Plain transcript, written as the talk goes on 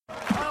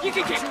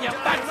You can kick your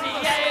fancy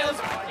ales,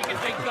 you can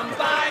drink them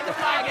by the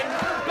flagon,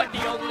 but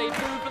the only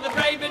brew for the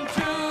Draven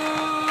too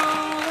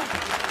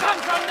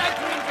comes from the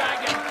Green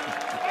Dragon.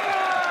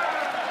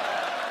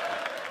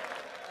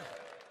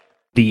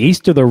 The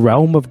east of the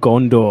realm of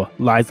Gondor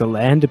lies a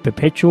land of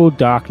perpetual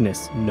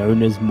darkness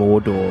known as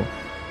Mordor.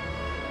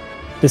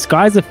 The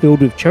skies are filled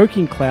with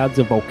choking clouds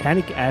of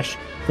volcanic ash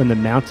from the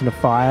mountain of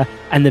fire,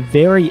 and the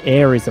very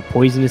air is a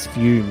poisonous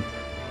fume.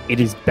 It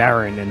is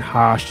barren and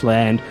harsh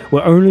land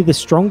where only the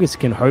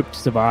strongest can hope to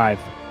survive.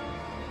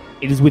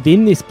 It is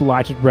within this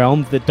blighted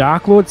realm that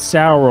Dark Lord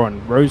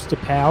Sauron rose to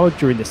power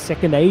during the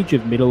Second Age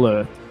of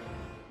Middle-earth.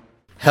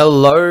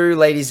 Hello,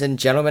 ladies and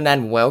gentlemen,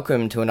 and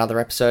welcome to another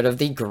episode of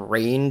the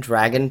Green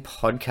Dragon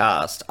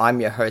Podcast.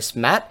 I'm your host,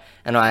 Matt,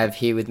 and I have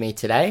here with me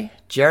today,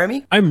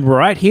 Jeremy. I'm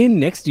right here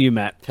next to you,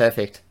 Matt.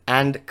 Perfect.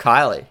 And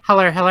Kylie.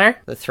 Hello.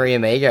 The three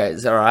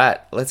amigos. All right,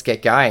 let's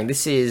get going.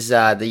 This is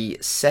the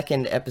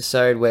second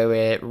episode where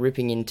we're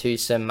ripping into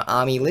some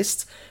army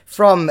lists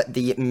from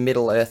the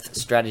Middle-earth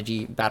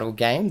strategy battle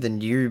game, the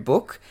new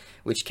book,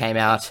 which came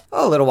out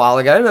a little while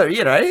ago, but,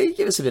 you know,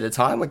 give us a bit of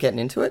time, we're getting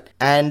into it.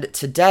 And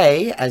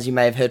today, as you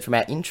may have heard from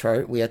our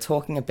intro, we are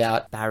talking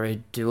about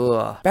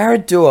Barad-dur.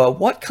 Barad-dur,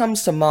 what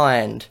comes to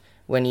mind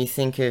when you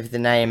think of the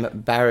name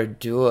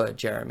Barad-dur,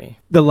 Jeremy?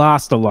 The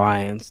Last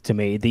Alliance, to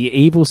me. The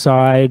evil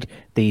side,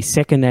 the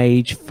Second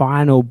Age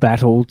final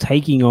battle,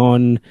 taking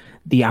on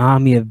the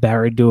army of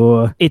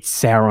Barad-dur. It's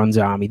Sauron's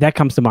army. That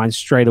comes to mind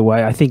straight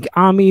away. I think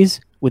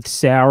armies with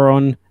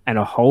Sauron and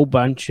a whole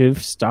bunch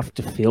of stuff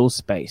to fill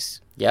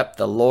space. Yep,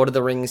 the Lord of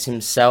the Rings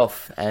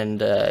himself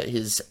and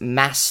his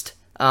massed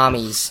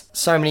armies.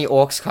 So many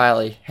orcs,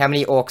 Kylie. How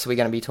many orcs are we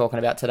going to be talking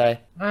about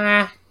today?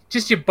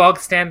 Just your bog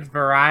standard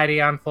variety,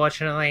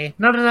 unfortunately.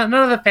 None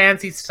of the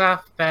fancy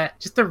stuff, but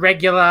just the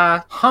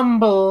regular,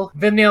 humble,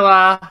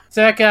 vanilla,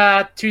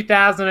 circa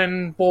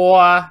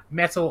 2004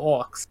 metal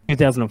orcs.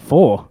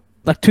 2004?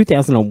 Like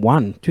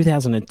 2001,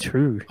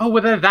 2002. Oh, were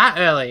they that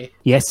early?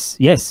 Yes.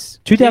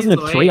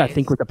 2003, I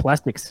think, with the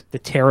plastics. The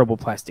terrible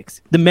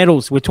plastics. The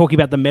metals. We're talking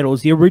about the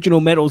metals. The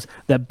original metals.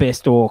 The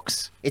best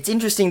orcs. It's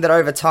interesting that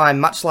over time,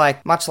 much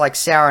like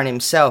Sauron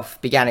himself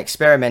began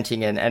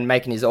experimenting and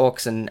making his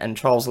orcs and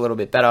trolls a little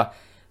bit better,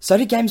 so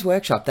did Games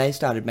Workshop. They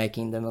started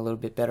making them a little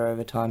bit better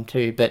over time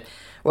too. But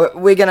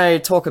we're going to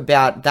talk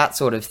about that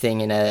sort of thing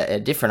in a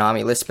different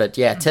army list. But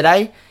yeah,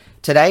 today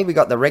we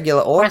got the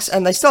regular orcs,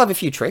 and they still have a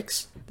few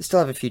tricks. They still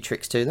have a few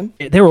tricks to them.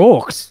 They're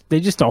orcs. They're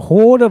just a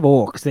horde of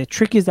orcs. Their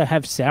trick is to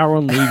have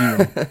Sauron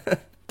leading them.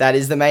 That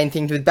is the main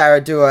thing with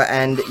Barad-dur,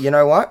 and you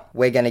know what?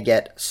 We're going to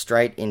get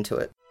straight into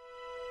it.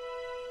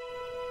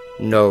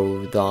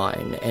 Know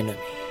thine enemy.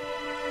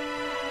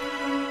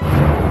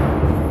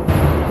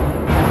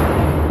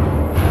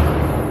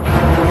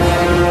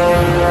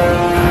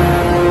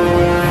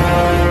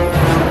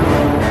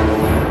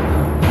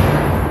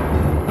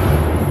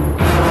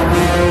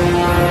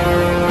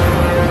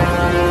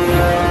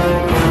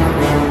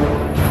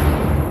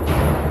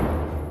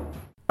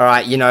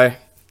 Alright,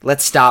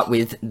 let's start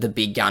with the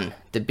big gun.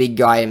 The big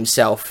guy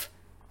himself,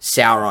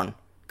 Sauron.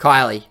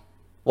 Kylie,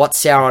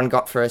 what's Sauron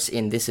got for us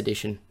in this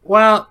edition?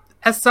 Well,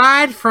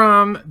 aside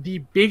from the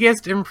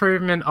biggest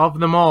improvement of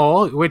them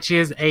all, which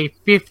is a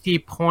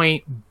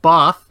 50-point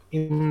buff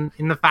in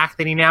the fact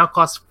that he now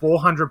costs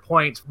 400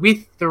 points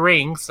with the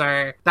ring,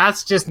 so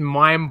that's just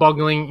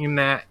mind-boggling in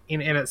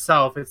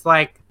itself. It's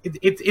like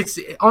it's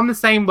on the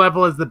same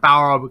level as the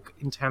Balrog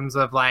in terms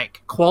of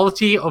like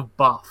quality of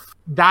buff.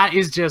 That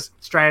is just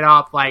straight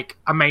up, like,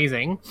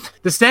 amazing.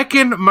 The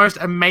second most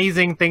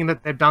amazing thing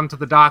that they've done to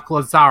the Dark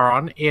Lord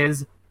Sauron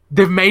is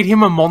they've made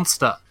him a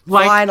monster.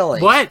 Like,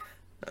 finally. What?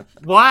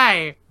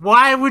 Why?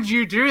 Why would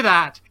you do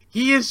that?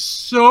 He is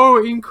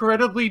so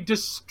incredibly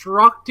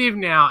destructive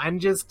now and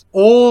just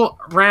all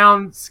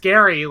round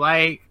scary.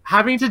 Like,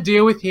 having to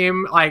deal with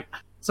him, like...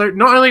 So,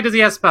 not only does he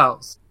have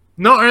spells,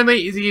 not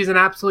only is he an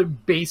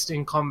absolute beast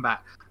in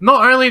combat,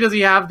 not only does he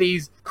have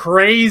these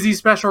crazy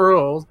special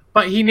rules,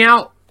 but he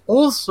now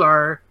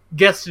also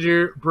gets to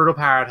do brutal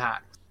power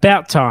attacks.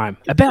 About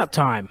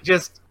time.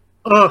 Just,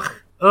 ugh.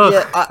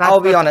 Yeah, I'll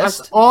be honest.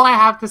 That's all I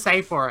have to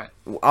say for it.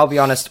 I'll be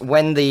honest.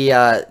 When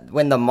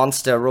the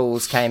monster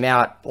rules came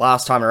out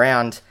last time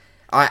around,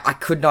 I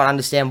could not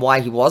understand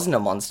why he wasn't a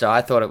monster.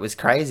 I thought it was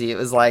crazy. It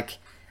was like,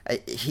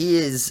 he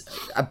is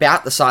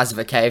about the size of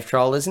a cave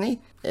troll, isn't he?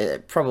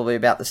 Probably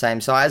about the same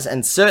size,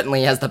 and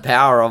certainly has the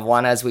power of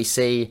one, as we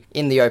see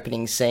in the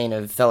opening scene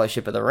of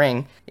Fellowship of the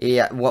Ring.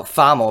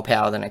 Far more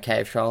power than a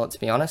cave troll, let's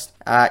be honest.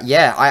 I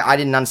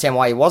didn't understand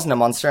why he wasn't a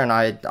monster, and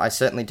I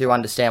certainly do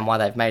understand why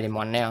they've made him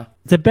one now.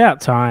 It's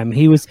about time.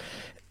 He was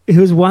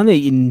one that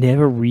you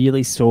never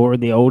really saw in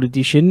the old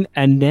edition,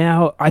 and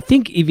now I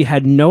think if you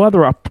had no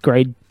other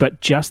upgrade but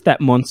just that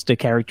monster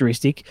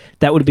characteristic,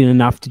 that would have been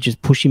enough to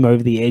just push him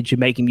over the edge and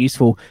make him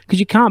useful, because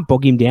you can't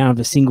bog him down with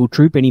a single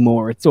troop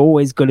anymore. It's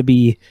always got to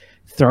be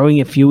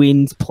throwing a few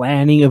ins,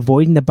 planning,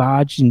 avoiding the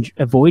barge and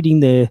avoiding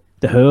the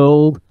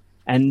hurl,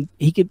 and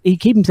he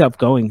keep himself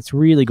going. It's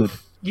really good.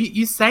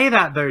 You say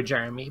that though,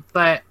 Jeremy,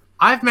 but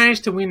I've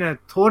managed to win a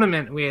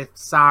tournament with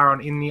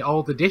Sauron in the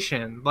old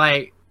edition.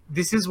 Like,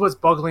 this is what's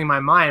boggling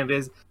my mind,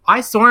 is I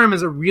saw him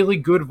as a really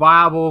good,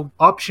 viable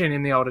option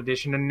in the old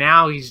edition, and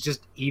now he's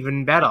just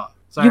even better.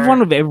 So, You've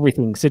won of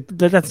everything, so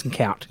that doesn't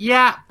count.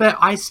 yeah, but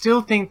I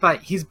still think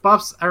that his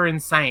buffs are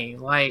insane.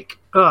 Like,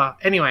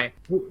 anyway,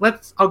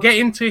 I'll get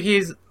into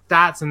his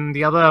stats and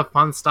the other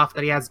fun stuff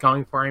that he has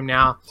going for him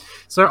now.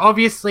 So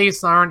obviously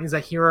Sauron is a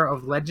hero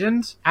of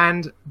legend,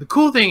 and the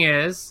cool thing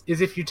is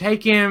if you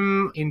take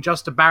him in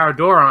just a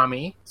Barad-dur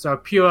army, so a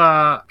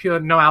pure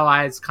no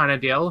allies kind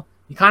of deal,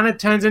 he kind of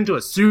turns into a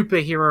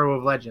superhero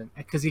of legend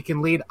because he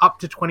can lead up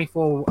to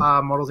 24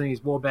 models in his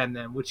warband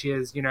then, which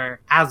is,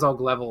 Azog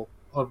level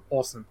of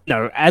awesome.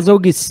 No,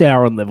 Azog is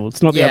Sauron level.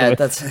 It's not the other way.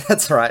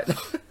 That's right.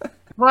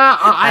 Well,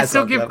 I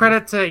still Azog give level.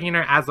 credit to,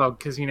 Azog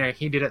because,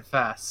 he did it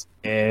first.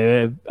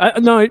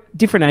 No,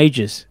 different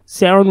ages.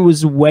 Sauron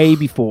was way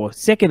before.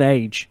 Second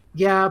age.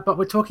 Yeah, but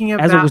we're talking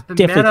Azog was about the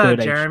definitely meta, third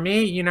age.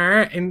 Jeremy,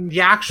 in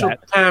the actual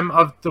term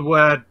of the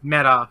word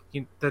meta,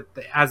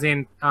 as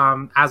in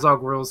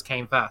Azog rules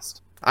came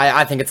first.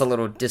 I think it's a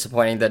little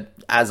disappointing that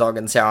Azog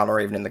and Sauron are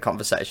even in the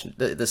conversation,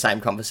 the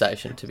same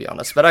conversation, to be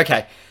honest. But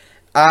okay.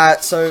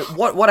 So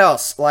what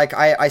else? Like,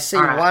 I see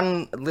All right.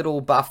 one little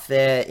buff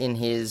there in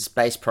his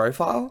base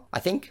profile,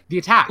 I think. The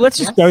attack. Let's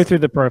just go through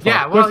the profile.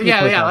 Yeah, Go well, through the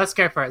yeah, profile. let's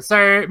go for it.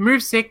 So,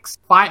 move 6,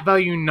 fight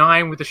value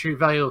 9 with a shoot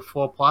value of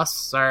 4+.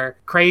 So,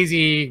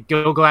 crazy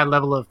Gilgalad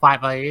level of fight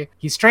value.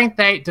 He's strength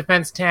 8,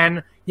 defense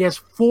 10. He has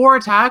 4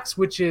 attacks,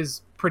 which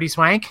is pretty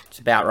swank. It's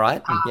about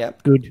right.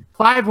 Yep. Good.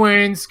 5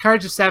 wounds,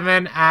 courage of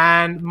 7,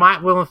 and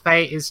might, will, and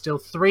fate is still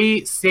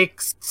 3,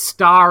 6,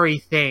 starry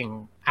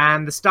thing.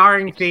 And the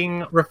starring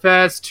thing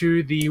refers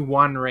to the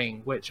One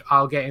Ring, which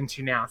I'll get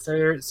into now. So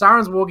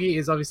Sauron's Wargi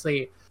is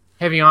obviously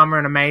heavy armor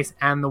and a mace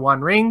and the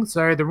One Ring.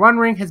 So the One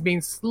Ring has been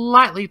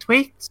slightly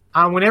tweaked.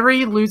 Whenever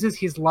he loses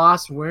his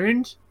last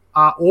wound,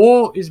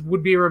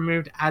 would be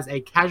removed as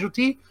a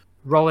casualty,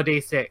 roll a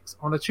d6.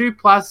 On a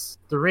 2+,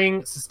 the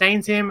ring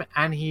sustains him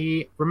and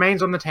he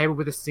remains on the table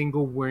with a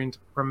single wound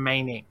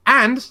remaining.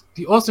 And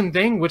the awesome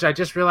thing, which I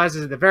just realized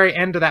is at the very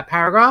end of that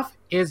paragraph,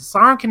 is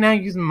Sauron can now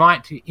use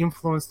might to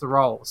influence the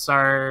roll.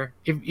 So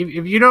if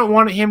you don't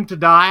want him to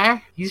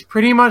die, he's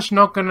pretty much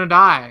not going to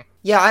die.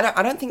 Yeah,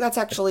 I don't think that's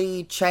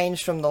actually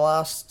changed from the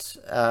last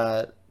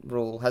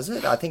rule, has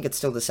it? I think it's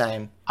still the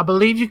same. I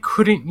believe you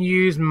couldn't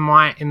use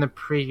might in the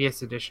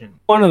previous edition.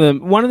 One of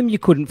them you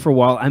couldn't for a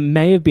while, and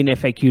may have been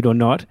FAQ'd or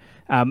not.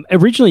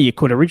 Originally you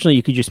could. Originally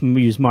you could just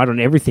use might on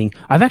everything.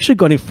 I've actually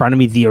got in front of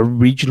me the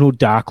original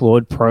Dark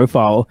Lord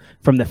profile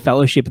from the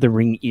Fellowship of the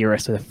Ring era,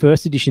 so the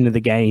first edition of the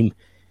game.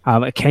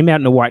 It came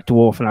out in a White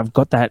Dwarf, and I've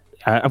got that.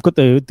 I've got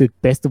the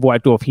best of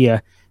White Dwarf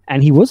here,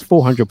 and he was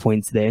 400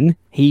 points then.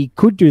 He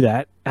could do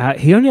that.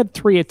 He only had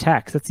 3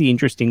 attacks. That's the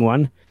interesting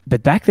one.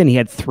 But back then he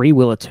had 3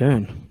 will a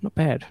turn. Not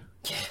bad.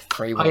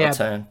 3 will a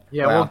turn.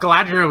 Yeah, Wow. well,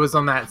 Galadriel was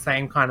on that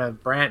same kind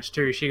of branch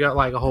too. She got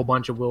like a whole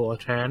bunch of will a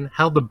turn.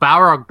 Hell, the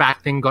Balrog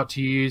back then got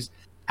to use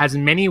as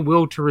many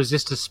will to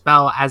resist a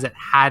spell as it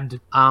had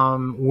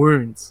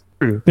wounds.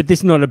 True. But this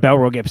is not a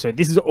Balrog episode.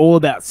 This is all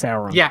about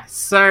Sauron. Yeah,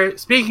 so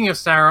speaking of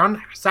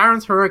Sauron,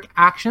 Sauron's heroic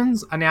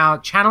actions are now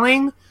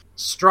channeling,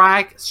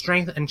 strike,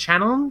 strength, and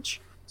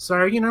challenge.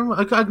 So,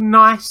 a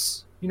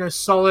nice,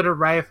 solid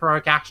array of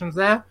heroic actions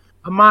there.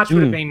 A march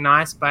would have been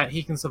nice, but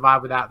he can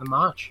survive without the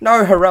march.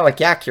 No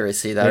heroic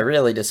accuracy, though.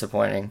 Really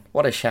disappointing.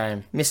 What a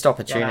shame. Missed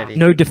opportunity.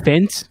 No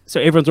defense.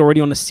 So everyone's already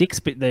on a 6,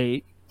 but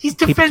they... He's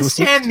keep it to a defense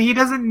 6. 10. He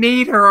doesn't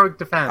need heroic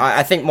defense.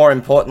 I think more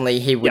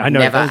importantly, he would Yeah, I know,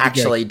 never that was a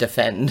actually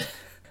defend.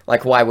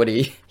 Like, why would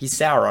he? He's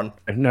Sauron.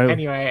 No.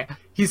 Anyway,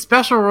 his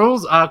special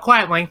rules are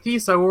quite lengthy,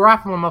 so we'll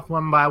rifle them off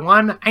one by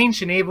one.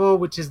 Ancient Evil,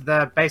 which is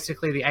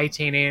basically the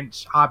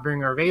 18-inch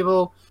Harbinger of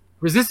Evil.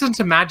 Resistant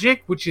to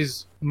Magic, which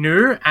is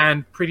new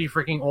and pretty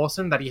freaking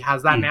awesome that he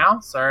has that now.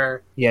 So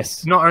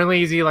Yes. not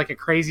only is he like a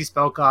crazy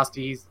spellcaster,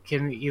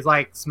 he's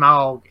like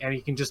Smaug, and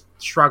he can just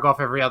shrug off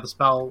every other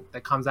spell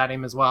that comes at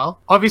him as well.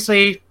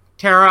 Obviously,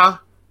 Terror.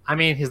 I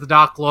mean, he's the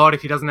Dark Lord.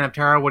 If he doesn't have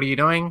Terror, what are you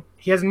doing?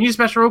 He has a new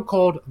special rule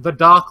called the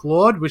Dark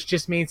Lord, which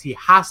just means he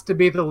has to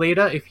be the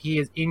leader if he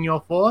is in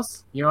your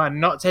force. You are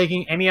not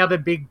taking any other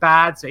big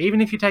bad, so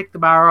even if you take the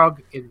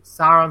Balrog,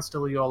 Sauron's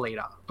still your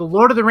leader. The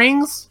Lord of the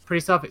Rings, pretty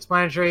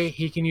self-explanatory.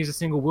 He can use a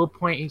single will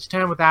point each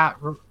turn without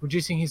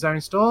reducing his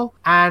own stall.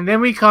 And then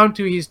we come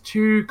to his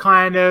 2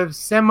 kind of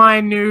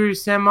semi-new,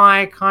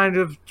 semi-kind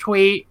of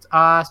tweaked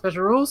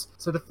special rules.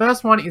 So the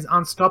first one is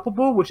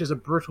Unstoppable, which is a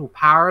brutal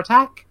power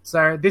attack.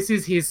 So this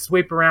is his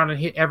sweep around and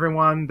hit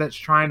everyone that's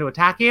trying to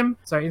attack him.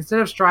 So instead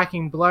of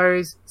striking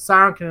blows,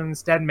 Sauron can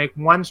instead make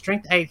 1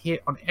 strength 8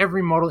 hit on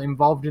every model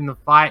involved in the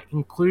fight,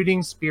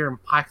 including spear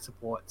and pike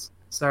supports.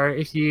 So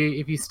if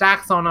you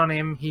stack on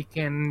him, he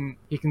can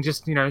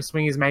just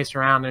swing his mace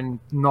around and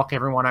knock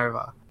everyone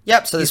over.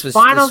 Yep, so His this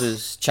final-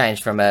 was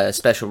changed from a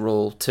special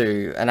rule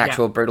to an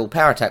actual brutal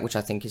power attack, which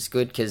I think is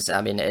good because, I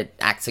mean, it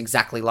acts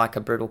exactly like a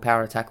brutal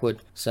power attack would.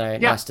 So,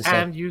 nice to see.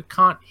 And you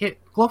can't hit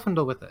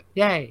Glorfindel with it.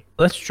 Yay.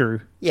 That's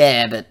true.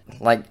 Yeah, but,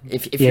 like,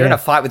 if you're in a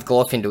fight with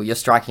Glorfindel, you're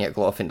striking at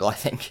Glorfindel, I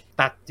think.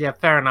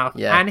 Fair enough.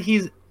 Yeah. And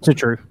his So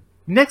true.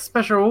 next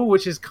special rule,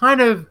 which is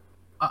kind of...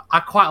 I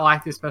quite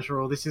like this special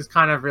rule. This is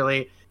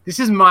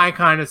my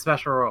kind of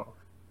special rule.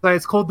 So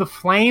it's called the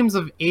Flames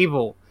of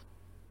Evil.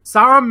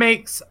 Sauron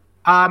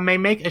may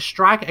make a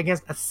strike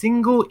against a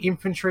single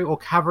infantry or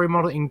cavalry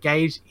model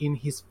engaged in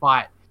his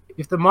fight.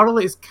 If the model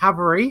is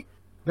cavalry,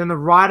 then the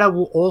rider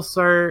will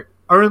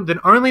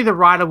only the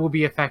rider will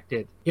be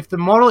affected. If the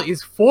model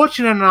is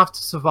fortunate enough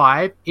to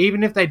survive,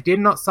 even if they did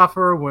not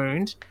suffer a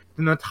wound,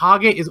 then the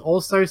target is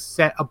also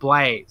set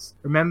ablaze.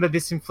 Remember,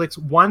 this inflicts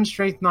 1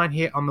 Strength 9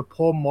 hit on the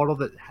poor model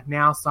that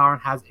now Sauron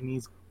has in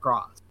his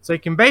grasp. So you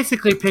can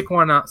basically pick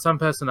some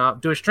person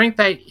up, do a Strength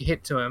 8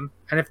 hit to him,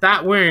 and if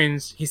that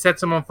wounds, he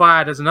sets him on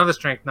fire, does another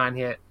Strength 9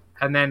 hit,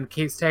 and then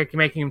keeps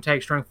making him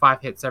take Strength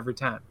 5 hits every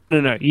turn.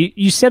 No.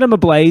 You set them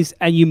ablaze,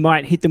 and you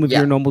might hit them with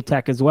your normal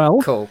attack as well.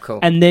 Cool.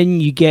 And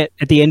then you get,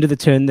 at the end of the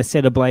turn, the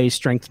set ablaze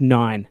Strength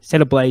 9.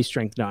 Set ablaze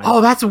Strength 9.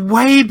 Oh, that's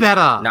way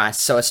better! Nice.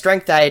 So a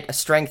Strength 8, a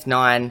Strength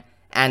 9,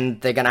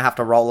 and they're going to have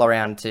to roll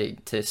around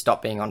to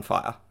stop being on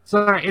fire.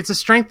 So it's a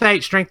Strength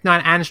 8, Strength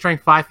 9, and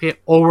Strength 5 hit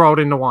all rolled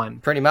into one.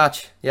 Pretty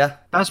much, yeah.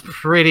 That's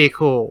pretty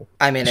cool.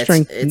 I mean,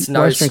 it's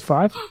no no... Strength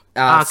 5?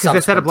 Because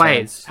they're set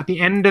ablaze. turns. At the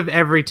end of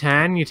every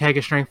turn, you take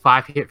a Strength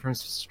 5 hit from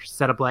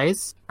set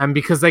ablaze. And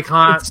because they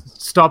can't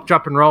stop,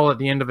 drop, and roll at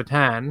the end of a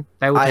turn,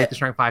 they will take the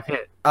Strength 5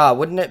 hit.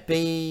 Wouldn't it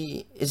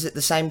be... Is it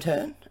the same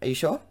turn? Are you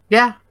sure?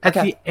 Yeah, at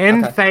Okay, the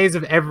end okay. phase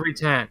of every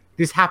turn.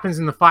 This happens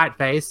in the fight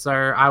phase, so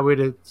I would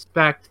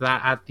expect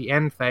that at the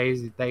end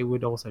phase, they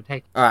would also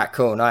take it. Alright,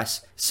 cool,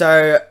 nice.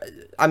 So,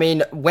 I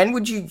mean, when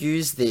would you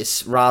use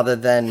this rather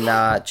than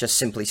just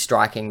simply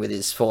striking with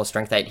his 4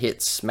 Strength 8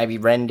 hits? Maybe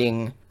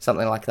rending,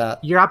 something like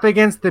that? You're up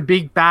against the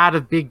big bad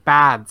of big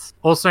bads,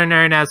 also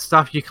known as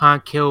stuff you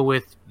can't kill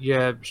with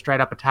your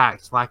straight up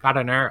attacks. Like, I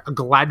don't know, a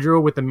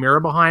Galadriel with a mirror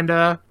behind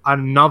her,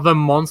 another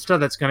monster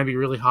that's going to be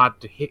really hard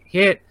to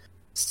hit,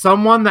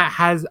 someone that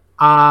has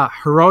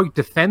heroic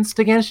defense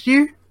against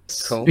you.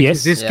 Cool.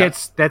 Because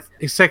that's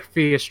except for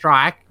your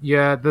strike,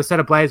 the set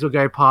of blades will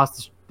go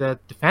past the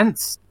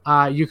defense.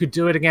 You could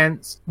do it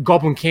against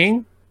Goblin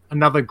King,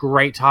 another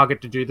great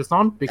target to do this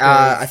on.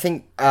 Because I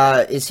think,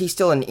 is he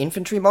still an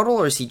infantry model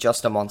or is he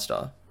just a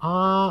monster?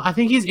 I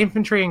think he's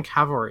infantry and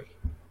cavalry.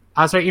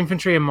 Sorry,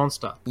 infantry and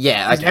monster.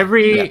 Yeah,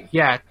 okay.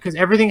 Because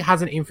everything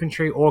has an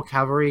infantry or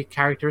cavalry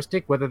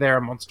characteristic, whether they're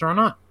a monster or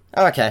not.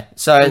 Oh, okay,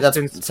 so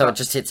it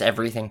just hits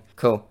everything.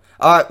 Cool.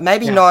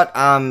 Maybe not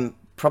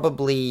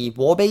probably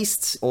war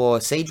beasts or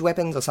siege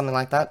weapons or something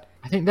like that.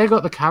 I think they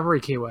got the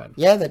cavalry keyword.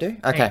 Yeah, they do.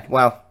 Okay,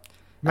 well,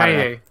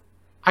 Maybe.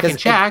 I can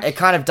check. It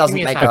kind of doesn't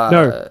Give me a make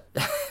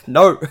sec.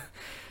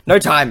 no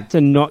time. It's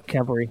not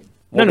cavalry.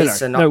 War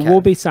beasts are not No,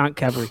 war beasts aren't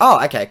cavalry.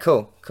 Oh, okay,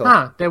 cool.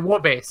 They're war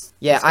beasts.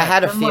 Yeah, I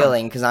had a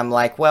feeling because I'm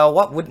like, well,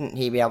 what wouldn't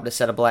he be able to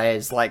set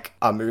ablaze, like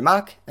a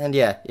Mumak? And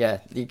yeah,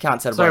 you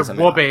can't set ablaze a Mumak.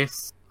 So war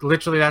beasts,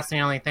 literally that's the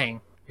only thing,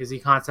 is he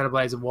can't set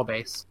ablaze a war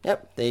base.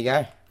 Yep, there you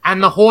go.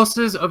 And the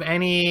horses of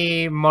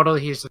any model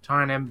he's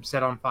trying to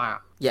set on fire.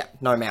 Yeah,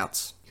 no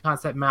mounts. You can't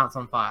set mounts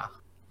on fire.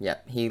 Yeah,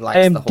 he likes I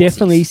am the horses.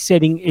 definitely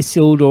setting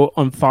Isildur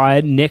on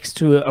fire next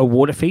to a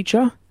water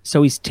feature,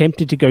 so he's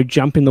tempted to go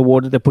jump in the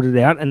water to put it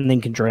out and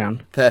then can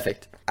drown.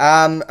 Perfect.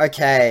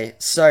 Okay,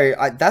 so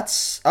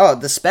that's... Oh,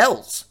 the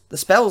spells. The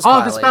spells, Oh,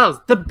 Kylie. the spells.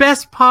 The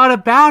best part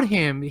about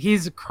him,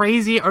 his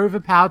crazy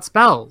overpowered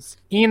spells.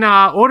 In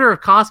order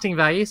of casting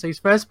value, so his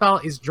first spell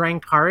is Drain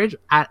Courage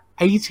at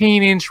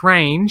 18-inch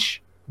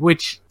range,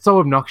 which is so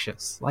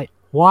obnoxious. Like,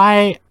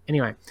 why?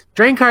 Anyway,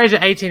 Drain Courage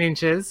at 18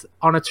 inches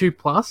on a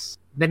 2+.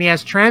 Then he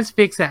has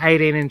Transfix at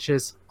 18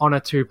 inches on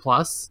a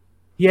 2+.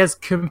 He has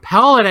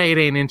Compel at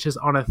 18 inches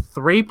on a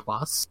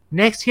 3+.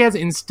 Next, he has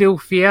Instill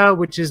Fear,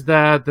 which is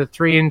the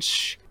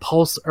 3-inch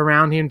pulse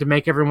around him to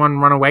make everyone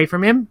run away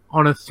from him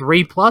on a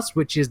 3+,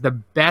 which is the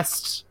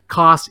best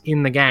cast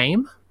in the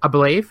game, I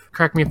believe.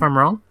 Correct me if I'm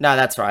wrong. No,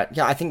 that's right.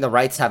 Yeah, I think the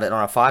rates have it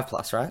on a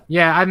 5+, right?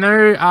 Yeah, I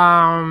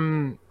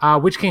know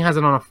Witch King has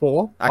it on a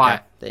 4. Okay,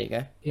 But there you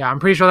go. yeah, I'm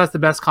pretty sure that's the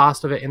best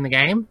cast of it in the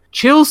game.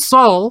 Chill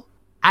Soul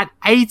at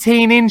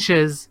 18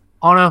 inches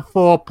on a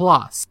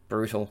 4+.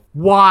 Brutal.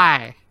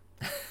 Why?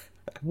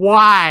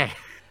 Why?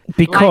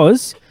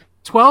 Because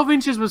 12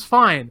 inches was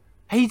fine.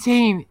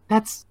 18,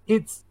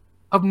 it's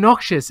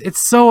obnoxious. It's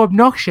so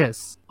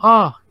obnoxious.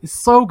 Oh, it's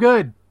so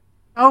good.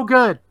 So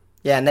good.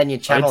 Yeah, and then you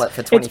channel it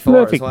for it's 24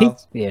 as perfect. well.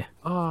 Yeah.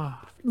 Oh,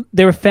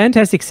 They're a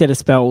fantastic set of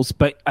spells,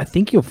 but I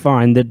think you'll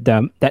find that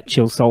that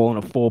Chill Soul on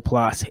a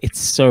 4+, it's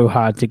so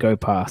hard to go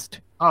past.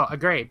 oh,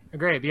 agreed.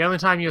 The only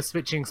time you're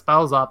switching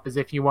spells up is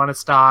if you want to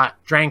start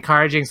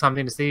encouraging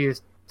something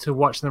to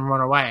watch them run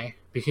away.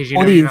 Because you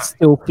know Or you're the not-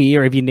 Instill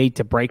Fear if you need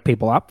to break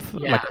people up,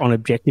 Yeah. like on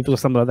objectives or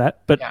something like that.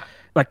 But Yeah.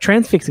 Like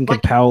Transfix and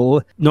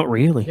Compel, not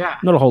really. Yeah.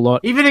 Not a whole lot.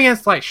 Even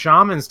against like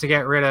Shamans to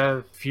get rid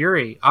of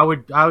Fury, I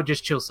would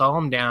just chill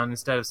Solemn down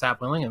instead of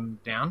Sat Willing him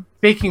down.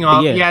 Speaking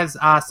of, he has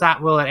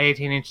Sat Will at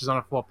 18 inches on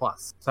a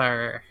 4+.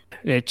 So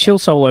yeah, chill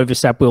Soul over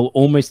Sap Will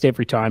almost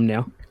every time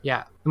now.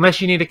 yeah,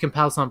 unless you need to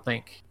compel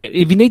something.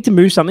 If you need to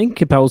move something,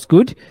 Compel's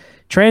good.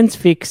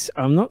 Transfix,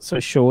 I'm not so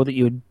sure that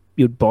you'd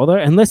bother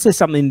unless there's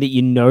something that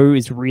you know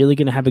is really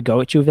going to have a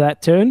go at you for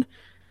that turn.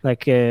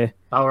 Like if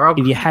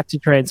you had to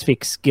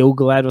transfix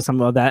Gilgalad or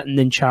something like that and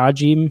then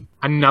charge him.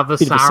 Another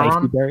bit of a safety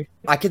Sauron. berry.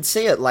 I could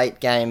see it late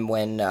game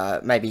when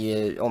maybe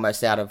you're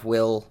almost out of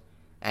will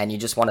and you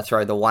just want to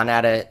throw the one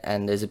at it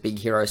and there's a big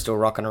hero still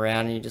rocking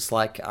around and you're just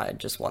like, I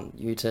just want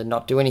you to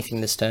not do anything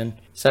this turn.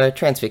 So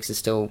Transfix is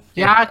still...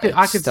 Yeah, I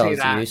could still see has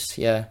that. use,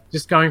 yeah.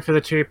 Just going for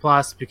the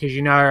 2+ because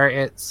you know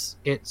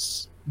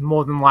it's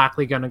more than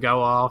likely going to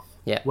go off.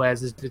 Yeah.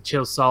 Whereas the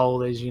Chill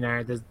Soul is,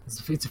 it's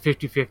a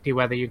 50-50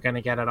 whether you're going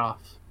to get it off.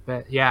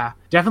 But yeah,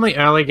 definitely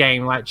early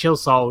game, like Chill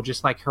Soul,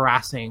 just like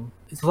harassing.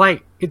 It's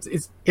like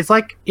it's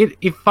like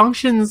it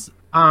functions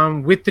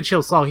with the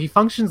Chill Soul. He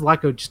functions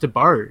like just a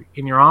bow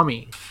in your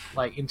army,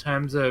 like in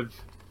terms of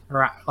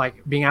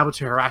like being able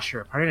to harass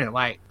your opponent.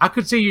 Like I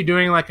could see you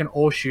doing like an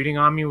all shooting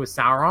army with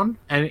Sauron,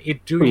 and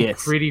it doing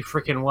pretty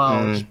freaking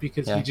well, just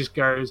because he just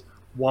goes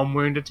 1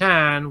 wound a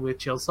turn with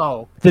Chill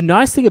Soul. The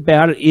nice thing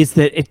about it is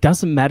that it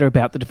doesn't matter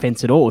about the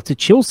defense at all. It's a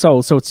Chill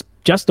Soul, so it's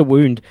just a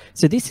wound.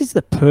 So this is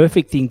the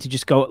perfect thing to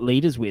just go at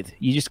leaders with.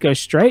 You just go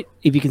straight.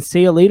 If you can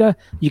see a leader,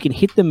 you can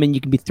hit them and you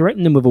can be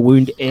threatening them with a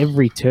wound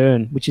every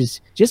turn, which is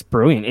just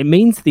brilliant. It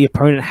means the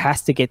opponent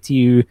has to get to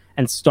you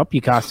and stop you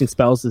casting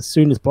spells as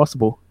soon as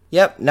possible.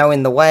 Yep, no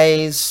in the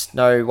ways,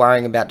 no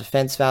worrying about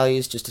defense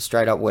values, just a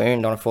straight up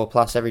wound on a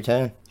 4+ every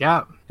turn.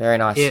 Yeah. Very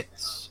nice.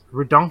 It's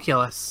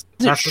redonkulous.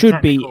 It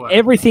should be.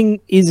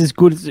 Everything is as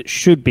good as it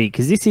should be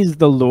because this is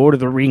the Lord of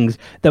the Rings.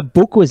 The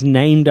book was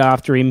named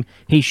after him.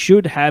 He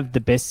should have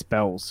the best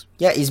spells.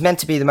 Yeah, he's meant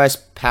to be the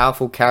most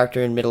powerful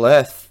character in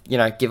Middle-earth,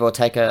 give or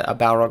take a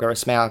Balrog or a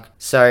Smaug.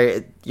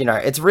 So,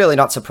 it's really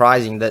not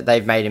surprising that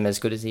they've made him as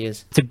good as he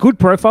is. It's a good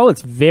profile.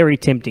 It's very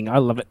tempting. I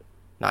love it.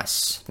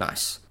 Nice.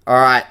 All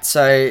right,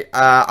 so,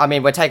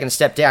 we're taking a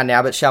step down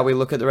now, but shall we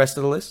look at the rest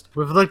of the list?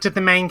 We've looked at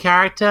the main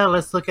character.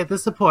 Let's look at the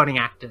supporting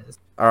actors.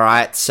 All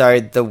right, so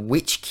the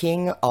Witch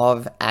King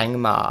of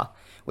Angmar.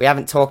 We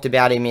haven't talked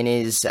about him in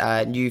his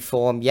new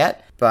form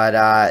yet,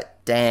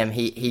 but damn,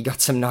 he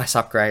got some nice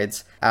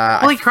upgrades.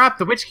 Holy crap,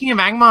 the Witch King of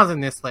Angmar's in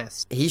this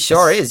list. He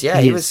sure is, yeah.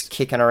 He was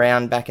kicking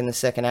around back in the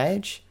Second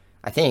Age,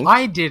 I think.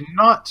 I did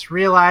not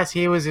realize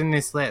he was in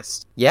this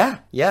list. Yeah,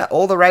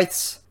 all the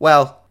wraiths.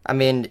 Well,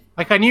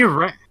 like I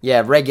knew...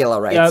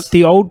 regular wraiths.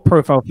 The old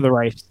profile for the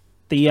wraiths.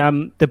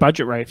 The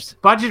budget wraiths.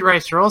 Budget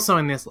wraiths are also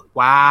in this.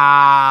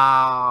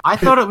 Wow. I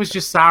thought it was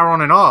just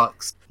Sauron and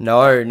Orcs.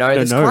 No,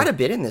 there's quite a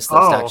bit in this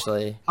list,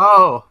 actually.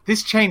 Oh,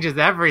 this changes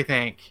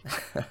everything.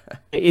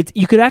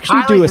 You could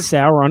actually do a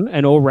Sauron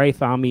and all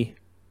wraith army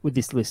with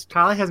this list.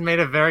 Kylie has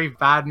made a very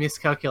bad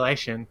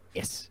miscalculation.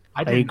 Yes,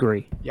 I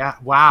agree. Yeah,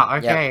 wow,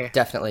 okay. Yeah,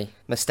 definitely.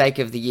 Mistake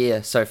of the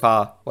year so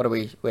far. What are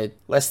we? We're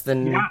less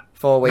than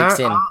 4 weeks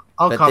in.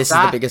 But this is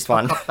the biggest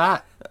one. I'll cop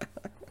that.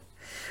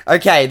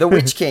 Okay, the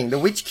Witch King. The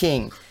Witch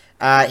King.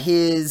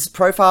 His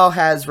profile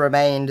has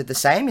remained the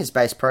same, his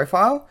base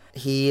profile.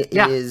 He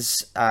is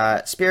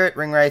Spirit,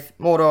 Ringwraith,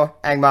 Mordor,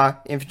 Angmar,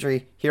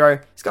 Infantry,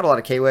 Hero. He's got a lot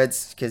of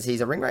keywords because he's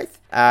a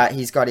Ringwraith.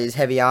 He's got his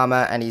heavy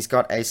armor and he's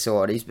got a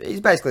sword. He's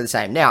basically the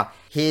same. Now,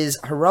 his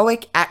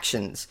heroic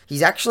actions.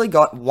 He's actually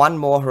got one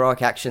more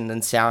heroic action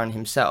than Sauron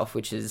himself,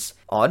 which is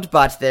odd,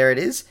 but there it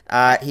is.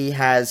 He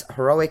has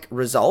Heroic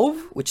Resolve,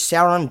 which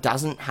Sauron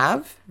doesn't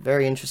have.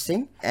 Very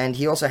interesting. And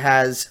he also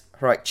has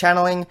Heroic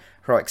Channeling,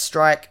 Heroic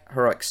Strike,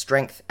 Heroic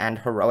Strength, and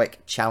Heroic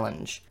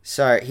Challenge.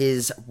 So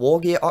his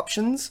war gear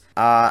options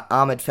are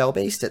Armoured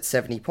Fellbeast at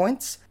 70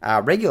 points,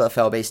 Regular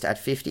Fellbeast at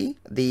 50,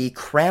 the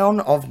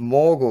Crown of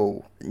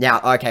Morgul. Now,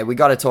 okay, we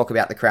got to talk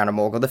about the Crown of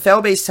Morgul. The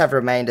Fellbeasts have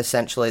remained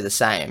essentially the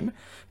same,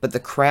 but the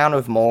Crown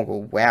of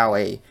Morgul,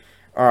 wowee.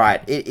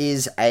 Alright, it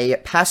is a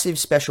passive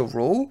special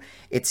rule.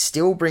 It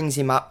still brings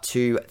him up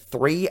to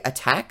 3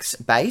 attacks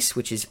base,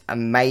 which is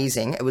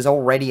amazing. It was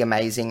already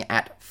amazing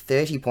at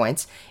 30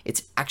 points.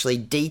 It's actually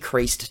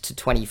decreased to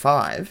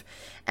 25.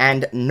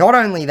 And not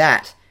only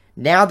that,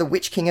 now the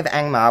Witch King of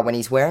Angmar, when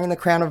he's wearing the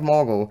Crown of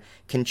Morgul,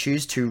 can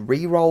choose to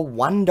reroll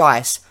 1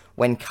 dice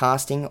when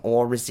casting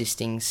or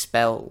resisting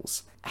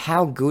spells.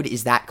 How good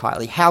is that,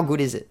 Kylie? How good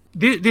is it?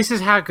 This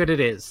is how good it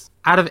is.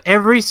 Out of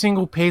every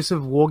single piece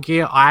of war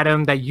gear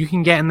item that you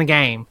can get in the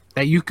game,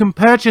 that you can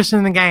purchase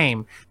in the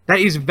game, that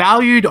is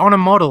valued on a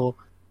model,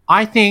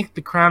 I think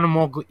the Crown of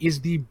Morgul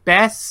is the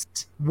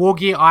best war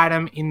gear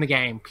item in the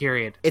game,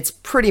 period. It's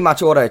pretty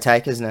much auto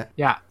take, isn't it?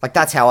 Yeah. Like,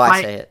 that's how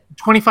I see it.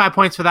 25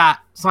 points for that,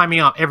 sign me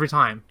up every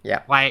time.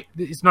 Yeah. Like,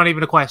 it's not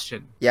even a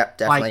question. Yep,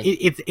 definitely.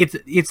 Like,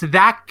 it's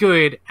that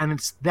good, and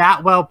it's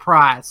that well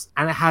priced,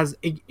 and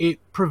it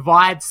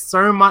provides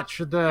so much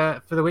for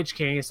the Witch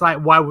King. It's like,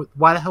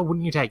 why the hell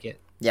wouldn't you take it?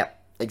 Yep,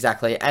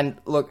 exactly. And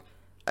look,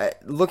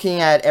 looking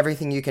at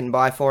everything you can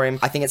buy for him,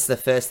 I think it's the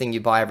first thing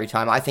you buy every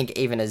time. I think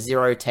even a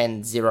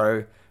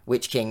 0-10-0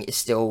 Witch King is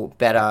still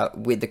better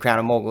with the Crown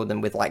of Morgul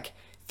than with like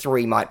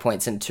 3 might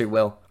points and 2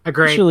 will.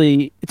 Agreed.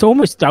 Actually, it's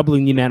almost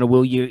doubling the amount of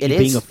will you're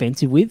being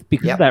offensive with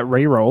because of that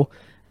reroll.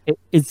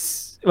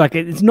 It's like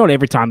it's not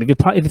every time. If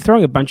you're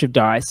throwing a bunch of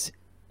dice,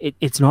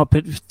 it's not.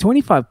 But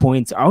 25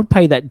 points, I would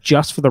pay that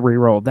just for the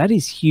reroll. That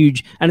is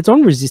huge, and it's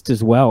on resist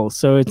as well.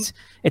 So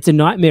it's a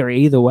nightmare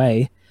either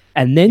way.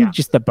 And then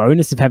just the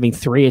bonus of having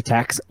 3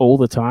 attacks all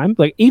the time.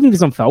 Like even if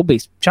it's on Fell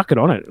Beast, chuck it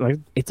on it. Like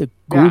it's a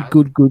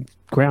good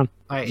crown.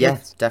 Like,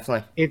 yes,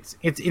 definitely.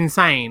 It's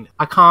insane.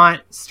 I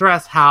can't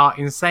stress how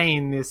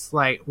insane this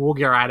like war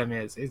gear item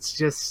is. It's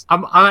just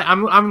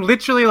I'm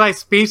literally like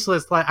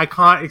speechless. Like I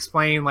can't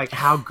explain like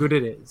how good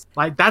it is.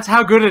 Like that's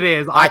how good it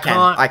is. I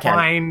can't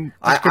find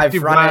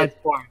descriptive words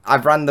for it.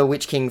 I've run the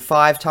Witch King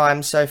 5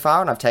 times so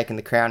far, and I've taken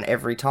the crown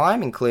every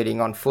time, including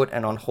on foot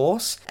and on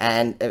horse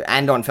and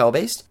on Fell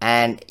Beast.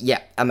 And yeah,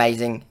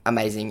 amazing.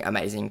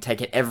 Take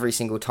it every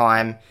single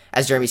time.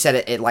 As Jeremy said,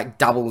 it like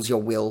doubles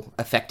your will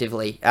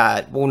effectively.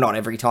 Well,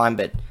 not every time,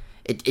 but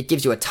it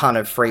gives you a ton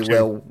of free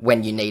will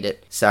when you need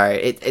it. So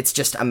it's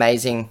just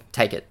amazing.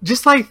 Take it.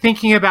 Just like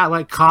thinking about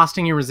like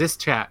casting and resist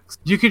checks.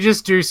 You could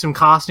just do some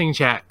casting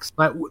checks.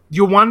 Like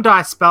your 1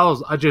 die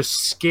spells are just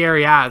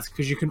scary as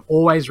because you can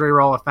always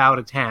reroll a failed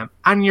attempt.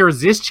 And your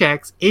resist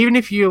checks, even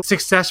if you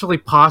successfully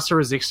pass a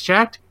resist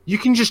check, you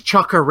can just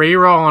chuck a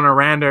reroll on a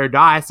rando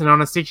dice, and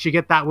on a 6 you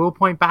get that will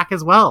point back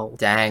as well.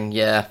 Dang,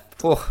 yeah.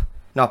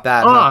 Not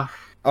bad. Huh?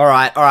 All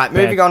right.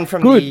 Moving on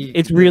from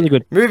it's really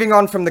good. Moving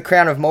on from the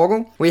Crown of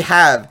Morgul, we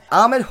have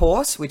Armored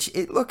Horse, which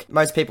look,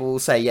 most people will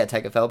say, yeah,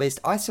 take a Fell Beast.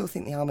 I still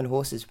think the Armored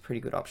Horse is a pretty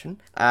good option.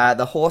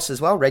 The horse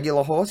as well,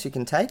 regular horse you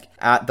can take.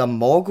 The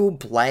Morgul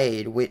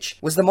Blade, which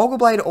was the Morgul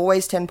Blade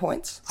always 10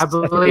 points? I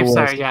believe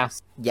so,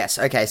 yes. Yes,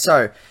 okay,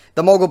 so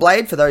the Morgul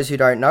Blade, for those who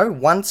don't know,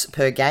 once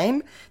per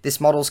game, this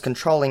model's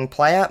controlling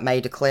player may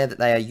declare that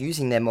they are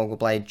using their Morgul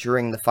Blade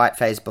during the fight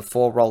phase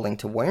before rolling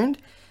to wound.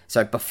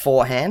 So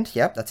beforehand,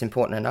 yep, that's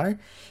important to know.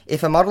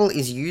 If a model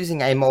is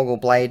using a Morgul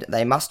Blade,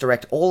 they must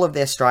direct all of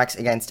their strikes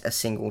against a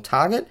single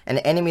target. An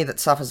enemy that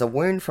suffers a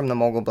wound from the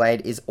Morgul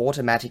Blade is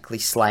automatically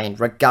slain,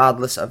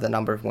 regardless of the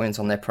number of wounds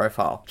on their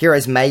profile.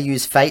 Heroes may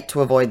use Fate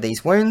to avoid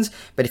these wounds,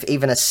 but if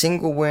even a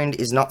single wound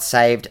is not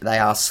saved, they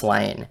are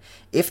slain.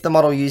 If the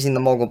model using the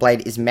Morgul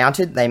Blade is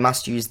mounted, they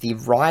must use the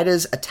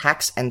rider's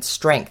attacks and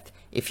strength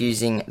if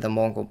using the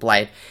Morgul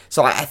Blade.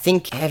 So I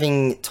think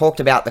having talked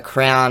about the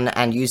crown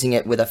and using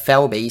it with a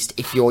Fell Beast,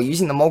 if you're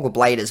using the Morgul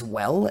Blade as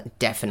well,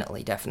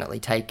 definitely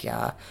take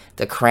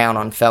the crown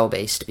on Fell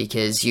Beast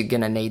because you're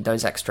going to need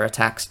those extra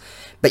attacks.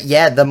 But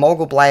yeah, the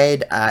Morgul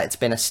Blade, it's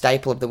been a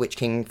staple of the Witch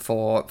King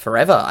for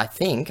forever, I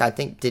think.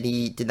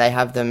 Did they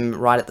have them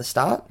right at the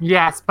start?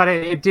 Yes, but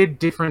it did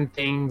different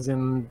things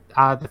in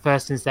the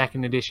first and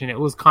second edition. It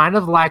was kind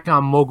of like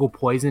Morgul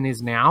Poison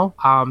is now.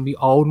 The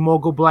old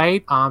Morgul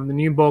Blade, the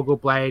new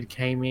Morgul Blade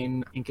came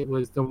in, I think it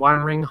was the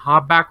One Ring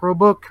hardback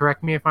rulebook.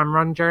 Correct me if I'm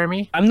wrong,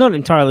 Jeremy. I'm not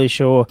entirely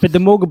sure, but the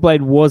Morgul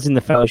Blade was in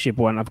the Fellowship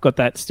one. I've got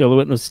that still.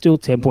 It was still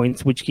 10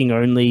 points, Witch King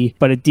only,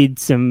 but it did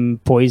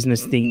some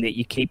poisonous thing that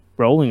you keep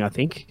rolling, I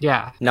think.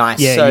 Yeah. Nice.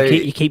 Yeah, so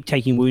you keep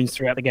taking wounds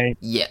throughout the game.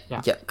 Yeah,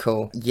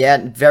 cool.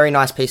 Yeah, very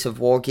nice piece of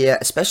war gear,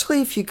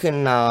 especially if you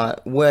can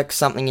work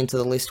something into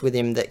the list with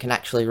him that can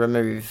actually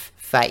remove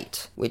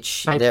Fate,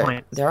 which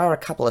there are a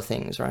couple of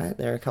things, right?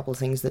 There are a couple of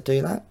things that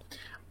do that.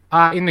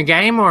 In the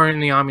game or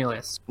in the army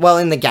list? Well,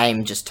 in the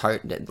game, just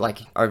like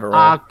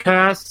overall.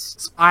 Curse,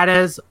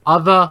 spiders,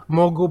 other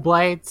Morgul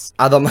Blades.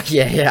 Other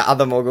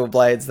Morgul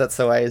Blades. That's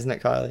the way, isn't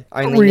it, Kylie?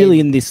 Not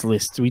really in this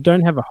list. We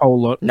don't have a whole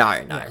lot.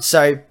 No.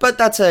 So, but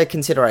that's a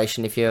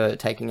consideration if you're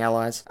taking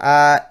allies.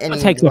 Anyway.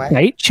 It takes off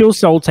Fate. Chill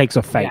Soul takes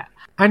off Fate. Yeah.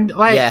 And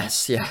like,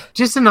 yes, yeah.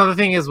 Just another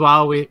thing as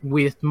well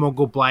with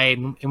Morgul Blade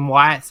and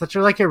why it's such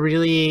a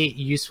really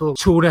useful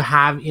tool to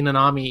have in an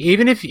army.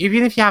 Even if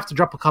you have to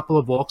drop a couple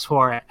of orcs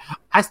for it,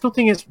 I still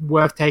think it's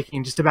worth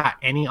taking just about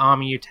any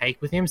army you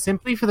take with him,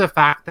 simply for the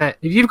fact that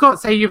if you've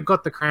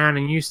got the crown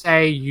and you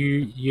say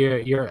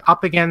you're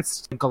up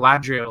against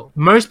Galadriel,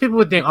 most people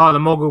would think, oh, the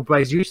Morgul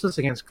Blade's useless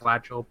against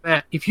Galadriel.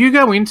 But if you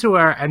go into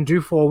her and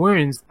do 4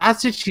 wounds,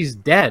 that's it, she's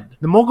dead.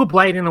 The Morgul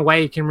Blade, in a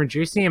way, can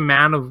reduce the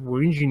amount of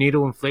wounds you need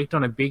to inflict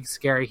on a big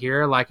scary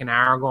hero like an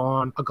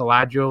Aragorn, a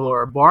Galadriel,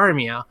 or a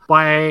Boromir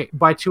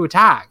by 2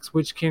 attacks,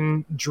 which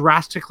can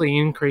drastically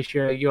increase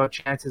your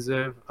chances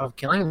of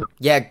killing them.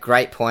 Yeah,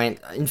 great point.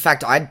 In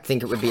fact, I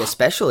think it would be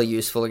especially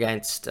useful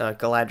against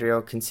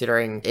Galadriel,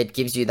 considering it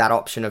gives you that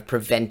option of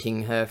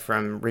preventing her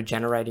from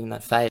regenerating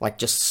that fate. Like,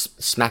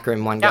 just smack her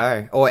in one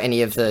go. Or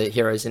any of the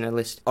heroes in her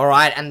list.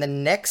 Alright, and the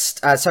next...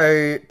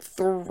 so,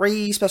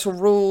 4 special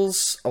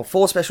rules,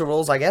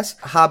 I guess.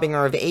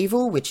 Harbinger of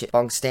Evil, which is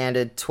bog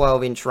standard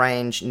 12-inch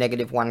range,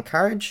 -1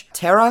 courage.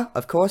 Terror,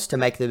 of course, to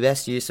make the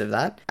best use of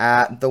that.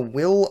 The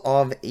Will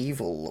of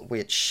Evil,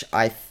 which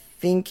I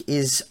think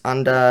is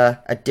under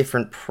a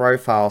different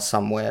profile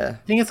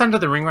somewhere. I think it's under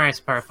the Ring Race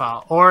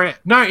profile. Or,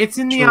 no, it's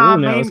in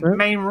the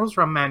main rules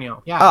run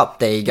manual. Yeah. Oh,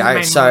 there you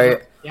go.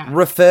 So,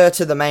 refer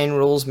to the main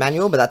rules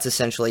manual, but that's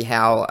essentially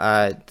how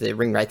the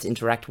ring wraiths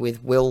interact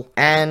with will.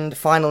 And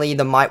finally,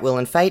 the might, will,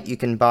 and fate. You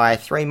can buy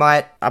 3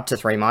 might, up to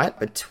 3 might,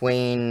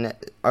 between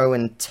 0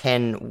 and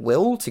 10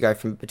 will, to go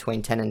from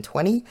between 10 and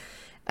 20.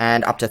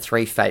 And up to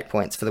 3 fate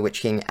points for the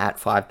Witch King at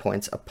 5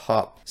 points a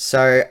pop.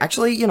 So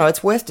actually,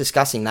 it's worth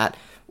discussing that.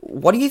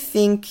 What do you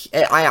think?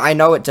 I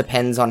know it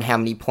depends on how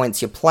many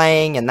points you're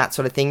playing and that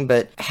sort of thing,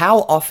 but how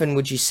often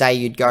would you say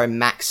you'd go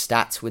max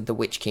stats with the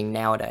Witch King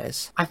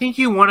nowadays? I think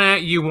you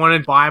wanna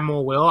buy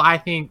more will. I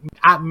think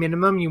at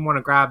minimum you want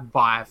to grab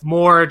 5.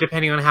 More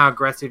depending on how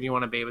aggressive you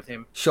want to be with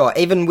him. Sure,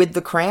 even with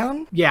the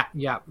crown? Yeah.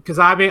 Because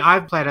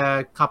I've played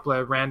a couple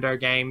of rando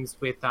games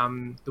with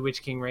the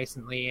Witch King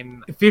recently,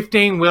 and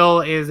 15 will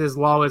is as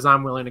low as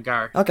I'm willing to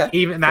go. Okay.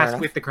 Even that's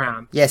with the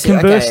crown. Yes.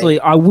 Conversely,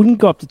 I wouldn't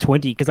go up to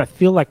 20 because I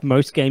feel like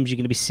most games you're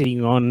going to be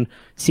sitting on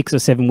 6 or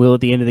 7 will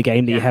at the end of the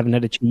game that you haven't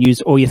had a chance to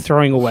use, or you're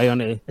throwing away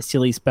on a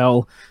silly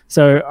spell.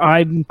 So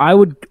I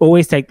would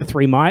always take the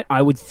 3 might.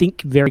 I would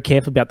think very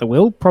careful about the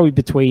will, probably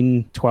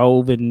between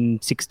 12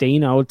 and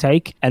 16 I would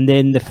take, and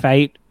then the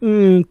fate,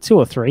 2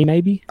 or 3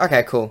 maybe.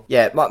 Okay, cool.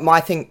 Yeah, I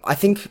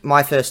think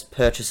my first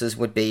purchases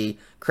would be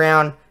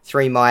crown,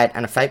 3 might,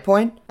 and a fate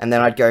point, and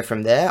then I'd go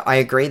from there. I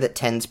agree that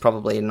 10's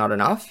probably not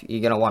enough.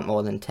 You're going to want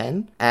more than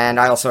 10. And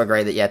I also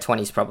agree that,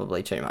 20's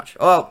probably too much.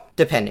 Well,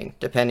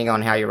 depending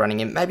on how you're running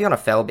it. Maybe on a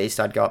fell beast,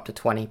 I'd go up to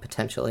 20,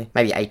 potentially.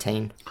 Maybe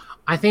 18.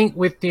 I think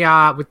with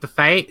the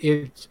fate,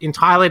 it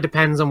entirely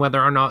depends on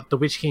whether or not the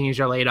Witch King is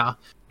your leader.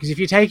 Because if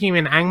you take him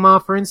in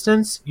Angmar, for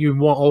instance, you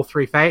want all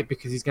 3 fate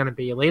because he's going to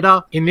be your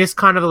leader. In this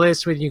kind of a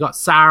list where you got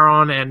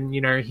Sauron and,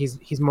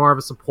 he's more of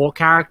a support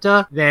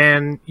character,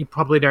 then you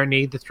probably don't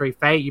need the 3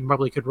 fate. You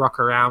probably could rock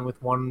around with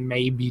 1,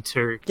 maybe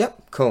 2.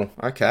 Yep, cool.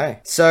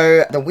 Okay.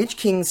 So the Witch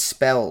King's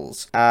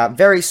spells are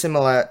very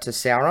similar to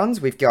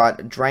Sauron's. We've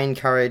got Drain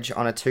Courage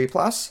on a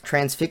 2+,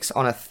 Transfix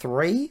on a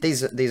 3.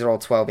 These are all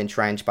 12-inch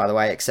range, by the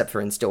way, except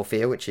for Instill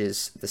Fear, which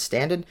is the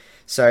standard.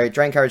 So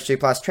Drain Courage 2+,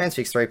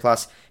 Transfix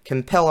 3+,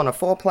 Compel on a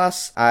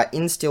 4+,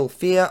 Instill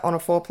Fear on a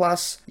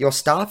 4+. Your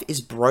staff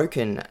is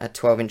broken at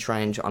 12-inch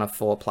range on a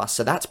 4+,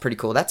 so that's pretty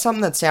cool. That's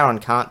something that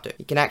Sauron can't do.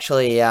 You can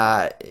actually,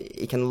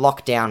 you can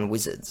lock down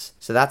wizards.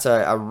 So that's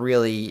a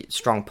really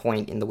strong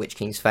point in the Witch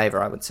King's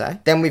favour, I would say.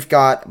 Then we've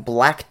got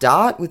Black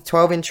Dart with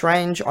 12-inch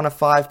range on a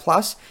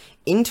 5+.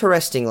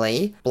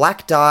 Interestingly,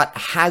 Black Dart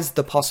has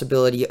the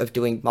possibility of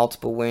doing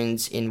multiple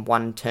wounds in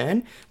 1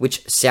 turn,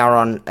 which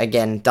Sauron,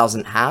 again,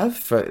 doesn't have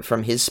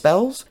from his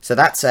spells. So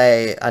that's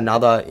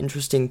another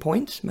interesting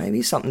point,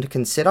 maybe, something to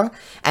consider.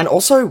 And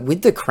also,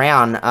 with the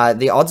crown,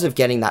 the odds of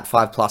getting that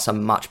 5+ are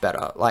much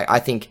better. Like, I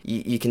think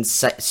you can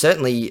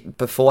certainly,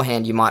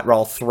 beforehand, you might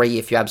roll 3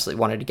 if you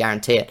absolutely wanted to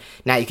guarantee it.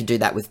 Now you can do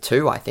that with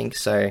 2, I think.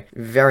 So,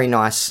 very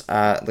nice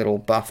little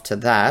buff to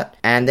that.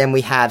 And then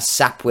we have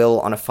Sap Will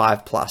on a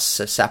 5+.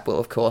 So, Sap Will,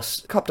 of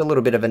course, copped a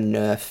little bit of a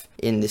nerf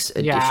in this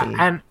edition.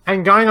 Yeah,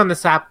 and going on the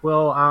Sap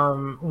Will,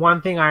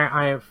 one thing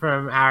I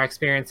from our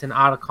experience in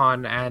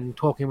Articon and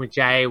talking with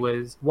Jay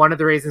was one of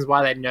the reasons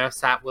why they nerfed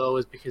Sap Will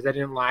was because they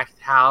didn't like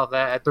how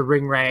the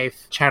Ring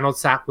Wraith channeled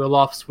Sap Will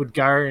offs would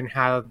go and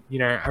how,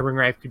 a Ring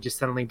Wraith could just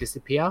suddenly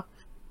disappear.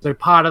 So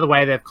part of the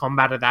way they've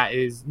combated that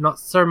is not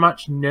so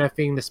much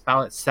nerfing the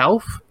spell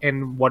itself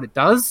and what it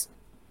does,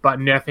 but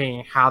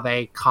nerfing how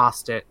they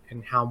cast it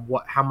and how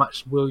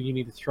much will you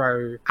need to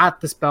throw at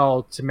the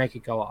spell to make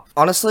it go off.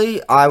 Honestly,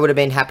 I would have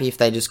been happy if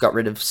they just got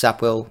rid of Sap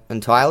Will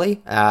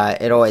entirely.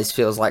 It always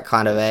feels like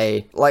kind of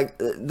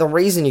the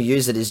reason you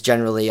use it is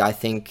generally, I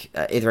think,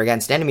 either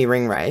against enemy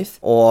Ring Wraith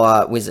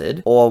or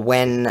Wizard, or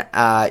when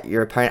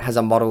your opponent has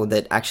a model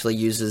that actually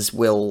uses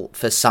will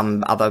for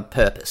some other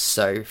purpose.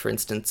 So, for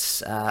instance,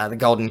 the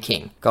Golden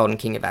King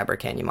of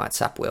Abrakan, you might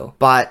Sap Will.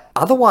 But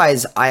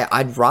otherwise,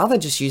 I'd rather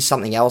just use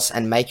something else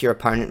and make your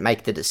opponent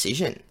make the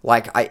decision.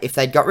 If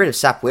they got rid of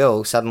Sap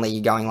Will, suddenly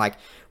you're going like,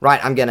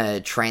 right, I'm going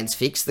to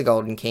transfix the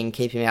Golden King,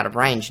 keep him out of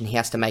range, and he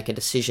has to make a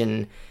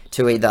decision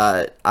to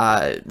either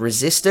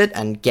resist it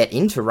and get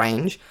into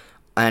range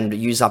and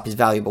use up his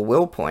valuable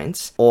will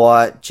points,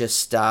 or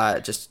just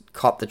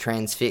cop the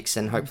transfix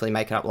and hopefully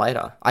make it up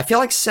later. I feel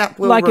like Sap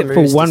Will like it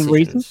for one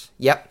reason.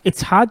 Yep.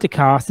 It's hard to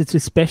cast. It's a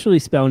specialty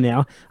spell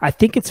now. I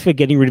think it's for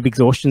getting rid of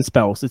exhaustion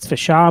spells. It's for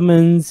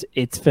shamans.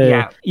 It's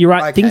for, you're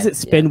right, things that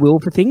spend will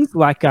for things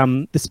like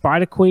the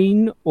Spider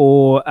Queen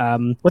or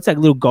what's that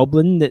little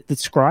goblin that the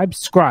Scribe,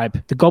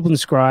 the Goblin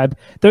Scribe.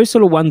 Those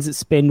sort of ones that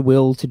spend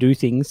will to do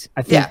things.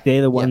 I think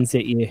they're the ones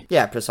that you...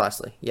 Yeah,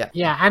 precisely. Yeah.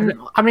 Yeah, and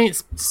I mean,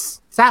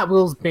 Sap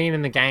Will's been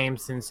in the game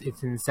since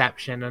its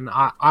inception, and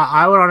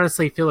I would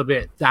honestly feel a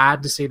bit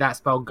sad to see that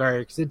spell go,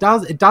 because it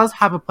does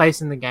have a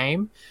place in the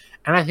game.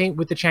 And I think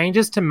with the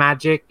changes to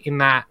Magic, in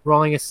that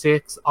rolling a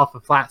 6 off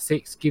a flat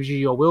 6 gives you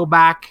your will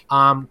back,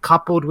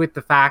 coupled with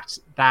the fact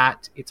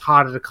that it's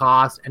harder to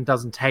cast and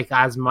doesn't take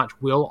as much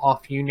will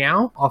off you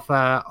now, off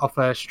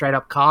a straight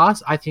up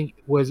cast, I think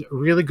was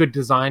really good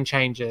design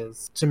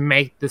changes to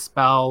make the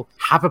spell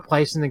have a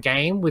place in the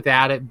game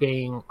without it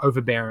being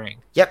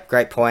overbearing. Yep,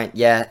 great point.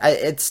 Yeah,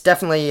 it's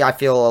definitely, I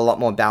feel, a lot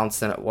more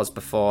balanced than it was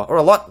before, or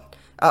a lot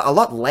a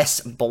lot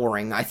less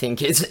boring, I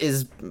think,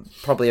 is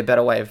probably a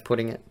better way of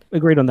putting it.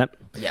 Agreed on that.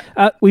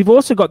 Yeah. We've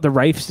also got the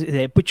Wraiths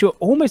there, which are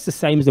almost the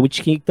same as the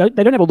Witch King. They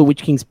don't have all the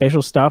Witch King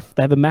special stuff.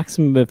 They have a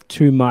maximum of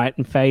 2 might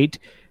and fate.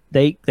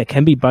 They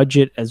can be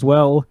budget as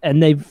well,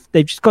 and they've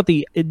just got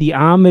the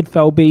armored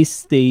fell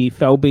beast, the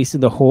fell beast,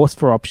 and the horse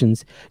for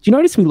options. Do you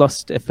notice we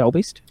lost a fell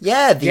beast?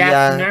 Yeah,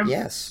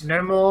 yes.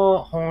 No more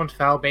horned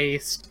fell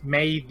beast.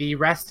 May the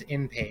rest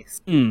in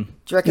peace. Do you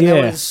reckon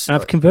there was?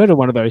 I've converted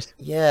one of those.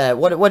 Yeah.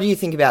 What do you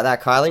think about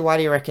that, Kylie? Why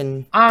do you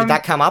reckon did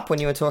that come up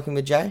when you were talking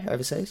with Jay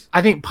overseas?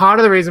 I think part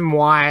of the reason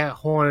why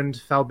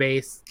horned fell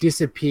beast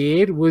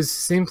disappeared was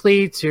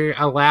simply to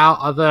allow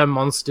other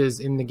monsters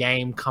in the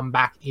game come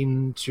back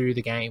into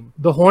the game.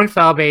 The horned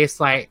fell beast,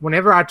 like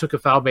whenever I took a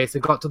fell beast,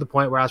 it got to the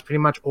point where I was pretty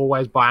much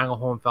always buying a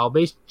horned fell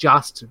beast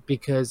just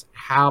because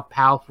how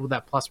powerful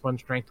that +1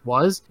 strength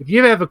was. If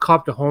you've ever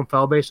copped a horned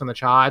fell beast on the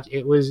charge,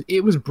 it was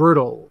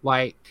brutal.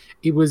 Like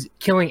it was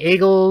killing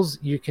eagles.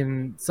 You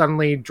can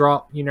suddenly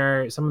drop,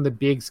 some of the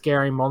big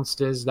scary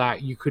monsters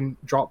that you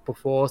couldn't drop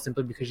before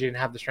simply because you didn't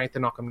have the strength to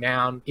knock them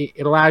down.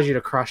 It allows you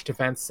to crush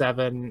defense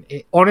 7.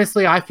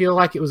 Honestly, I feel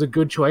like it was a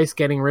good choice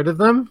getting rid of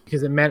them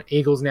because it meant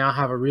eagles now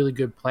have a really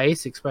good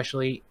place,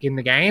 especially in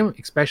the game,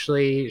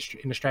 especially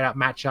in a straight up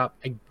matchup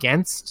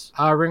against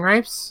ring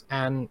wraiths.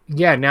 And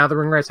yeah, now the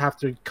ring wraiths have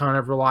to kind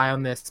of rely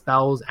on their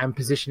spells and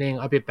positioning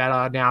a bit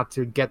better now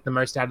to get the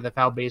most out of the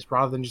fell beast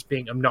rather than just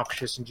being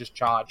obnoxious and just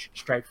charge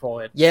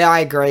straightforward. Yeah,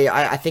 I agree.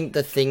 I think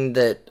the thing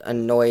that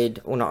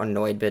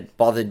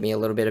bothered me a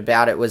little bit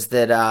about it was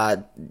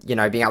that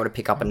being able to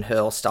pick up and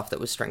hurl stuff that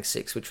was strength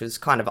 6, which was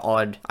kind of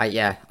odd. I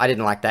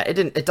didn't like that.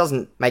 It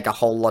doesn't make a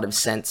whole lot of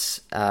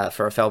sense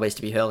for a fell beast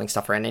to be hurling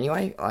stuff around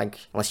anyway, like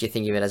unless you're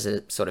thinking of it as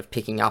a sort of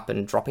picking up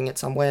and dropping it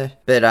somewhere.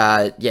 But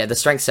the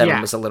strength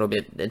 7 was a little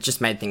bit, it just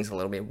made things a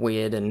little bit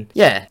weird. And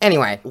yeah,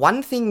 anyway,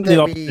 one thing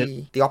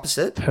that the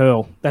opposite.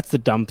 Hurl. That's the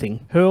dumb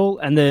thing. Hurl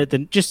and the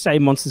just say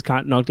monsters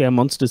can't knock down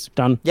monsters.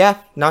 Done. Yeah,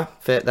 no,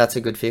 fair, that's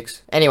a good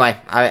fix. Anyway,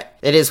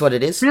 it is what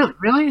it is.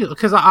 Really?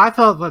 Because I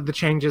felt like the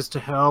changes to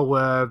hurl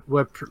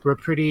were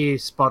pretty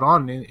spot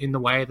on in the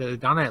way that they've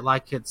done it.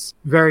 Like it's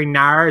very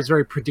narrow, it's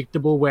very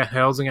predictable where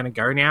hurls are going to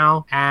go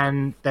now,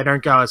 and they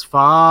don't go as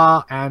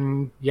far.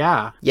 And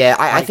yeah,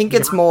 I think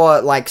it's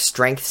more like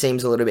strength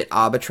seems a little bit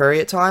arbitrary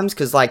at times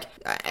because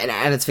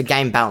and it's for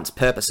game balance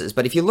purposes.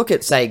 But if you look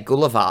at say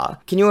Gulliver,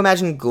 can you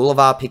imagine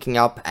Gulliver picking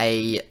up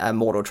a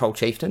mortal troll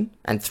chieftain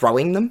and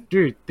throwing them?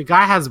 Dude, the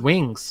guy has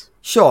wings.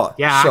 Sure.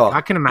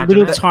 I can imagine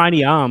little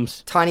tiny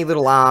arms,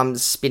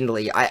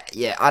 spindly.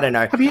 I don't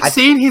know. Have you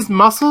seen his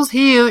muscles?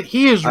 He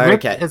is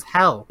ripped as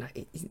hell.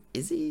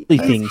 Is he?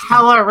 He's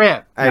hella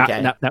ripped.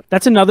 Okay. No.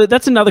 That's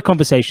another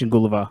conversation,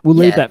 Gulliver. We'll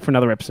leave that for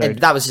another episode.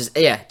 That was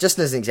just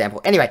as an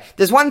example. Anyway,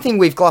 there's one thing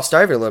we've glossed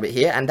over a little bit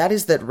here, and that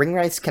is that ring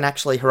wraiths can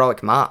actually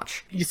heroic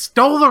march. You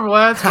stole the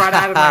words right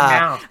out of my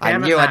mouth. I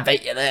knew I'd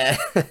beat you there.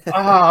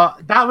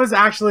 That was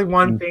actually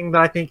one thing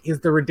that I think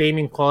is the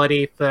redeeming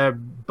quality for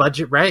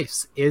budget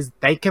wraiths is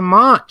they can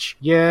march.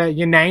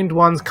 Your named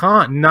ones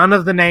can't. None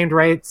of the named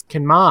wraiths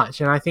can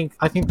march, and I think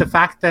the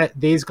fact that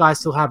these guys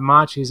still have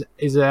march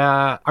is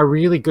a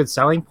really good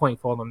selling point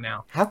for them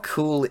now. How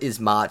cool is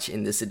march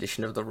in this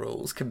edition of the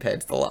rules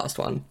compared to the last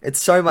one?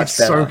 It's so much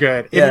better. So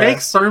good. It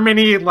makes so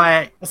many,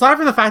 aside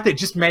from the fact that it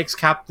just makes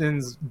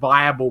captains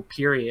viable,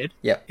 period.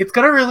 Yep. It's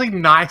got a really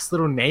nice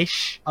little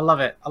niche. I love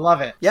it.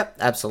 Yep,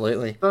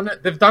 absolutely.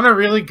 They've done a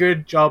really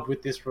good job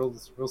with this rule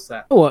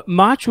set. Oh,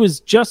 March was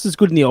just as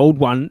good in the old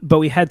one, but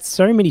we had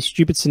so many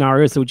stupid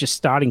scenarios that were just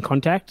starting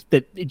contact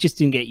that it just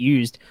didn't get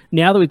used.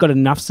 Now that we've got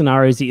enough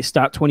scenarios that you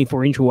start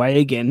 24-inch away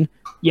again,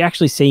 you're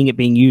actually seeing it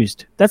being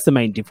used. That's the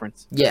main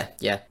difference. Yeah.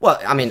 Well,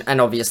 I mean, and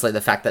obviously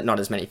the fact that not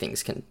as many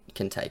things can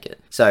take it.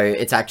 So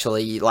it's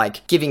actually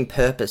giving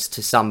purpose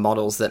to some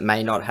models that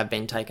may not have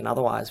been taken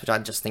otherwise, which I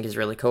just think is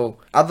really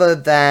cool. Other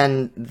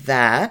than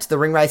that, the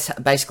ring wraiths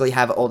basically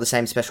have all the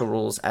same special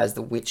rules as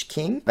the Witch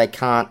King. They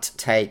can't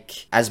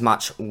take as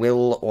much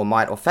will or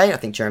might or fate. I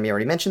think Jeremy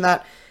already mentioned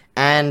that.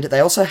 And they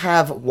also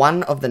have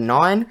one of the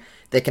 9.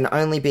 There can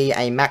only be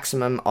a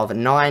maximum of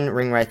 9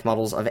 ring wraith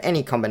models of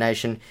any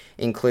combination,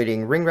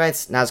 including ring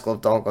wraiths, Nazgul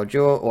of Dol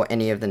Guldur, or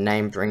any of the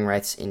named ring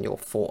wraiths in your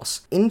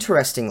force.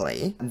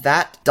 Interestingly,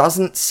 that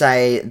doesn't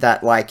say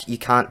that you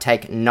can't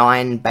take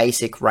 9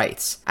 basic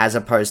wraiths as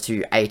opposed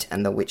to 8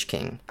 and the Witch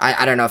King.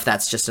 I don't know if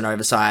that's just an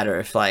oversight or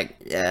if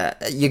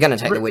you're gonna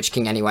take the Witch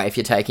King anyway if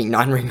you're taking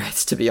 9 ring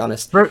wraiths, to be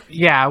honest.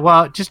 Yeah,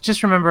 well,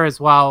 just remember as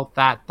well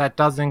that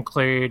does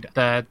include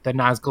the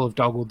Nazgul of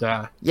Dol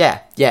Guldur. Yeah,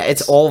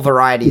 it's all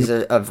varieties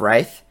of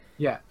wraith.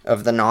 Yeah.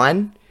 Of the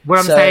 9. What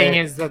I'm saying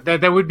is that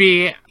there would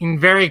be, in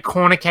very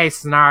corner case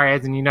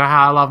scenarios, and you know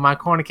how I love my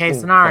corner case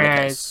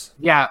scenarios,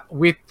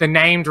 with the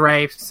named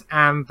Wraiths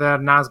and the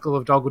Nazgul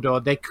of Dol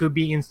Guldur, there could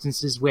be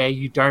instances where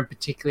you don't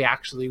particularly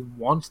actually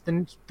want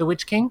the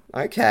Witch King.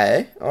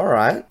 Okay,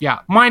 alright. Yeah,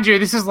 mind you,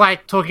 this is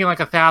like talking like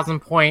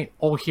 1,000-point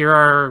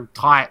all-hero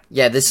type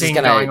this thing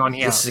is going on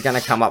here. This is going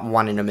to come up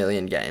 1 in a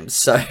million games,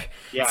 so...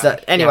 Yeah. So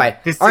anyway,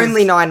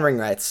 only 9 ring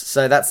rates,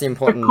 so that's the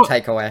important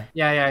takeaway.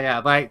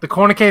 Yeah. Like the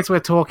corner case we're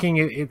talking,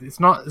 it's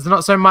not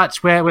so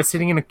much where we're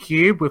sitting in a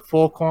cube with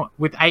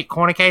 8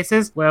 corner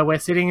cases, where we're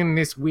sitting in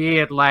this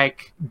weird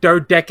like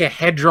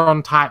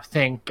dodecahedron type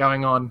thing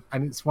going on,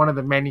 and it's one of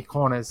the many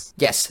corners.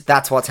 Yes,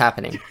 that's what's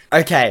happening.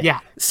 Okay. Yeah.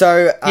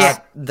 So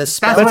the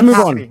spells. Let's move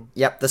on.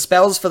 Yep, the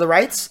spells for the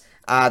rates.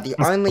 The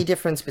only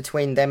difference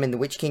between them and the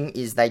Witch King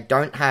is they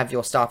don't have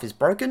Your Staff is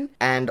Broken,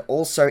 and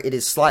also it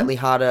is slightly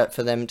harder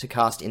for them to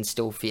cast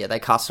Instill Fear. They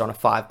cast it on a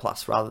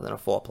 5+ rather than a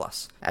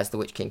 4+, as the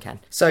Witch King can.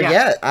 So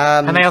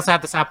and they also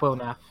have the Sap Wheel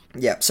now.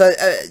 Yeah, so,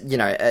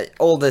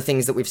 all the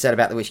things that we've said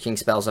about the Witch King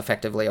spells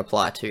effectively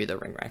apply to the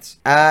ring rates.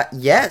 I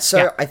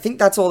think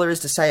that's all there is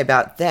to say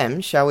about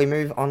them. Shall we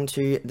move on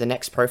to the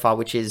next profile,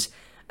 which is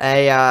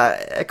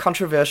a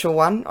controversial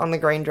one on the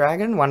Green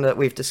Dragon, one that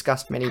we've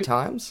discussed many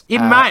times. It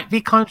might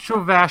be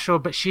controversial,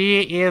 but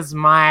she is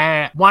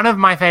one of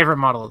my favorite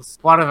models.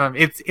 One of them.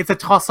 It's a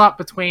toss-up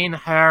between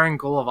her and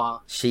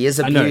Gulliver. She is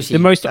a beauty. The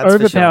most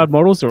overpowered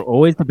models are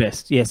always the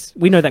best. Yes,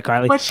 we know that,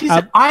 Kylie.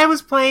 But I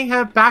was playing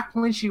her back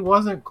when she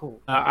wasn't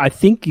cool. I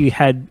think you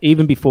had,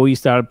 even before you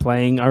started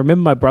playing, I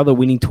remember my brother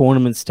winning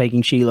tournaments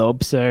taking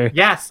Shelob, so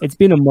yes, it's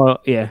been a model,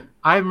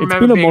 I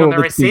remember being on the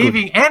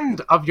receiving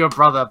end of your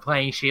brother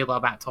playing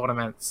Shelob at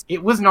tournaments.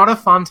 It was not a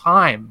fun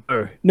time.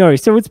 No,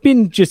 so it's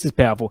been just as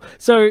powerful.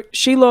 So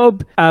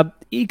Shelob,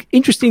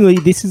 interestingly,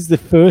 this is the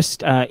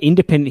first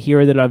independent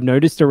hero that I've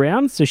noticed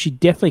around, so she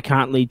definitely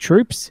can't lead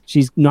troops.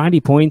 She's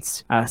 90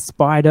 points,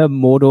 Spider,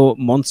 Mordor,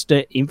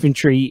 Monster,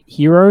 Infantry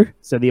hero,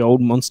 so the old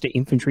Monster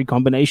Infantry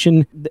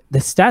combination. The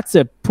stats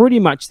are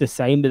pretty much the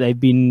same that they've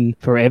been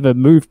forever.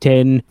 Move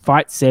 10,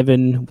 Fight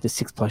 7 with a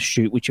 6+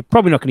 shoot, which you're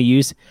probably not going to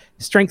use.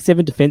 Strength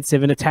 7, Defense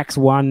 7, Attacks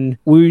 1,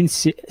 Wound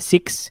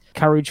 6,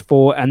 Courage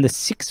 4, and the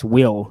 6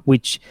 Will,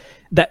 which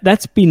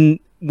that's been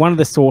one of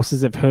the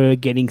sources of her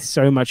getting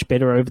so much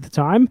better over the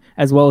time,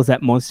 as well as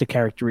that monster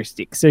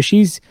characteristic. So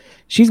she's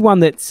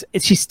one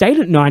she stayed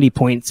at 90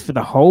 points for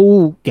the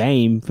whole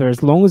game for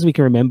as long as we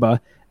can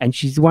remember, and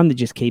she's one that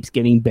just keeps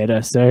getting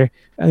better. So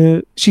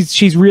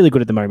she's really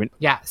good at the moment.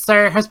 Yeah,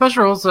 so her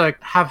special rules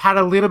have had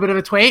a little bit of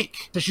a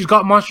tweak. So she's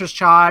got Monstrous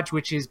Charge,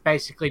 which is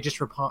basically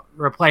just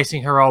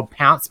replacing her old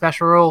Pounce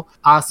special rule.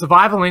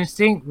 Survival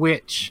Instinct,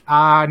 which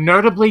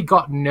notably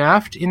got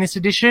nerfed in this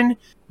edition.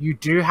 You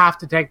do have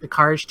to take the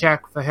courage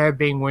check for her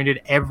being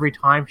wounded every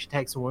time she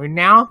takes a wound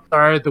now.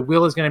 So the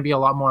will is going to be a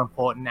lot more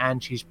important,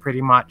 and she's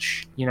pretty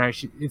much,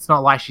 it's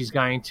not like she's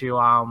going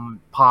to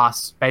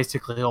pass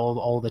basically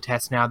all the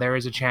tests now. There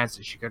is a chance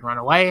that she could run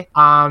away.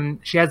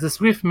 She has the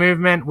Swift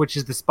Movement, which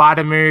is the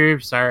Spider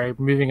move, so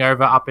moving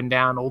over, up and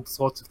down, all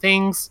sorts of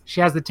things. She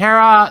has the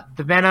Terror,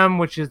 the Venom,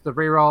 which is the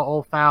reroll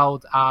all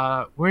failed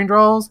wound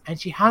rolls, and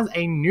she has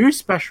a new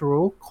special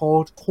rule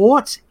called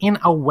Caught in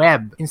a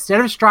Web.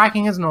 Instead of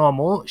striking as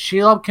normal,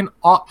 Shelob can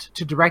opt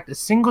to direct a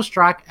single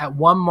strike at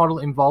one model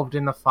involved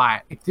in the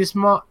fight. If this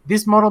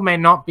model may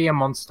not be a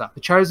monster.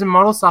 The chosen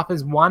model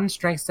suffers 1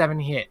 Strength 7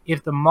 hit.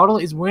 If the model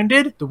is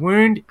wounded, the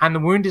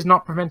wound is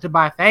not prevented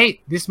by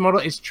fate, this model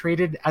is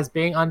treated as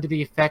being under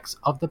the effects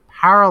of the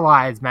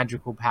paralyzed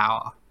magical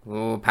power.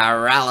 Ooh,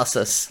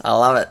 paralysis. I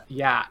love it.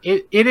 Yeah,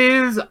 it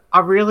is I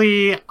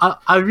really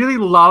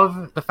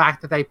love the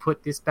fact that they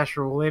put this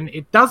special rule in.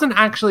 It doesn't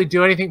actually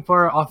do anything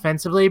for her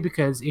offensively,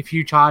 because if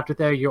you charge with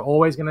her, you're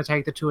always going to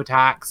take the 2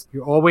 attacks.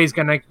 You're always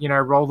going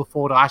to, roll the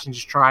 4 dice and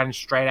just try and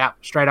straight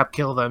up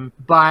kill them.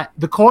 But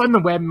the Caught in the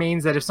Web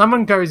means that if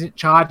someone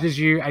charges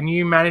you and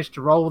you manage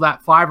to roll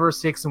that 5 or a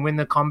 6 and win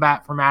the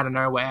combat from out of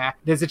nowhere,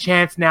 there's a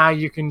chance now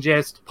you can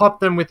just pop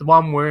them with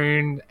 1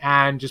 wound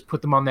and just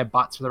put them on their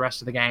butts for the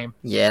rest of the game.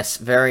 Yes,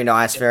 very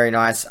nice, very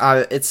nice.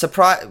 It's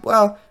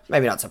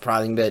maybe not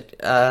surprising, but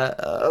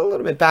a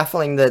little bit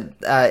baffling that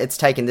it's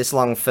taken this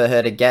long for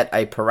her to get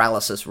a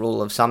paralysis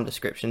rule of some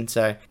description,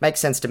 so makes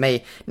sense to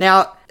me.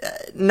 Now,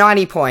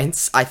 90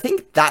 points, I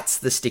think that's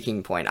the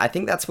sticking point. I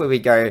think that's where we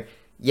go.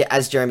 Yeah,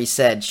 as Jeremy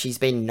said, she's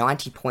been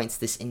 90 points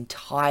this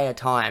entire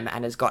time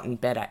and has gotten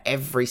better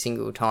every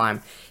single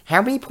time.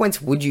 How many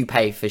points would you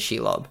pay for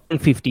Shelob?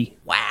 150.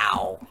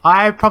 Wow.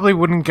 I probably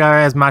wouldn't go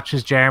as much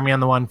as Jeremy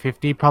on the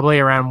 150, probably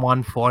around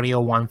 140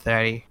 or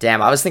 130.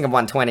 Damn, I was thinking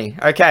 120.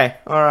 Okay,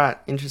 alright,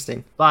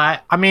 interesting.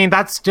 But, I mean,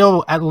 that's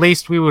still,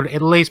 we would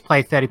at least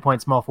play 30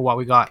 points more for what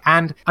we got.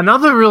 And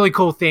another really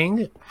cool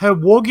thing, her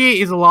war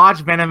gear is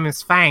large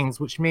venomous fangs,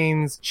 which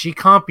means she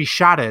can't be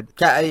shattered.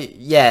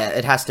 Yeah,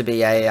 it has to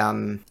be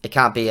it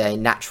can't be a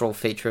natural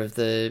feature of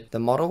the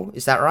model,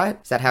 is that right?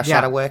 Is that how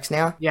Shatter works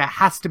now? Yeah, it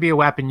has to be a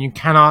weapon. You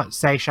cannot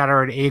say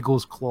shatter an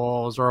eagle's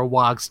claws or a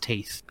warg's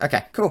teeth.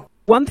 Okay, cool.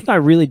 One thing I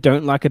really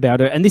don't like about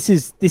her, and this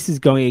is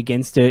going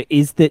against her,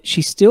 is that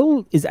she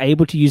still is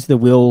able to use the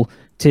will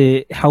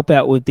to help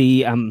out with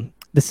the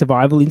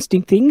survival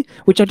instinct thing,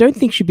 which I don't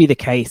think should be the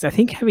case. I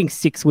think having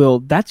 6 will,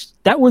 that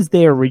was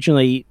there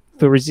originally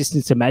for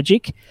resistance to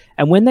magic,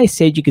 and when they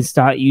said you can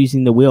start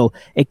using the will,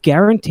 it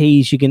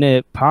guarantees you're going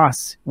to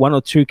pass 1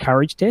 or 2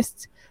 courage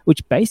tests,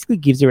 which basically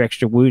gives her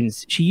extra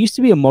wounds. She used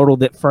to be a model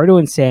that Frodo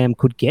and Sam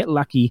could get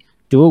lucky,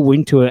 do a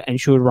wound to her, and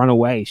she would run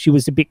away. She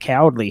was a bit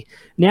cowardly.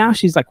 Now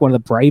she's like one of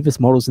the bravest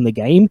models in the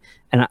game,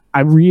 and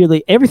I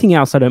really, everything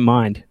else I don't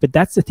mind, but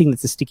that's the thing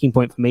that's a sticking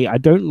point for me. I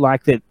don't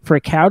like that for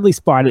a cowardly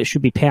spider that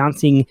should be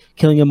pouncing,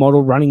 killing a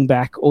model, running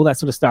back, all that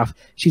sort of stuff.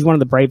 She's one of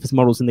the bravest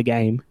models in the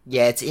game.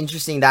 Yeah, it's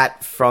interesting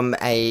that from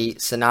a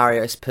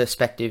scenario's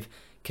perspective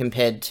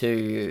compared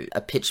to a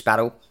pitched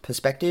battle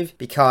perspective,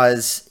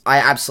 because I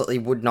absolutely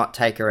would not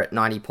take her at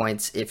 90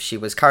 points if she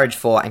was courage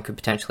 4 and could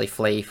potentially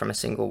flee from a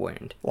single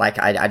wound. Like,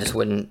 I just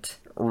wouldn't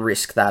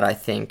risk that, I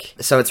think.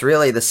 So it's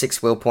really the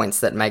 6 will points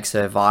that makes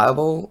her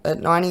viable at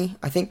 90,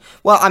 I think.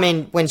 Well, I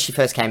mean, when she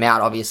first came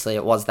out, obviously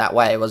it was that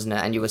way, wasn't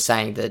it? And you were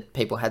saying that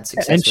people had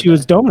success and she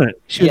was dominant.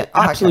 She was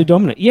absolutely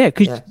dominant. Yeah,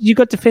 because you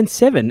got defense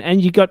 7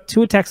 and you got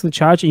 2 attacks on the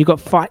charge and you got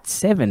fight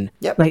 7.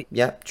 Yep. Like,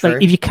 True.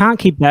 if you can't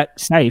keep that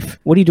safe,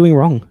 what are you doing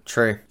wrong?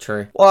 True.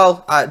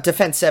 Well,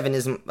 defense 7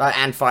 isn't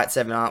and fight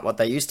 7 aren't what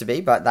they used to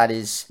be, but that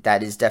is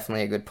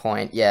definitely a good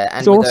point. Yeah, and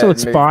it's also a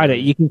spider.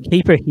 You can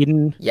keep her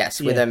hidden.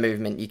 Yes, with her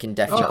movement, you can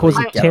definitely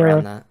get terror.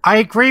 around that. I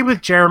agree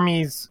with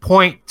Jeremy's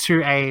point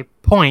to a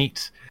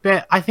point,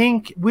 but I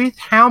think with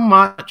how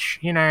much,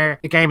 the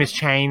game has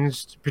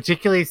changed,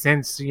 particularly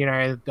since,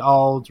 the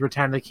old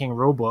Return of the King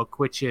rulebook,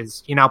 which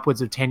is upwards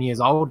of 10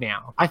 years old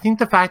now, I think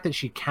the fact that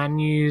she can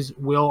use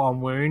will on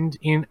wound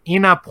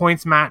in a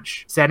points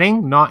match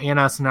setting, not in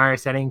a scenario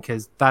setting,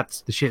 because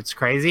that's the shit's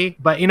crazy,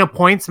 but in a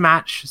points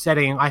match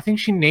setting, I think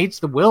she needs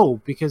the will,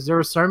 because there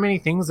are so many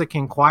things that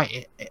can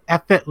quite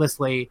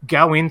effortlessly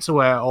go into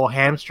her or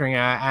hamstring her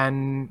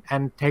and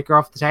take her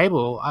off the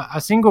table. A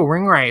single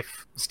ring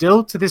wraith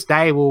still to this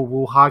day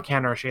will hard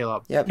counter a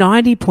Shelob. Yep.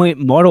 90-point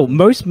model.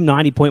 Most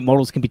 90-point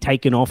models can be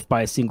taken off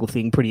by a single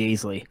thing pretty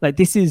easily. Like,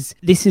 this is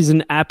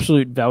an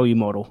absolute value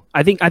model.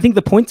 I think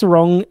the points are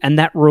wrong, and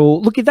that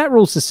rule. Look, if that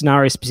rule's a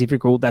scenario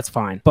specific rule, that's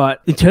fine.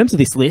 But in terms of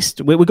this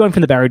list, we're going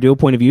from the Barad-dur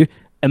point of view.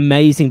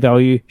 Amazing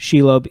value.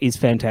 Shelob is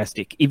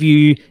fantastic. If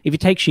you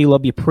take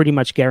Shelob, you're pretty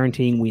much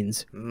guaranteeing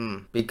wins.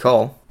 Big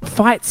call.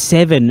 Fight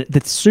 7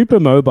 that's super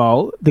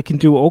mobile, that can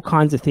do all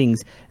kinds of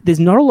things. There's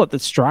not a lot that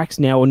strikes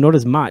now, or not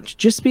as much.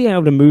 Just being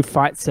able to move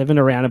Fight 7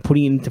 around and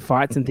putting it into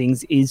fights and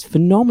things is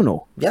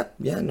phenomenal. Yep,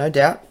 yeah, no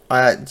doubt.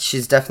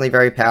 She's definitely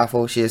very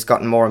powerful. She has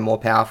gotten more and more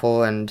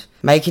powerful and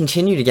may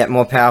continue to get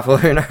more powerful,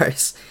 who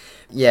knows.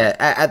 Yeah,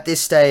 at this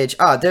stage...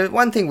 the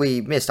one thing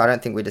we missed, I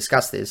don't think we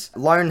discussed this.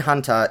 Lone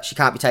Hunter, she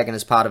can't be taken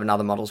as part of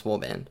another model's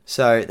warband.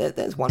 So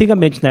there's one... I think I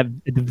mentioned that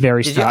at the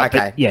very start.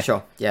 Okay, yeah.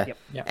 Sure, yeah.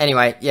 Yep.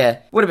 Anyway, yeah,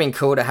 would have been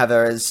cool to have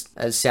her as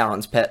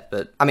Sauron's pet,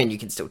 but... I mean, you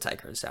can still take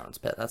her as Sauron's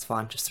pet, that's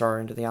fine. Just throw her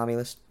into the army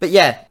list. But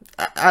yeah,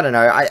 I don't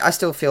know. I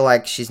still feel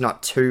like she's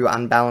not too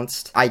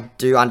unbalanced. I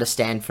do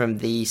understand from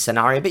the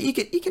scenario, but you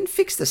can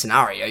fix the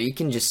scenario. You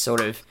can just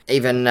sort of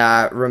even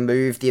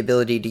remove the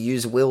ability to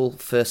use will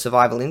for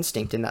survival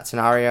instinct in that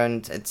scenario,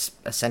 and it's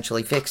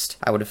essentially fixed,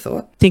 I would have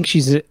thought. I think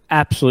she's an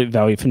absolute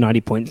value for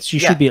 90 points. She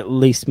should be at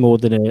least more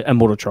than a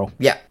mortal troll.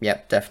 Yeah,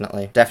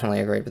 definitely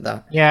agree with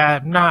that. Yeah,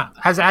 no,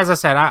 as I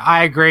said,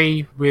 I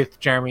agree with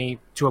Jeremy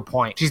to a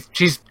point.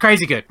 She's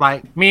crazy good.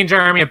 Like, me and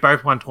Jeremy have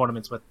both won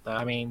tournaments with her.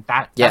 I mean,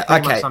 that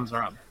pretty much sums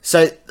her up.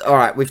 So, all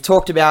right, we've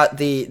talked about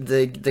the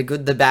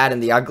good, the bad,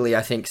 and the ugly,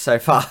 I think, so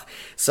far.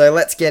 So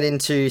let's get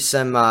into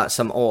some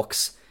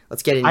orcs.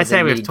 Let's get into I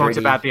say we've talked nitty-gritty.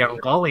 about the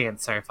Ungolians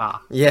so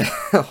far. Yeah.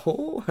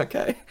 Oh,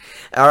 okay.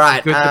 All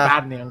right. Good, the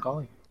bad, and the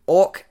Ungolians.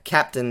 Orc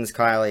captains,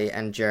 Kylie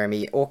and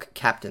Jeremy. Orc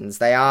captains.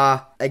 They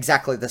are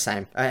exactly the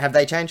same. Have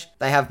they changed?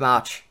 They have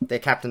March. They're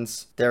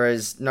captains. There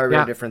is no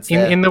real difference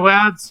there. In the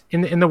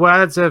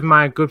words of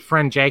my good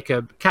friend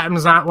Jacob,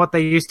 captains aren't what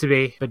they used to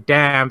be, but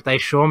damn, they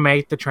sure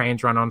make the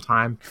trains run on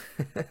time.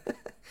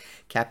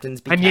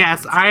 Captains be and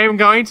captains. yes, I am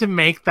going to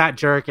make that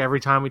joke every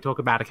time we talk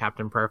about a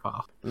captain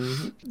profile.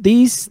 Mm-hmm.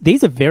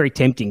 These are very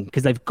tempting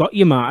because they've got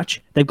your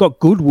march, they've got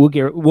good war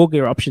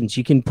gear options.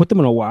 You can put them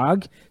on a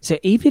warg. So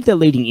even if they're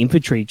leading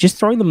infantry, just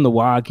throwing them on the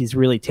warg is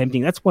really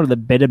tempting. That's one of the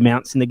better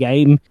mounts in the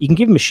game. You can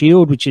give them a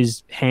shield, which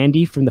is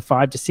handy from the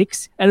 5 to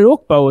 6, and an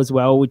orc bow as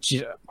well, which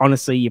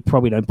honestly you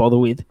probably don't bother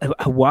with.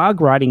 A warg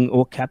riding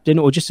orc captain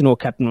or just an orc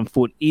captain on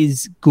foot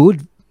is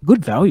good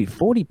value.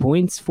 40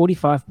 points,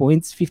 45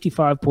 points,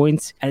 55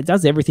 points, and it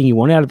does everything you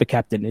want out of a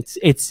captain.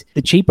 It's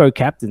the cheapo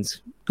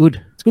captains.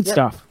 Good. It's good Yep.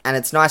 stuff. And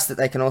it's nice that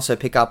they can also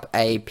pick up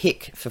a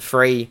pick for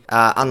free,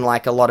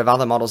 unlike a lot of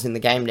other models in the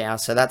game now.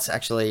 So that's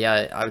actually,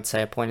 I would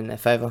say, a point in their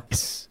favour.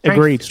 Yes.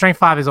 Agreed. Strength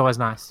 5 is always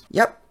nice.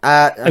 Yep.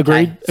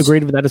 Okay.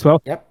 Agreed with that as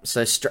well. Yep,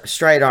 so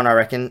straight on, I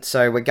reckon.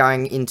 So we're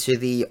going into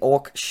the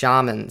Orc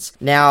Shamans.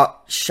 Now,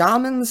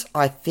 Shamans,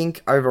 I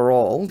think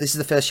overall, this is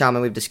the first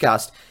Shaman we've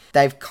discussed,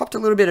 they've copped a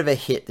little bit of a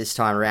hit this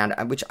time around,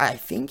 which I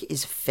think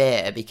is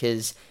fair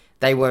because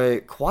they were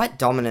quite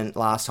dominant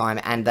last time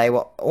and they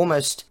were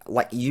almost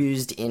like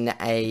used in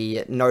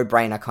a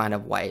no-brainer kind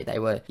of way.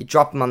 You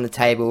drop them on the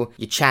table,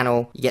 you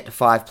channel, you get to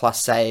 5+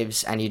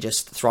 saves, and you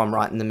just throw them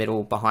right in the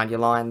middle behind your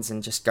lines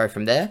and just go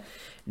from there.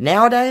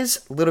 Nowadays,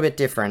 a little bit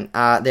different.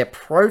 Their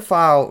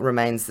profile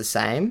remains the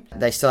same.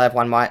 They still have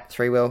 1 Might,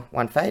 3 Will,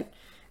 1 Fate.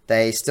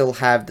 They still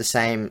have the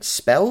same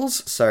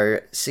spells, so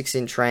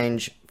 6-inch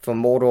range for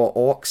Mordor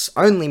Orcs,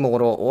 only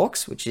Mordor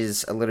Orcs, which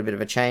is a little bit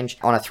of a change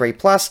on a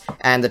 3+,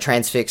 and the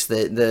Transfix,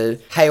 the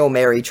Hail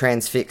Mary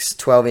Transfix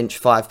 12-inch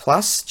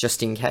 5+,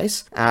 just in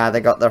case. They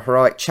got the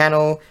Heroic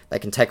Channel, they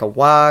can take a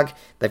Warg,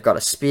 they've got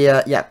a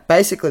Spear, yeah,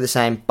 basically the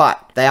same,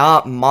 but they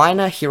are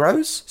minor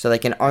heroes, so they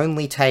can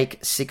only take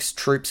 6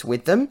 troops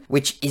with them,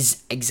 which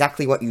is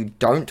exactly what you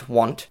don't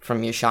want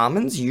from your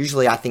Shamans.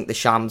 Usually I think the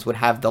Shamans would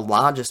have the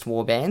largest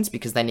warbands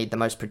because they need the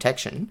most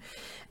protection.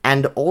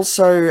 And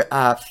also,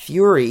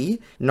 Fury,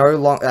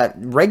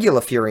 regular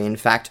Fury, in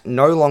fact,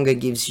 no longer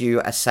gives you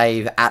a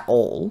save at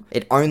all.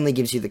 It only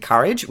gives you the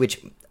Courage,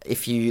 which,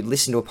 if you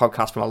listen to a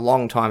podcast from a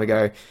long time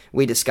ago,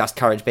 we discussed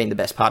Courage being the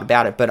best part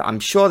about it, but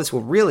I'm sure this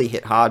will really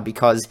hit hard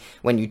because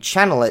when you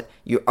channel it,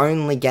 you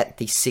only get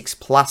the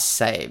 6+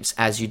 saves,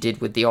 as you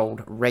did with the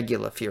old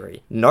regular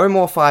Fury. No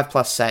more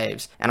 5+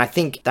 saves, and I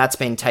think that's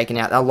been taken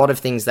out. A lot of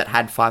things that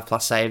had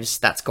 5+ saves,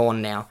 that's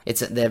gone now.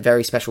 They're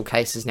very special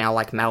cases now,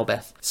 like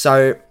Malbeth.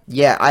 So,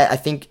 yeah, I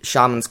think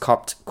Shaman's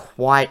copped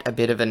quite a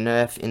bit of a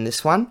nerf in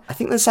this one. I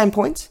think they're the same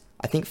points.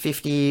 I think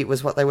 50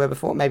 was what they were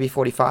before. Maybe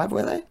 45,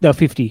 were they? No,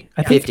 50.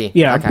 I think. 50.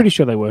 Yeah, Okay. I'm pretty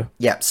sure they were.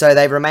 Yeah, so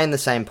they remain the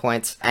same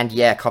points, and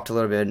yeah, copped a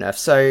little bit of nerf.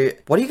 So,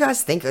 what do you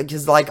guys think?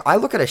 Because, I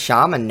look at a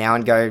Shaman now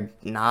and go,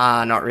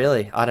 nah, not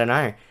really. I don't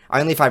know.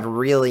 Only if I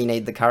really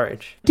need the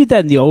Courage. Did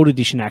that in the old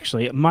edition,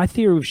 actually. My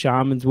theory of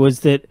Shamans was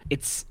that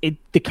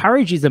the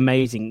Courage is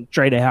amazing,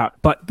 straight out,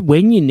 but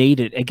when you need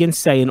it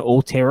against, say, an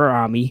all-terror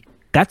army,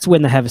 that's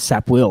when they have a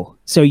Sap Will,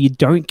 so you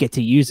don't get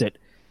to use it.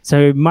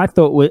 So my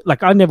thought was,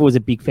 I never was a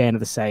big fan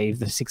of the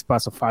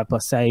 6+ or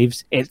 5+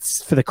 saves.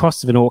 It's for the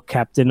cost of an Orc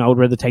captain. I would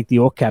rather take the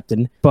Orc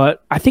captain.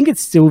 But I think it's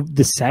still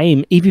the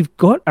same. If you've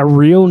got a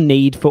real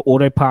need for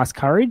auto pass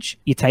Courage,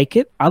 you take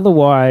it.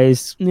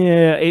 Otherwise,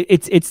 yeah,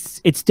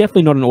 it's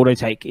definitely not an auto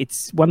take.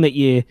 It's one that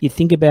you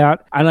think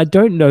about. And I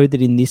don't know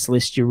that in this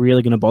list you're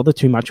really going to bother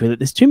too much with it.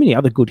 There's too many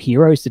other good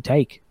heroes to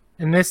take.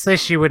 In this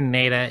list, you wouldn't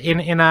need it.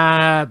 In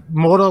a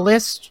Mortal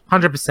list,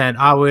 100%,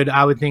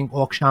 I would think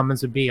Orc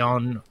Shamans would be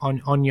on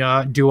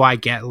your do I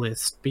get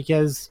list,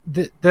 because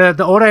the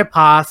auto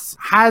pass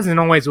has and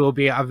always will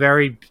be a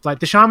very,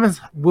 the Shamans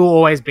will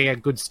always be a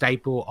good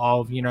staple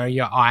of, your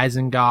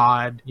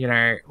Isengard,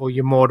 or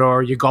your Mordor,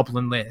 or your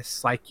Goblin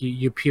list,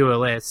 your pure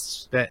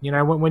lists. But,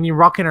 when you're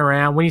rocking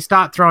around, when you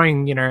start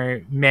throwing,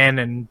 men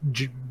and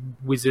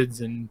wizards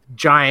and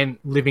giant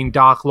living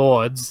dark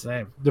lords,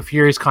 the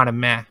Fury's kind of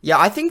meh. Yeah,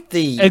 I think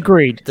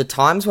Agreed. The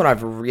times when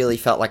I've really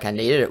felt like I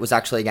needed it was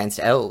actually against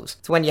elves.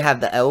 It's when you have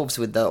the elves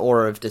with the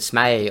Aura of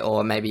Dismay,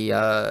 or maybe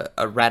a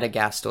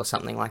Radagast or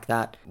something like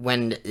that,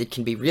 when it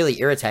can be really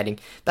irritating.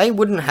 They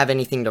wouldn't have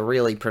anything to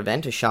really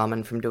prevent a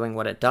Shaman from doing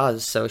what it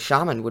does, so a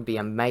Shaman would be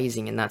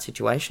amazing in that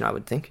situation, I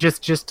would think.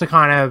 Just to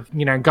kind of,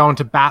 go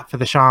into bat for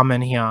the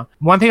Shaman here.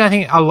 One thing I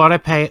think a lot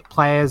of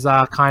players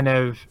are kind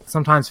of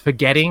sometimes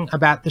forgetting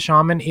about the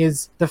Shaman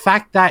is the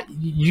fact that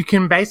you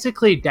can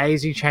basically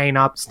daisy chain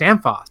up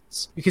Standfasts.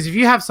 Because if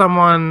you have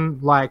someone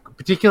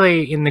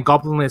particularly in the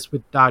Goblin list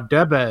with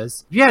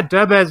Durbers, if you had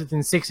Durbers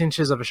within 6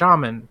 inches of a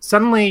Shaman,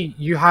 suddenly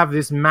you have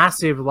this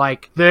massive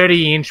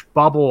 30-inch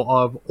bubble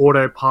of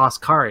auto pass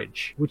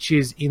Courage, which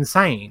is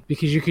insane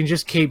because you can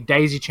just keep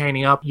daisy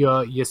chaining up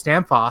your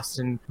Standfast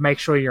and make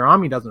sure your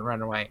army doesn't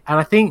run away. And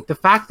I think the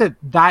fact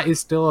that is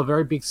still a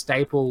very big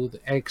staple,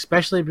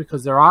 especially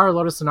because there are a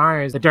lot of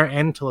scenarios that don't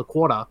end till a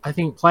quarter. I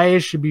think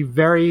players should be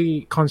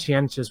very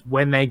conscientious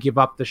when they give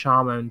up the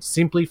Shaman,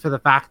 simply for the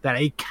fact that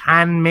it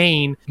can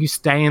mean you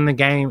stay in the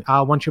game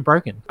once you're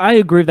broken. I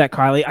agree with that,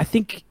 Kylie. I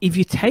think if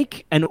you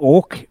take an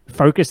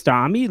Orc-focused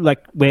army,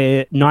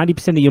 where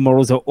 90% of your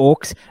models are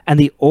Orcs, and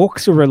the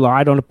Orcs are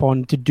relied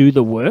upon to do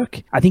the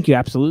work, I think you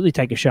absolutely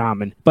take a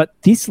Shaman. But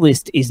this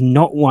list is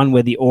not one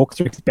where the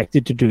Orcs are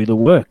expected to do the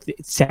work.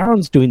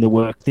 Sauron's doing the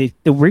work. The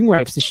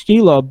Ringwraiths, the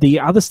Shelob, the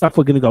other stuff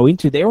we're going to go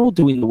into, they're all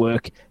doing the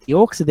work. The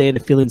Orcs are there to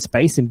fill in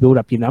space and build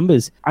up your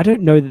numbers. I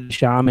don't know that the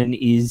Shaman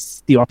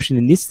is the option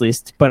in this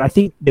list, but I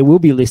think there will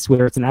be lists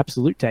where it's an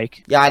absolute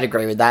take. Yeah, I'd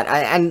agree with that.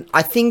 And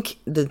I think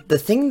the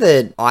thing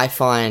that I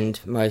find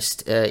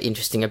most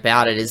interesting about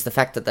about it is the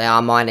fact that they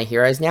are minor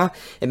heroes now.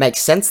 It makes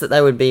sense that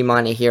they would be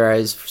minor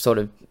heroes, sort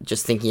of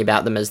just thinking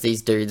about them as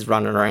these dudes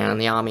running around in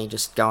the army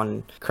just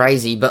going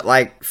crazy. But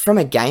like from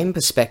a game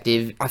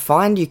perspective, I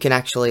find you can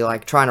actually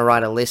like trying to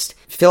write a list,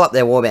 fill up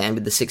their warband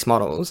with the 6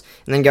 models,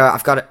 and then go,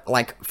 I've got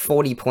like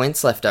 40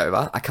 points left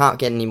over, I can't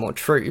get any more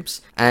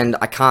troops, and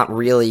I can't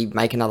really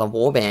make another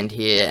warband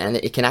here, and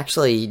it can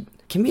actually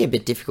can be a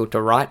bit difficult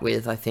to write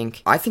with, I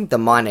think. I think the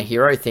minor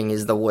hero thing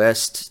is the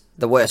worst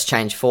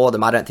change for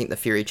them. I don't think the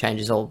Fury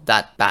change is all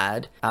that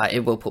bad.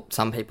 It will put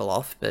some people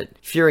off, but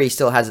Fury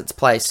still has its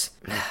place.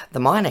 The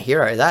minor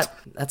hero,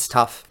 that's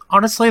tough.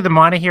 Honestly, the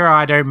minor hero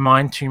I don't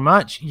mind too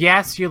much.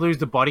 Yes, you lose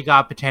the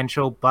bodyguard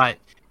potential, but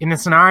in the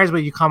scenarios where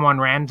you come on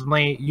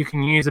randomly, you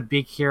can use a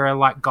big hero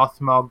like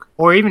Gothmog,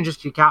 or even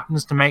just your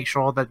captains to make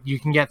sure that you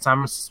can get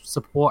some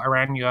support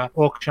around your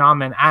Orc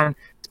Shaman. And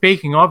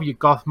speaking of your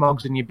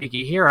Gothmogs and your bigger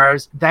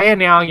heroes, they are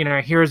now,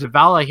 Heroes of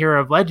Valor, Hero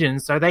of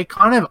Legends, so they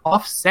kind of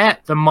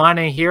offset the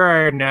minor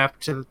hero nerf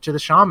to the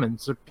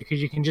Shamans,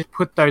 because you can just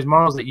put those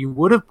models that you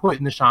would have put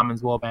in the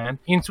Shaman's warband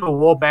into a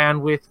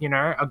warband with,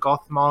 a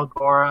Gothmog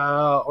or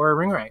a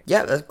Ringwraith.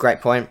 Yeah, that's a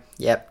great point.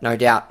 Yep, no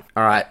doubt.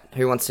 All right,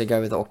 who wants to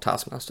go with Orc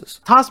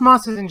Taskmasters?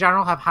 Taskmasters in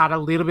general have had a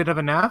little bit of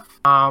a nerf.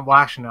 Well,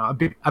 actually, no,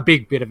 a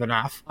big bit of a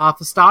nerf.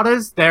 For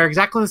starters, they're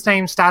exactly the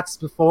same stats as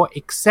before,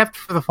 except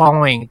for the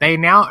following. They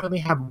now only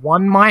have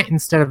 1 might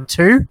instead of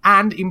 2,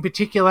 and in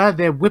particular,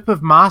 their Whip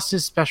of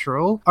Masters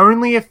special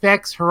only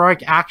affects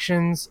heroic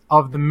actions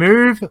of the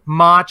move,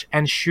 march,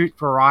 and shoot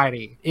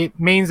variety. It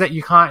means that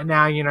you can't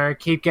now,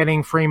 keep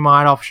getting free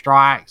might off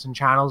strikes and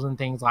channels and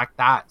things like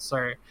that.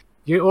 So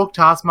your Orc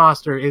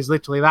Taskmaster is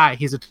literally that.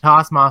 He's a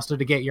Taskmaster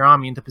to get your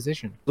army into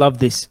position. Love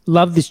this.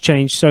 Love this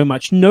change so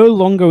much. No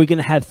longer are we going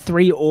to have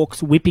 3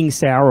 orcs whipping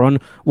Sauron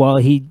while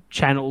he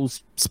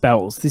channels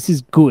spells. This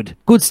is good.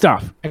 Good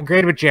stuff.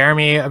 Agreed with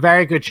Jeremy. A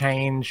very good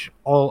change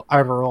all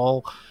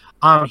overall.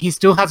 He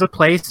still has a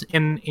place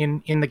in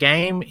the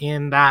game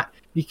in that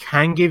you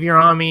can give your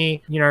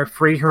army,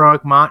 free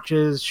heroic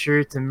marches,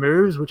 shoots, and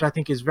moves, which I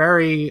think is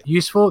very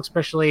useful,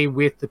 especially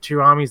with the 2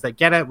 armies that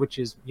get it, which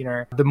is,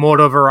 the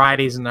Mordor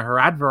varieties and the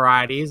Harad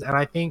varieties. And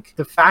I think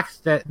the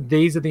fact that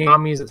these are the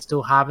armies that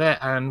still have it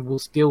and will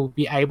still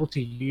be able to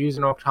use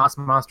an Orc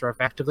Taskmaster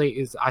effectively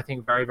is, I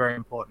think, very, very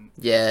important.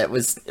 Yeah, it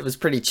was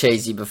pretty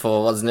cheesy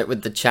before, wasn't it,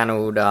 with the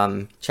channeled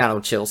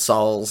Chill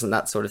Souls and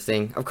that sort of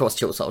thing. Of course,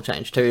 Chill Soul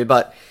changed too,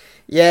 but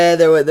yeah,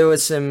 there were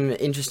some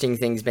interesting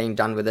things being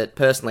done with it.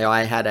 Personally,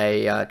 I had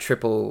a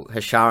triple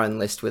Hasharan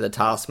list with a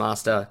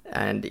Taskmaster,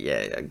 and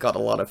yeah, got a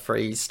lot of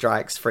free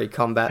strikes, free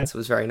combats. It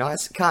was very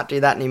nice. Can't do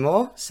that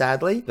anymore,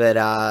 sadly, but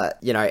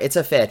it's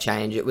a fair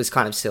change. It was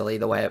kind of silly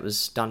the way it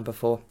was done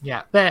before.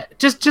 Yeah, but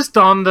just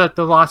on the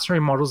last 3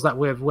 models that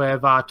we've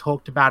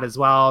talked about as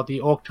well, the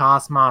Orc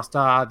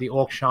Taskmaster, the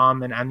Orc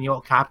Shaman, and the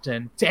Orc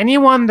Captain. To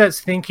anyone that's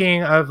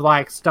thinking of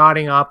like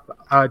starting up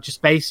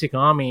just basic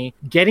army,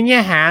 getting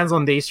your hands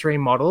on these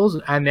 3 models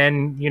and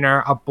then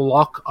a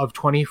block of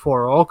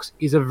 24 orcs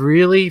is a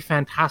really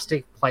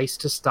fantastic place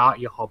to start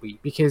your hobby,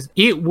 because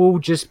it will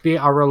just be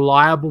a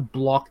reliable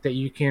block that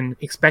you can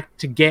expect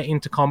to get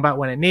into combat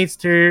when it needs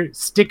to,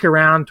 stick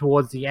around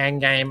towards the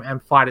end game,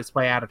 and fight its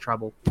way out of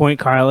trouble. Point,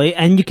 Kylie.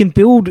 And you can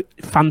build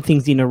fun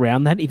things in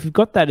around that. If you've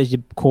got that as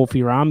your core for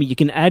your army, you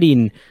can add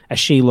in a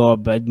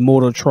Shelob, a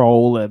Mortar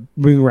Troll, a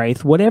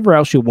Ringwraith, whatever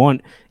else you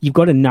want. You've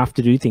got enough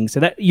to do things. So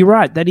that you're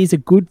right, that is a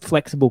good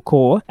flexible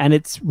core, and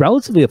it's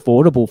relatively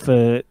affordable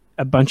for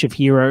a bunch of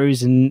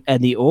heroes and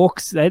the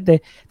orcs.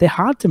 They're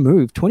hard to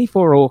move.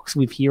 24 orcs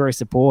with hero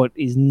support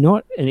is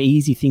not an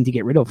easy thing to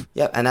get rid of.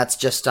 Yep, and that's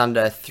just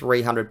under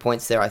 300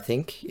 points there, I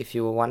think, if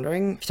you were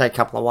wondering. If you take a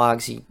couple of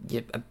wargs,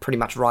 you're pretty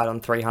much right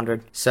on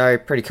 300. So,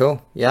 pretty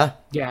cool, yeah?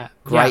 Yeah.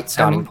 Great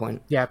starting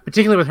point. Yeah,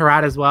 particularly with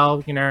Harad as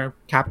well.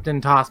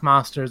 Captain,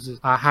 Taskmasters,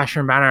 Hasher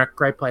and Banner,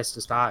 great place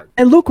to start.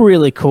 They look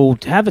really cool.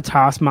 To have a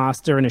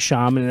Taskmaster and a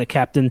Shaman and a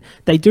Captain,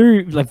 they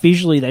do, like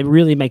visually, they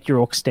really make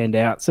your orcs stand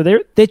out. So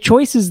they're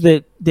choices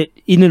that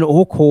in an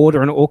orc horde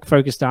or an orc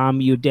focused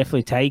army you would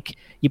definitely take.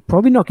 You're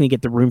probably not going to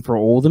get the room for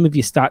all of them if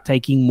you start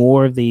taking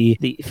more of the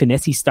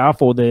finessey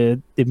stuff or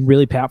the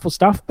really powerful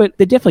stuff, but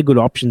they're definitely good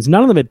options.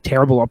 None of them are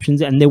terrible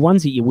options, and they're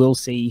ones that you will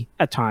see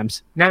at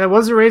times. Now, there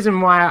was a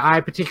reason why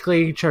I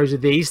particularly chose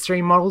these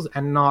 3 models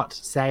and not,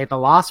 say, the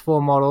last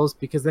 4 models,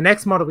 because the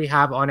next model we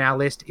have on our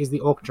list is the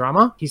Orc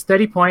Drummer. He's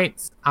 30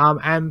 points,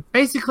 and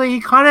basically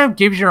he kind of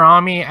gives your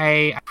army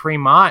a free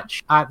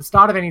march. At the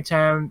start of any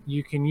turn,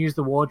 you can use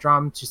the War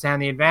Drum to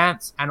sound the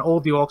advance, and all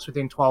the orcs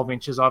within 12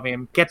 inches of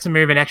him get to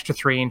move an extra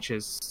 3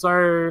 inches. So,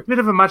 a bit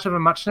of a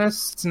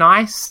muchness. It's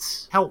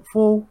nice,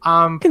 helpful.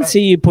 I can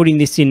see you putting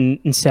this in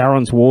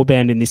Sauron's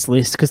warband in this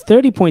list, because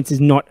 30 points is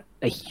not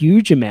a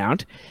huge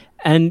amount,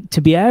 and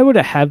to be able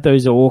to have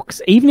those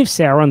orcs, even if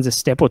Sauron's a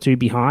step or 2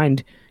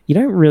 behind, you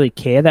don't really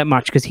care that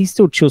much because he's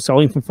still chill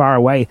soling from far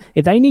away.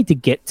 If they need to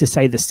get to,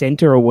 say, the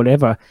center or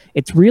whatever,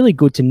 it's really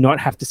good to not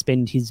have to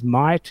spend his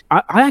might.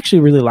 I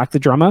actually really like the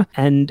drummer,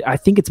 and I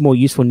think it's more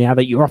useful now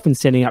that you're often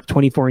setting up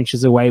 24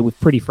 inches away with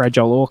pretty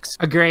fragile orcs.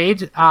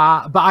 Agreed.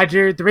 But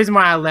the reason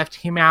why I left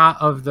him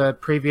out of the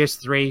previous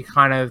three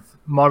kind of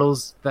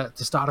models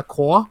to start a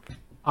core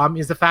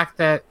is the fact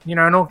that,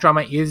 an Orc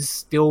Drummer is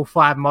still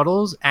 5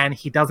 models, and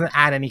he doesn't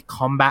add any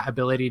combat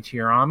ability to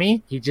your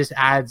army. He just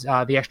adds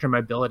the extra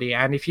mobility.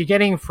 And if you're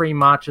getting free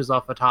marches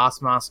off a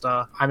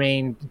Taskmaster, I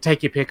mean,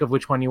 take your pick of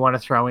which one you want to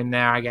throw in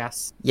there, I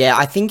guess. Yeah,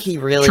 I think he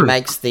really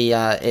makes the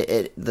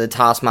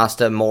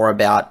Taskmaster more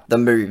about the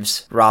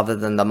moves rather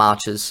than the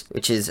marches,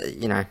 which is,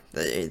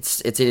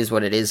 it is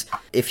what it is.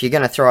 If you're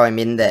going to throw him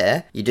in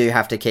there, you do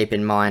have to keep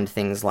in mind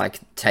things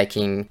like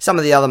taking some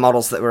of the other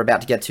models that we're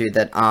about to get to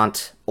that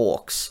aren't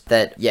orcs,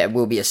 that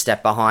will be a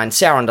step behind.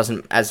 Sauron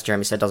doesn't, as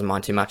Jeremy said, doesn't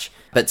mind too much,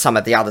 but some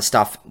of the other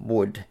stuff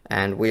would,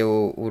 and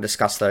we'll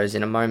discuss those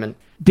in a moment.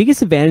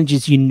 Biggest advantage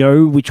is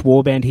which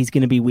warband he's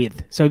going to be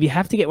with. So if you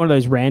have to get one of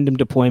those random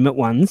deployment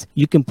ones,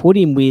 you can put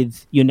him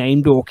with your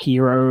named orc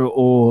hero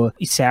or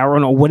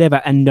Sauron or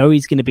whatever and know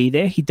he's going to be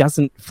there. He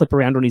doesn't flip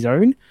around on his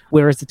own,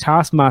 whereas the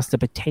Taskmaster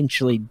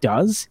potentially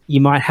does.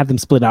 You might have them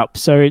split up.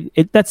 So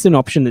that's an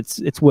option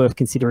it's worth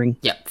considering.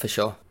 Yep, for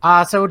sure.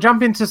 So we'll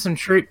jump into some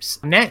troops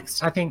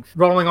next. I think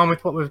rolling on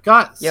with what we've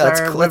got.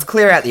 Yeah, let's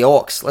clear out the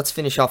orcs. Let's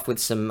finish off with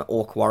some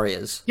orc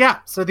warriors. Yeah,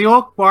 so the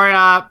orc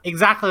warrior,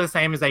 exactly the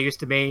same as they used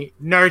to be.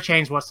 No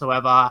change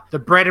whatsoever. The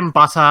bread and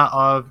butter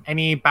of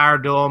any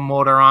Barad-dur,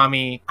 Mordor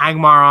army,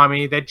 Angmar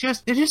army. They're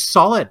just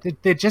solid.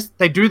 They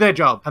do their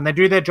job, and they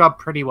do their job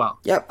pretty well.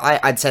 Yep,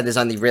 I'd say there's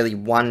only really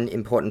one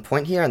important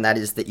point here, and that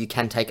is that you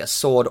can take a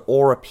sword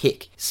or a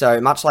pick. So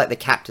much like the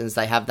captains,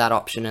 they have that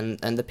option,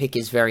 and the pick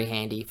is very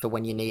handy for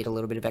when you need a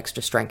little bit of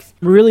extra strength.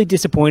 I'm really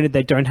disappointed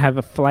they don't have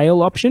a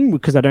flail option,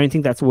 because I don't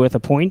think that's worth a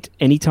point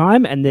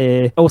anytime. And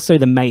they're also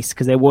the mace,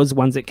 because there was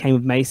ones that came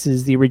with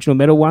maces, the original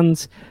metal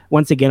ones.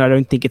 Once again, I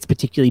don't think it's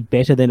particularly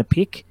better than a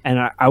pick, and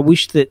I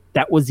wish that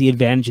was the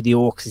advantage of the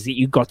orcs, is that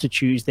you got to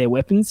choose their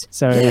weapons.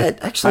 So yeah,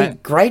 actually,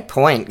 great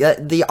point.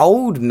 The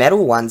old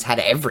metal ones had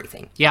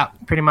everything. Yeah,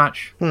 pretty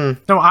much. So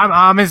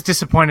I'm as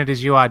disappointed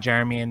as you are,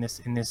 Jeremy, in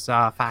this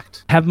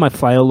fact. I have my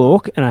flail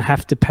orc, and I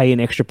have to pay an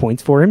extra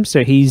points for him.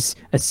 So he's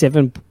a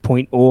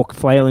 7-point orc,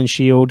 flail and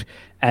shield,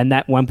 and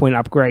that 1-point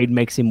upgrade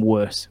makes him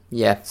worse.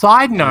 Yeah.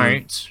 Side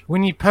note,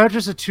 when you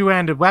purchase a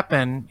two-handed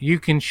weapon, you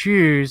can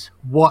choose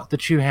what the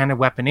two-handed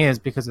weapon is,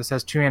 because it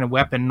says two-handed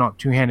weapon, not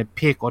two-handed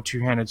pick or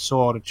two-handed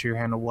sword or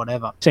two-handed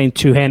whatever. Saying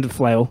two-handed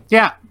flail.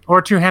 Yeah, or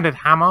a two-handed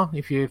hammer,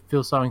 if you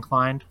feel so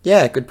inclined.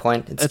 Yeah, good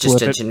point. It's That's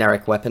just a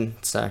generic weapon,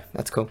 so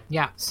that's cool.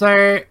 Yeah.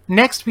 So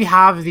next we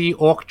have the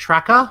Orc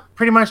Tracker.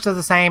 Pretty much does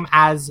the same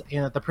as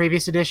in the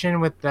previous edition,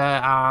 with the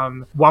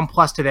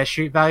 1+ to their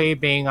shoot value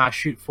being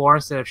shoot 4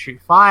 instead of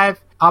shoot 5.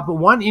 But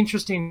one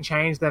interesting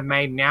change they've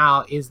made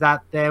now is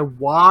that their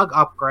Warg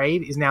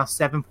upgrade is now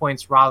 7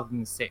 points rather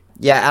than 6.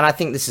 Yeah, and I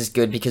think this is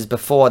good, because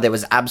before there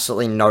was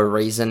absolutely no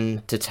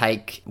reason to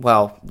take,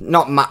 well,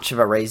 not much of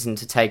a reason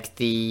to take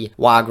the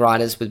Warg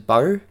Riders with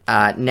bow.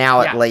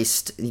 Now at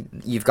least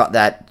you've got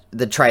that.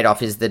 The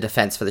trade-off is the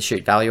defense for the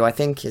shoot value, I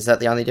think. Is that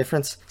the only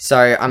difference?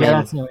 So, I mean,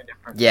 that's the only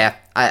difference. Yeah,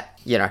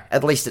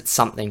 at least it's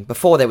something.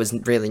 Before there was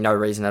really no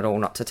reason at all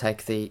not to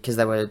take because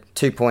they were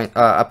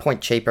a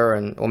point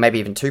cheaper, or maybe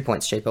even 2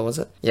 points cheaper, was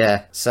it?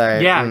 Yeah. So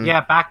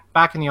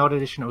Back in the old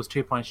edition, it was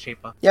 2 points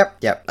cheaper.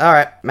 Yep. All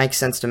right, makes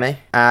sense to me.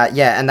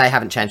 And they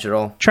haven't changed at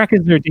all.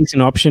 Trackers are a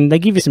decent option. They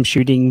give you some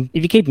shooting.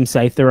 If you keep them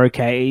safe, they're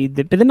okay,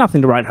 but they're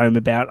nothing to write home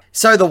about.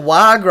 So the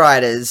Warg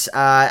Riders,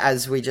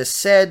 as we just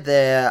said,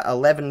 they're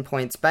 11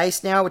 points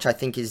base now, which I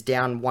think is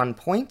down 1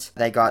 point.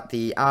 They got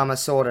the armor,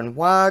 sword, and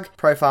Warg.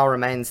 Profile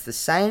remains the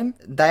same.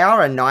 They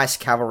are a nice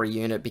cavalry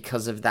unit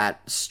because of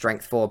that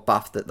strength 4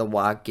 buff that the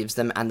Warg gives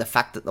them, and the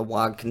fact that the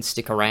Warg can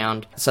stick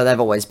around. So they've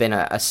always been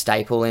a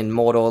staple in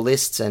Mordor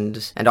lists and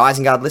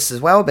Isengard lists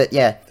as well. But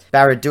yeah,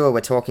 Barad-dur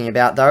we're talking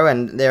about though,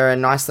 and they're a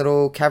nice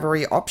little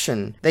cavalry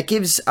option that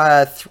gives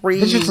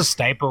 3. It's just a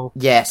staple.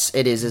 Yes,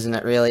 it is, isn't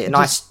it? Really, a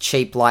nice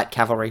cheap light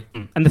cavalry.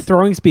 And the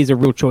throwing spear is a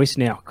real choice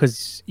now,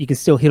 because you can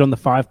still hit on the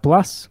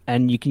 5+,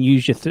 and you can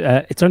use your.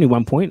 It's only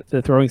 1 point.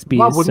 The throwing spear.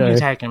 Why wouldn't you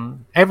take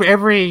him?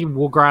 Every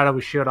Warg Rider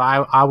with shield,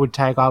 I would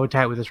take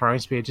with the throwing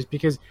spear, just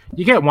because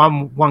you get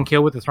one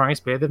kill with the throwing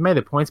spear. They've made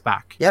their points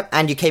back. Yep,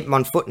 and you keep them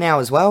on foot now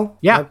as well.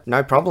 Yeah,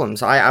 no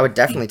problems. I would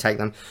definitely take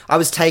them. I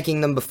was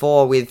taking them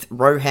before with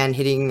Rohan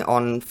hitting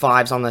on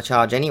 5s on the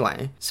charge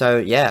anyway. So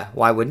yeah,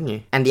 why wouldn't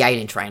you? And the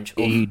 8-inch range.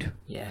 Indeed.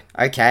 Yeah.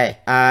 Okay.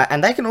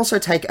 And they can also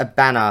take a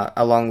banner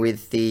along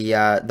with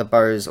the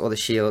bows or the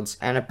shields.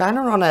 And a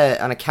banner on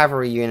a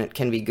cavalry unit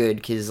can be good,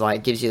 because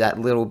like gives you that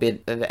little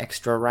bit of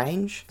extra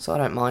range. So I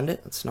don't mind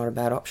it. It's not a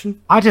bad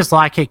option. I just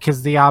like it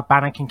because the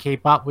banner can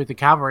keep up with the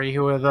cavalry,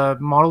 who are the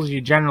models you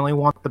generally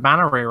want the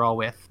banner reroll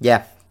with.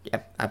 Yeah.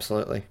 Yep,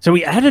 absolutely. So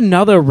we add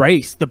another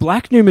race, the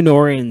Black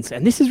Numenorians,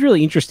 and this is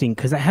really interesting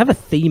because they have a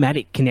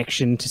thematic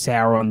connection to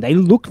Sauron. They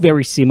look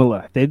very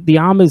similar. The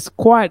armor's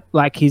quite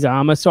like his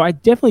armor, so I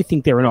definitely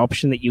think they're an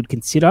option that you'd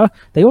consider.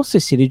 They also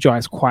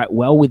synergize quite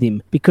well with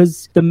him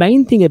because the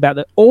main thing about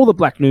all the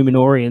Black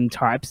Numenorian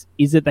types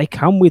is that they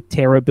come with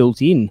terror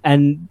built in,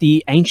 and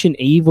the ancient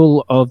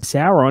evil of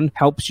Sauron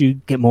helps you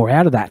get more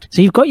out of that.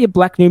 So you've got your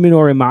Black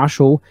Numenorian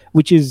Marshal,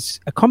 which is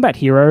a combat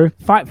hero,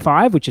 fight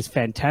 5, which is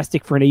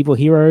fantastic for an evil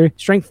hero,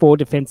 strength 4,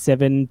 defense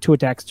 7, 2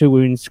 attacks, 2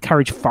 wounds,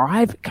 courage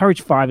 5.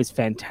 Courage 5 is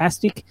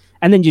fantastic.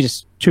 And then you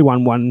just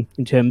 2-1-1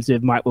 in terms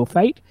of Might Will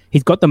Fate.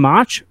 He's got the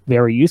March,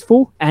 very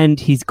useful, and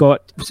he's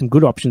got some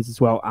good options as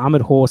well.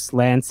 Armored Horse,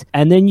 Lance,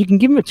 and then you can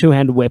give him a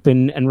 2-handed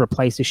weapon and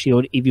replace a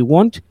shield if you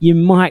want. You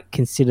might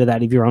consider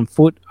that if you're on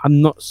foot.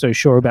 I'm not so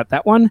sure about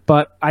that one,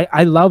 but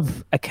I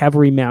love a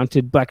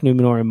cavalry-mounted Black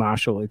Numenorian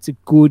Marshal. It's a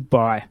good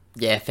buy.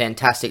 Yeah,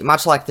 fantastic.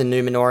 Much like the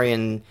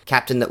Numenorian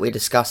captain that we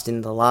discussed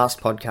in the last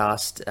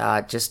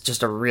podcast,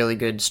 just a really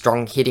good,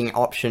 strong hitting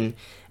option.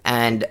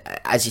 And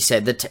as you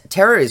said, the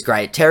terror is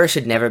great. Terror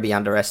should never be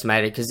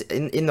underestimated because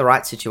in the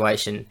right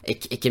situation,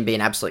 it can be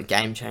an absolute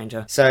game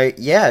changer. So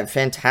yeah,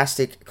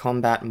 fantastic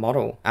combat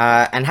model.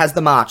 And has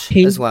the march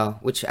as well,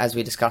 which as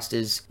we discussed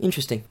is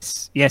interesting.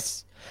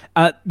 Yes.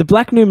 The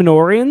Black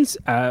Numenorians,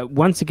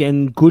 once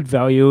again, good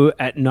value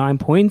at 9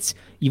 points.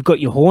 You've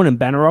got your horn and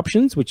banner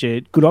options, which are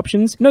good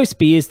options. No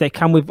spears. They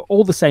come with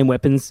all the same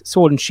weapons,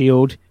 sword and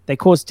shield. They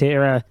cause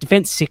terror.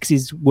 Defense 6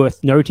 is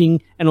worth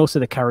noting, and also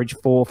the courage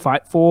 4,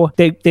 fight 4.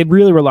 They're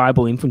really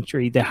reliable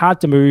infantry. They're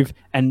hard to move,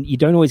 and you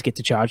don't always get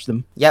to charge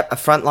them. Yep, a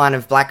front line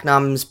of Black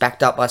Nums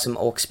backed up by some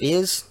Orc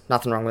spears.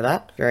 Nothing wrong with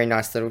that. Very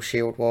nice little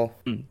shield wall.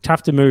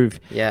 Tough to move.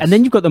 Yes. And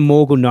then you've got the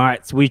Morgul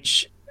Knights,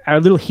 which are a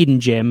little hidden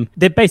gem.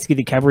 They're basically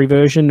the cavalry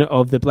version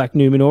of the Black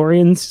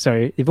Numenorians,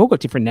 so they've all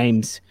got different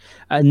names.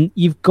 And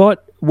you've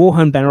got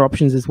Warhound banner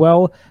options as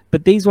well,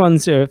 but these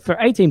ones are for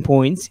 18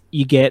 points.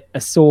 You get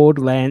a sword,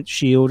 lance,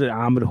 shield, an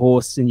armored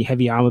horse, and your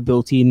heavy armor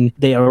built in.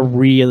 They are a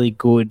really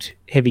good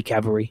heavy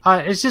cavalry.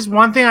 It's just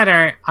one thing I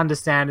don't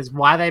understand is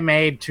why they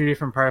made 2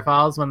 different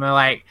profiles when they're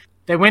like,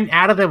 they went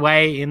out of their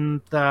way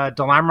in the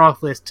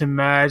Dalamroth list to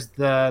merge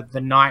the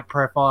knight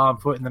profile on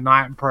foot and the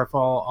knight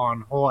profile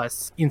on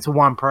horse into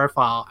one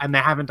profile, and they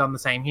haven't done the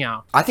same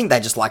here. I think they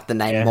just like the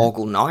name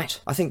Morgul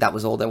Knight. I think that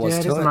was all there was to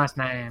it. Yeah, it's a nice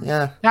name.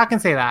 Yeah, I can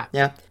see that.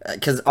 Yeah,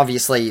 because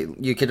obviously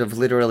you could have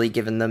literally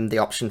given them the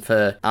option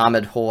for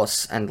armored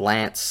horse and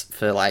lance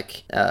for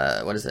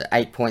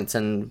 8 points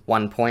and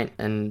 1 point,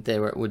 and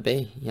there it would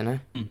be, you know?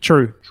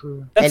 True.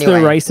 That's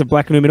Anyway. the race of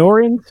Black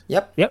Numenorians.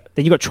 Yep.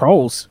 Then you got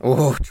trolls.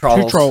 Oh,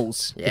 trolls. 2 trolls.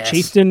 Yes. The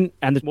Chieftain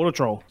and the Mortar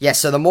Troll. Yes,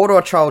 so the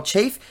Mordor Troll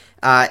Chief,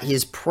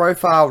 his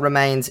profile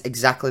remains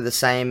exactly the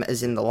same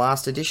as in the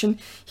last edition.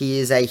 He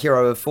is a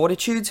hero of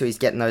fortitude, so he's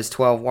getting those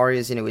 12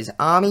 warriors into his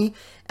army.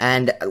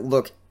 And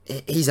look,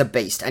 he's a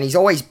beast, and he's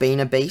always been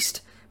a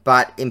beast.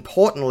 But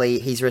importantly,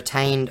 he's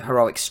retained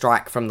Heroic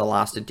Strike from the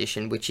last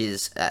edition, which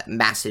is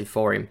massive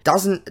for him.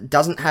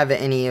 Doesn't have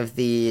any of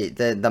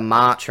the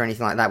march or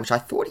anything like that, which I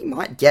thought he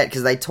might get,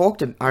 because they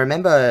talked, I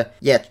remember,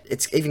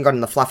 it's even got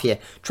in the fluff here.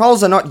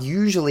 Trolls are not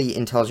usually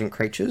intelligent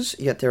creatures,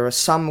 yet there are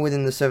some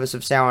within the service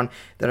of Sauron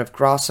that have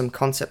grasped some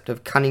concept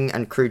of cunning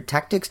and crude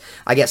tactics.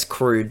 I guess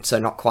crude, so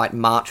not quite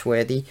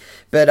march-worthy.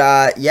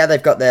 But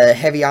they've got the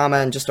heavy armor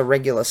and just a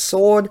regular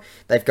sword.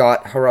 They've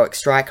got Heroic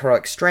Strike,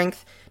 Heroic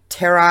Strength,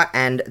 Terror,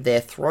 and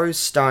their throw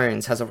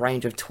stones has a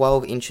range of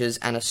 12 inches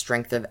and a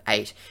strength of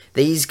 8.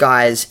 These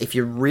guys, if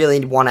you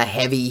really want a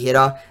heavy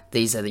hitter,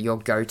 these are your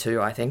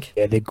go-to, I think.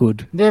 Yeah, they're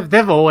good.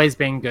 They've always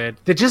been good.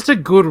 They're just a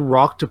good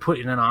rock to put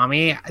in an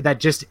army that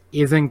just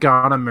isn't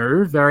gonna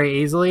move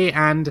very easily.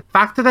 And the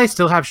fact that they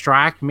still have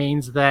strike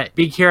means that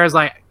big heroes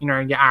like,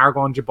 your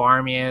Aragorn, your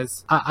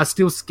Boromirs are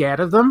still scared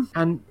of them.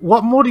 And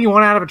what more do you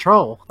want out of a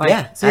troll?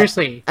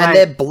 Seriously. And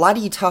they're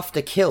bloody tough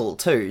to kill,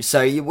 too.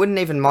 So you wouldn't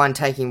even mind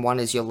taking one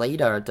as your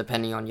leader,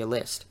 depending on your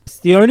list.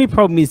 The only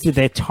problem is that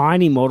they're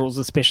tiny models,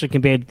 especially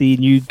compared to the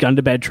new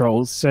Gundabad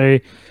trolls. So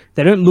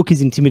they don't look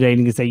as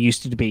intimidating as they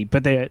used to be,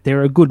 but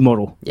they're a good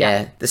model.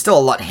 Yeah, they're still a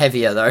lot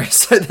heavier, though.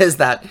 So there's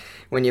that.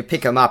 When you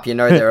pick them up, you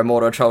know they're a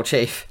Mordor Troll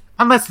Chief.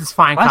 Unless it's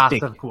fine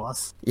cast, of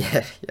course.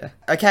 Yeah.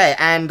 Okay,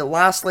 and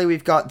lastly,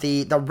 we've got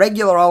the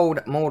regular old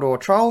Mordor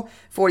Troll,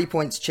 40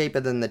 points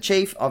cheaper than the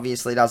Chief,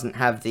 obviously doesn't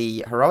have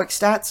the heroic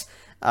stats,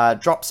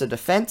 drops a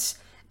defense,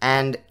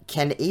 and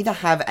can either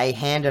have a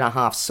hand and a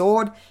half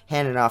sword,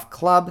 hand and a half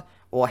club,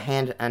 or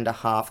hand and a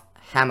half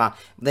hammer.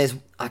 This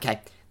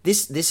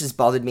has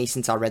bothered me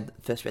since I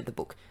first read the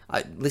book.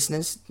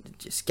 Listeners,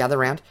 just gather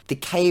around. The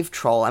cave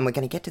troll, and we're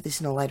going to get to this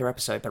in a later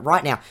episode, but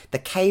right now, the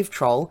cave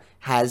troll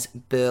has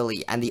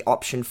Burly and the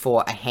option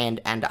for a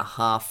hand and a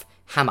half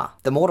hammer.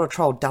 The Mordor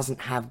Troll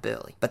doesn't have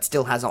Burly, but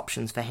still has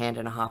options for hand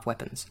and a half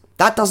weapons.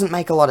 That doesn't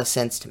make a lot of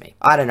sense to me.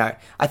 I don't know.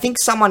 I think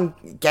someone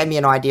gave me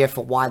an idea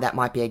for why that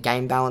might be a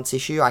game balance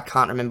issue. I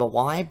can't remember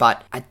why,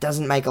 but it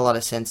doesn't make a lot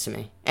of sense to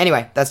me.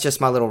 Anyway, that's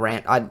just my little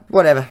rant.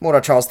 Whatever.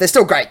 Mordor Trolls, they're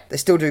still great. They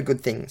still do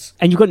good things.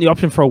 And you've got the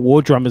option for a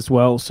war drum as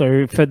well.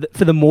 So for the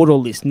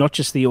Mordor list, not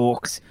just the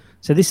orcs.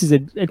 So this is a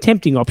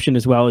tempting option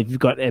as well if you've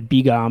got a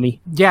big army.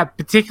 Yeah,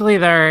 particularly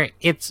though,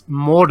 it's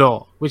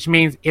Mordor, which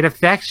means it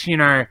affects,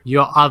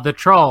 your other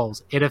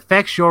trolls. It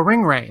affects your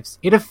ringwraiths.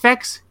 It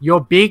affects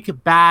your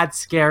big, bad,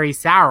 scary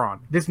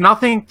Sauron. There's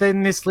nothing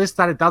in this list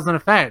that it doesn't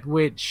affect,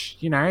 which,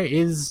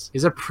 is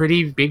a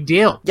pretty big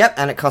deal. Yep,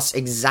 and it costs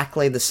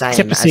exactly the same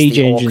Except for as Siege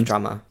the Engine. Orc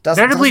Drummer.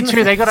 Notably,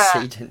 too, they got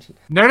Siege Engine.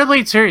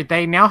 Notably, too,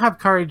 they now have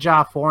Courage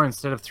 4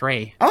 instead of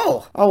 3.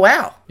 Oh,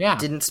 wow. Yeah.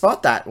 Didn't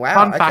spot that. Wow,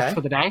 Fun okay. fact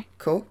for the day.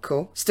 Cool.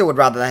 Still would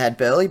rather they had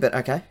Burly, but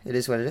okay, it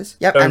is what it is.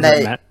 Yep, Over and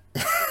they... Matt.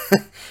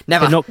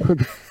 Never. They're not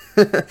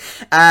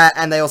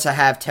and they also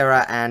have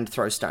Terror and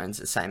Throw Stones,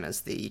 the same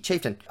as the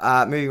Chieftain.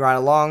 Moving right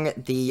along,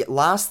 the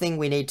last thing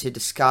we need to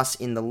discuss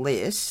in the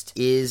list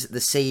is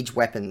the siege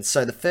weapons.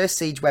 So the first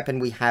siege weapon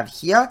we have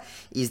here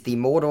is the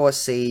Mordor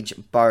Siege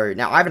Bow.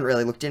 Now, I haven't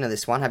really looked into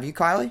this one. Have you,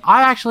 Kylie?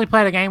 I actually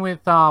played a game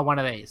with one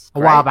of these a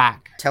Great. while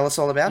back. Tell us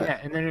all about Yeah,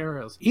 it. and then it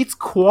reels. It's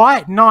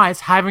quite nice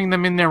having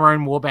them in their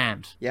own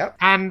warband. Yep.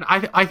 And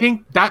I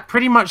think that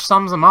pretty much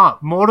sums them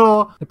up.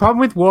 Mordor, the problem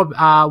with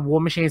war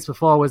machines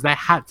before was they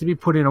had to be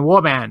put in a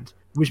warband,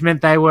 which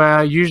meant they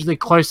were usually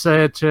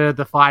closer to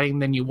the fighting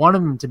than you wanted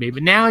them to be.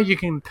 But now you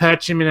can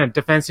perch them in a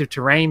defensive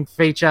terrain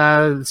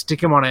feature, stick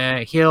them on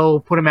a hill,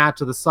 put them out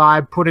to the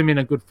side, put them in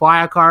a good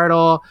fire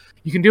corridor.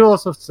 You can do all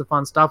sorts of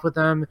fun stuff with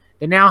them.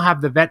 They now have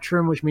the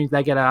Veteran, which means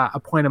they get a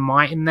point of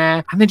might in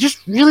there. And they're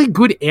just really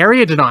good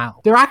area denial.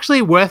 They're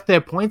actually worth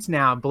their points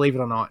now, believe it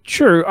or not.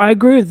 True, I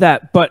agree with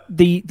that, but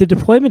the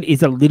deployment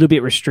is a little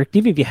bit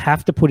restrictive if you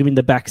have to put him in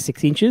the back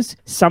 6 inches.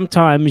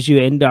 Sometimes you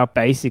end up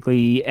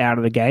basically out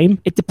of the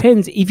game. It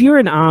depends. If you're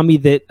an army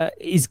that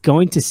is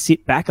going to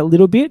sit back a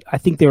little bit, I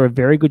think they're a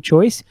very good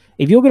choice.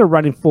 If you're going to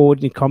run in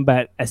forward in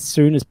combat as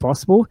soon as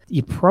possible,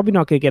 you're probably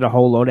not going to get a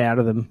whole lot out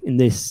of them in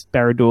this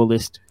Barad-dur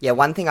list. Yeah,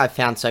 one thing I've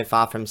found so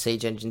far from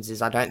Siege Engines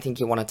is I don't think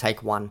you want to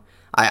take one.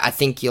 I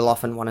think you'll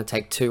often want to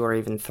take 2 or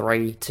even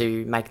 3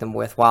 to make them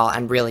worthwhile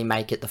and really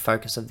make it the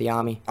focus of the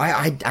army.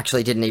 I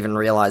actually didn't even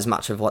realise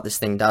much of what this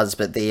thing does,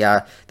 but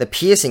the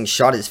piercing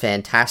shot is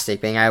fantastic.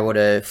 Being able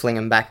to fling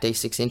them back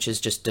D6 inches,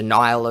 just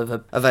denial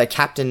of a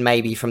captain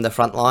maybe from the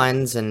front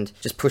lines and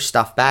just push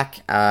stuff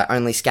back.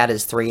 Only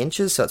scatters 3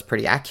 inches, so it's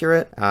pretty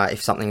accurate.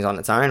 If something's on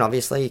its own,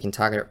 obviously, you can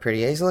target it pretty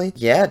easily.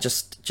 Yeah,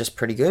 just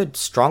pretty good.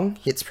 Strong,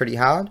 hits pretty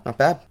hard, not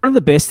bad. One of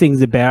the best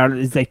things about it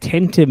is they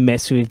tend to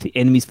mess with the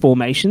enemy's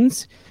formations.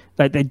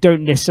 Like they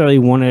don't necessarily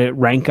want to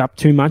rank up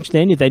too much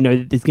then if they know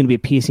that there's going to be a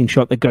piercing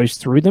shot that goes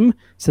through them.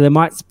 So they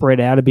might spread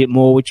out a bit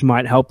more, which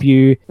might help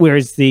you.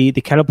 Whereas the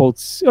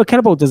catapults,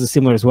 catapult does a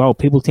similar as well.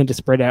 People tend to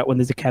spread out when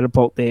there's a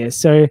catapult there.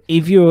 So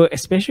if you're,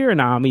 especially an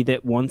army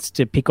that wants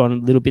to pick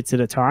on little bits at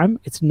a time,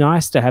 it's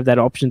nice to have that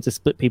option to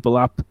split people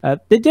up.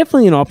 They're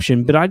definitely an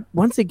option, but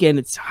once again,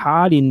 it's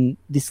hard in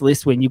this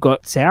list when you've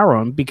got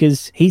Sauron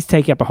because he's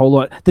taking up a whole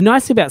lot. The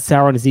nice thing about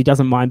Sauron is he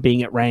doesn't mind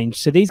being at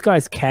range. So these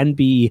guys can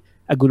be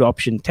a good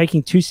option.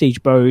 Taking 2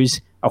 siege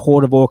bows, a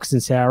horde of orcs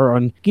and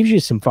Sauron gives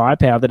you some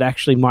firepower that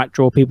actually might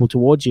draw people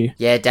towards you.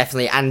 Yeah,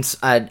 definitely. And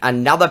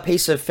another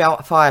piece of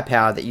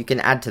firepower that you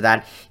can add to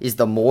that is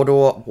the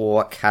Mordor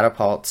War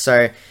Catapult.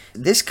 So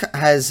this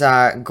has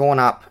gone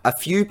up a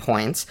few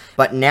points,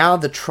 but now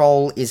the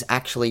troll is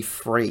actually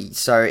free.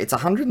 So it's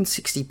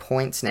 160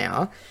 points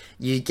now.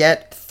 You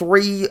get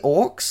 3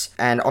 orcs,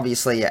 and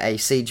obviously a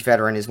siege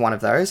veteran is one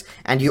of those,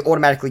 and you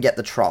automatically get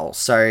the troll.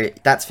 So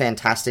that's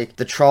fantastic.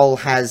 The troll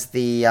has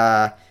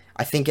the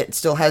I think it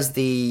still has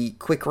the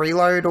quick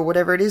reload or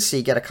whatever it is, so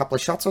you get a couple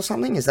of shots or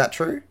something. Is that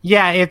true?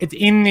 Yeah, it's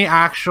in the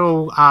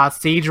actual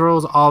siege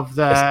rules of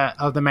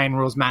the main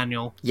rules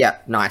manual. Yeah,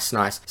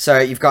 nice. So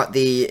you've got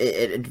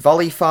it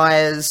volley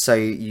fires, so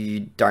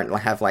you don't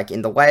have like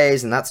in the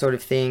ways and that sort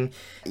of thing.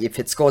 If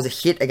it scores a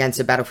hit against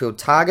a battlefield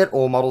target,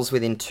 all models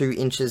within 2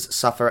 inches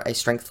suffer a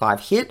strength 5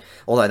 hit,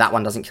 although that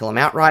one doesn't kill them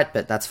outright,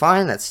 but that's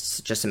fine. That's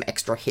just some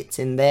extra hits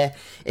in there.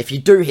 If you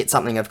do hit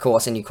something, of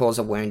course, and you cause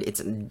a wound,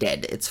 it's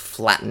dead. It's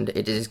flattened.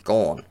 It is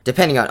gone.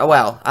 Depending on,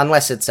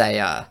 unless it's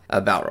a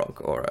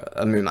Balrog or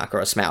a Mumak or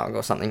a Smaug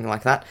or something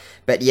like that.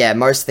 But yeah,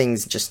 most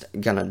things just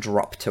gonna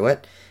drop to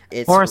it.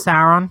 Or a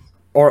Sauron.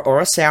 Or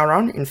a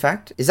Sauron, in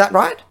fact. Is that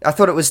right? I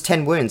thought it was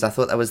 10 wounds. I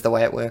thought that was the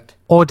way it worked.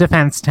 Or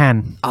defense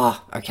 10.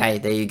 Oh, okay,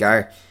 there you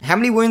go. How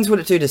many wounds would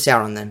it do to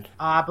Sauron then?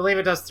 I believe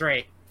it does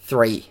 3.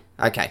 3.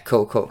 Okay,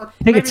 cool.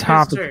 I think it's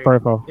half the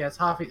profile. Yeah, it's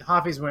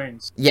half his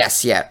wounds.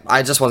 Yes, yeah.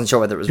 I just wasn't sure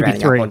whether it was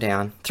rounding up 3. or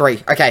down.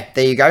 3. Okay,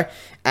 there you go.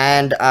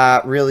 and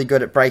are really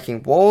good at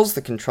breaking walls.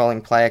 The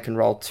controlling player can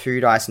roll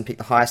 2 dice and pick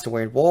the highest to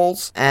wound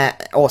walls,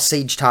 or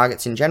siege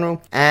targets in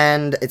general,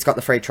 and it's got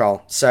the free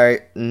troll, so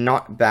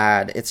not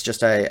bad. That's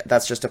just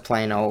a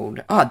plain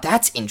old... Oh,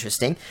 that's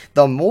interesting.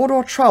 The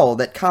Mordor troll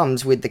that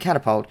comes with the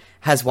catapult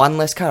has 1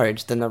 less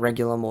courage than the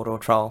regular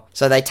Mordor troll.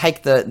 So they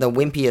take the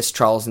wimpiest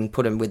trolls and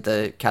put them with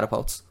the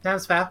catapults.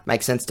 That's fair.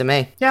 Makes sense to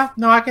me. Yeah,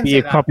 no, I can see Be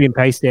a that. copy and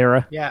paste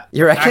error. Yeah.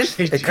 You reckon?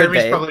 Actually, It could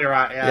Jeremy's be. probably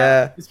right, yeah.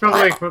 Yeah. It's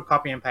probably a quick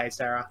copy and paste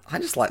error. I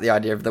just like the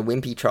idea of the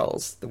wimpy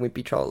trolls. The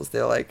wimpy trolls.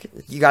 They're like,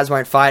 you guys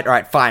won't fight? All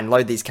right, fine.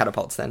 Load these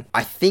catapults then.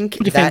 I think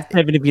Defense that...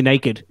 7 if you're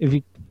naked. If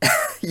you...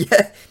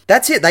 Yeah,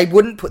 that's it. They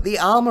wouldn't put the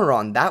armor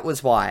on. That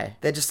was why.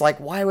 They're just like,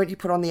 why won't you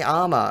put on the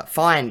armor?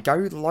 Fine,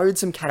 go load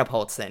some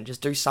catapults then.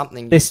 Just do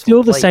something. They're useful,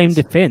 still the please. same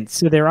defense,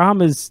 so their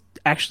armor's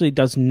actually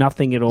does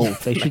nothing at all.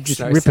 They should Makes just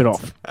no rip it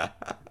sense. off.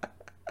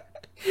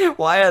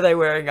 Why are they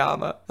wearing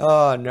armor?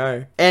 Oh,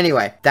 no.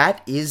 Anyway,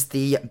 that is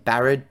the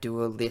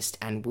Barad-dur list,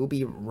 and we'll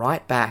be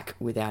right back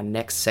with our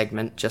next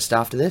segment just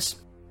after this.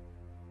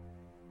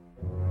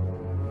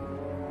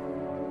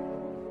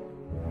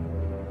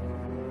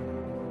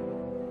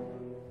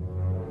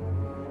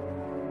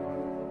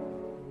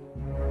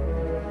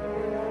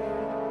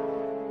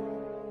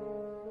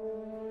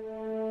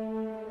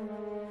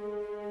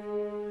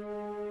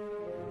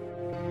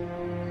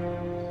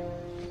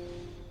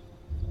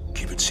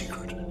 Keep it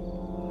secret.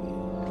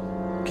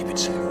 Keep it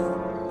safe.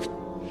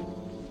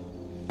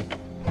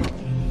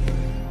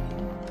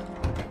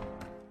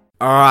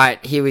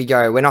 Alright, here we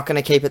go. We're not going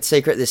to keep it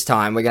secret this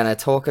time. We're going to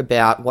talk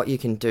about what you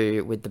can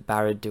do with the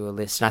Barad-dur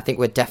list. And I think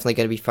we're definitely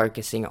going to be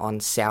focusing on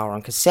Sauron,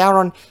 because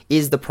Sauron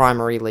is the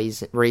primary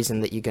reason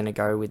that you're going to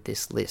go with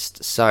this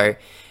list. So,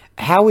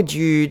 how would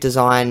you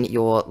design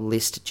your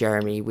list,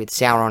 Jeremy, with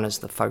Sauron as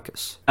the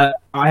focus?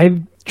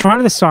 I'm trying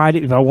to decide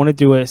if I want to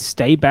do a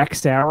stay back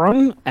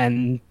Sauron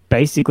and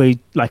basically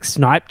like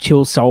snipe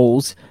chill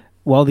souls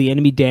while the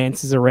enemy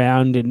dances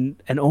around,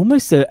 and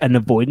almost an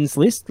avoidance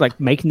list, like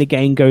making the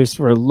game go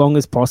for as long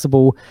as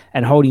possible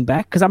and holding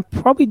back, because I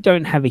probably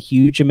don't have a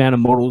huge amount of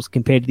models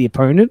compared to the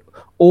opponent,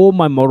 or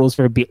my models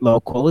are a bit lower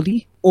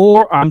quality,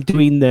 or I'm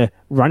doing the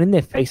run in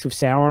their face with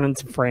Sauron and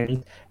some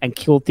friends and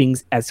kill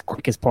things as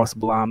quick as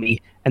possible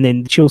army, and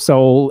then Chill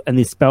Soul and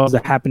the spells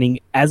are happening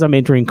as I'm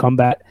entering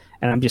combat,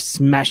 and I'm just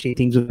smashing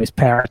things with those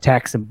power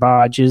attacks and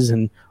barges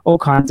and all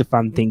kinds of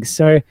fun things.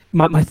 So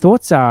my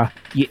thoughts are,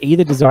 you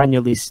either design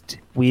your list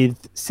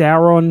with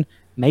Sauron,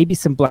 maybe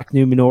some Black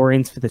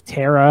Numenorians for the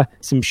terror,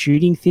 some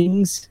shooting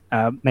things,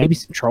 maybe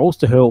some trolls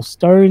to hurl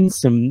stones,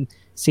 some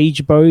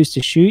siege bows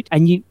to shoot,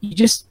 and you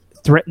just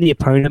threaten the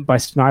opponent by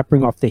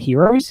sniping off the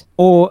heroes.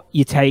 Or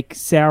you take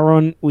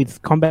Sauron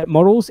with combat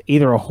models,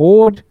 either a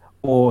horde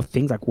or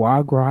things like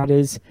Wild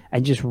Riders,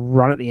 and just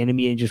run at the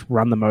enemy and just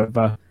run them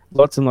over.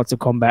 Lots and lots of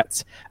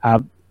combats.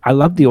 I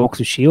love the Orcs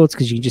with shields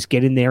because you can just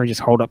get in there and just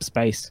hold up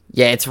space.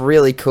 Yeah, it's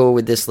really cool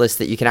with this list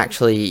that you can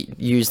actually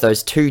use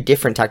those 2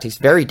 different tactics,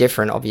 very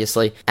different,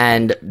 obviously,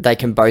 and they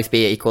can both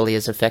be equally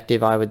as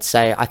effective, I would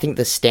say. I think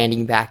the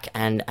standing back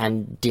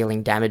and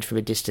dealing damage from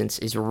a distance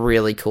is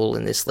really cool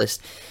in this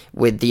list,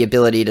 with the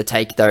ability to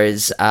take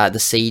those, the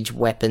siege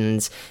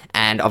weapons,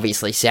 and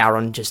obviously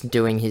Sauron just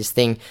doing his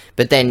thing.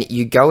 But then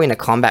you go into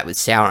combat with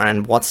Sauron,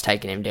 and what's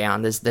taking him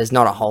down? There's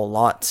not a whole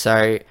lot,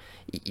 so...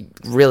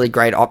 really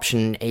great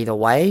option either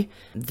way.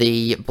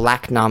 The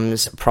Black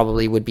Nums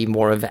probably would be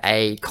more of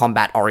a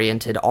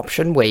combat-oriented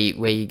option where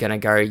you're going to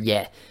go,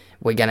 yeah,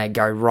 we're going to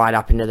go right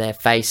up into their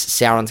face.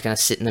 Sauron's going to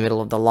sit in the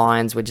middle of the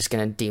lines. We're just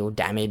going to deal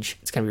damage.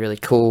 It's going to be really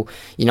cool.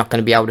 You're not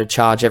going to be able to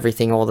charge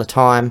everything all the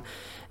time.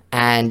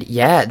 And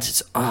yeah,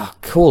 it's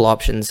cool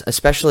options,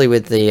 especially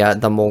with the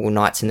Morgul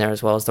Knights in there,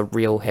 as well as the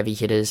real heavy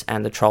hitters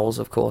and the trolls,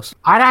 of course.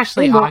 I'd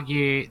actually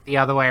argue the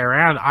other way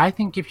around. I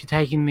think if you're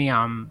taking the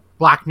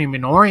Black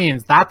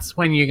Numenorians, that's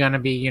when you're going to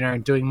be,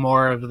 doing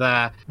more of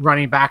the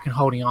running back and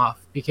holding off,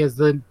 because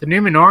the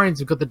Numenorians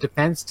have got the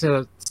defense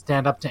to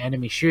stand up to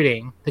enemy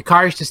shooting, the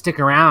courage to stick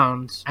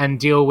around and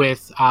deal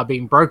with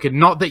being broken.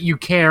 Not that you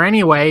care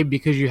anyway,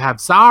 because you have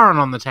Sauron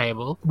on the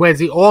table. Whereas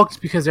the Orcs,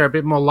 because they're a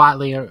bit more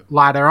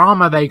lighter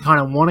armor, they kind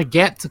of want to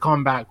get to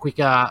combat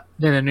quicker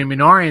than the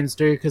Numenorians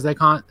do, because they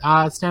can't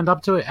stand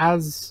up to it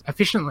as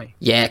efficiently.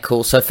 Yeah,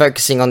 cool. So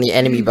focusing on the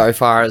enemy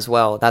bowfire as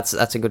well. That's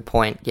a good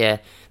point. Yeah.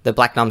 The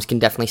Black Nums can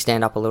definitely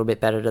stand up a little bit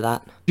better to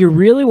that. If you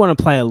really want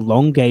to play a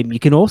long game, you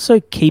can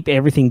also keep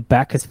everything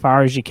back as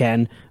far as you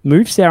can,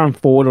 move Sauron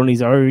forward on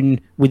his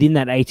own within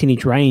that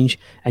 18-inch range,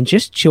 and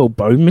just chill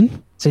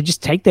bowmen. So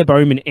just take their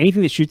bowmen,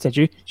 anything that shoots at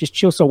you, just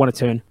chill so one a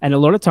turn. And a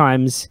lot of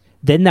times,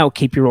 then they'll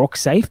keep your orcs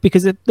safe,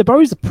 because the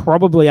bows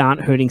probably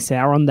aren't hurting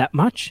Sauron that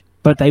much,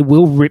 but they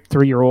will rip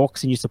through your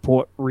orcs and your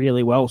support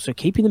really well. So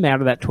keeping them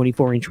out of that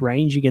 24-inch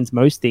range against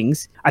most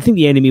things, I think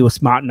the enemy will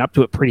smarten up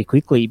to it pretty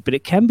quickly, but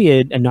it can be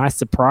a nice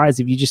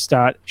surprise if you just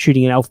start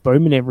shooting an elf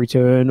bowman every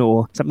turn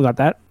or something like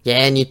that.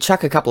 Yeah, and you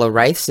chuck a couple of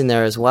wraiths in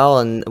there as well,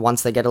 and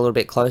once they get a little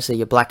bit closer,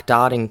 you're black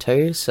darting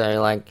too.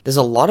 So, like, there's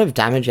a lot of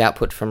damage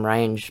output from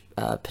range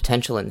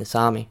potential in this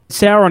army.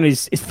 Sauron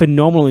is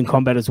phenomenal in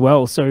combat as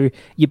well, so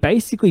you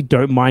basically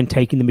don't mind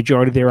taking the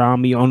majority of their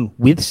army on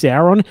with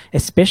Sauron,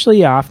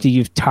 especially after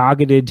you've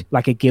targeted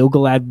like a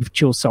Gil-galad with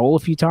Chill Soul a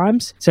few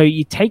times. So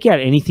you take out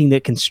anything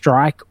that can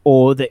strike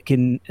or that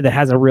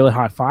has a really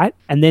high fight,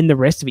 and then the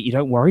rest of it you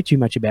don't worry too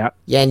much about.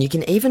 Yeah, and you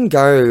can even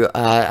go,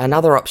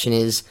 another option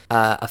is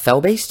a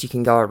Fell Beast. You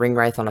can go a Ring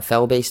Wraith on a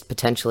Fell Beast,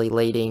 potentially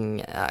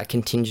leading a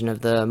contingent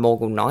of the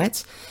Morgul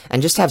Knights,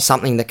 and just have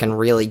something that can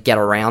really get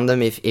around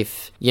them if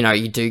you know,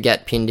 you do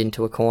get pinned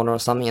into a corner or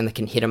something, and they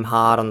can hit them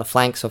hard on the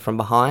flanks or from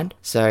behind.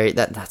 So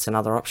that's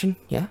another option,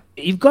 yeah.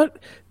 You've got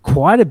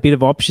quite a bit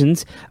of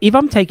options. If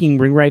I'm taking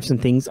ring wraiths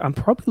and things, I'm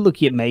probably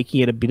looking at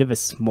making it a bit of a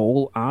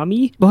small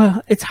army.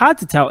 Well, it's hard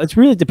to tell. It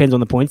really depends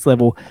on the points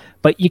level,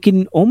 but you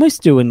can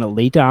almost do an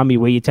elite army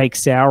where you take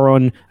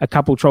Sauron, a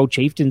couple troll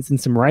chieftains and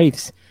some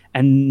wraiths,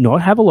 and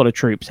not have a lot of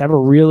troops, have a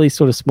really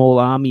sort of small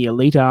army,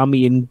 elite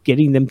army, and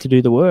getting them to do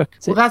the work.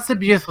 Well, that's the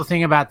beautiful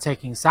thing about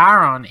taking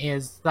Sauron,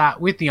 is that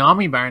with the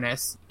army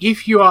bonus,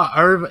 if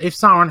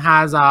Sauron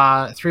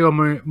has 3 or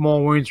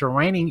more wounds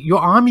remaining, your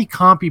army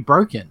can't be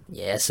broken.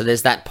 Yeah, so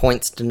there's that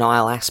points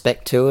denial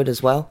aspect to it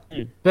as well.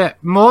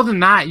 But more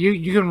than that,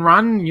 you can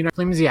run, you know,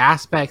 flimsy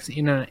aspects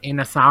in a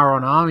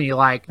Sauron army,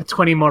 like a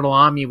 20 model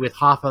army with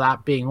half of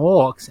that being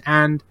orcs,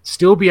 and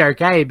still be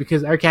okay,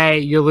 because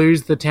you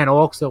lose the 10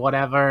 orcs or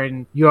whatever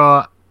and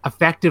you're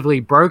effectively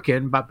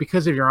broken, but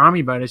because of your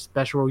army bonus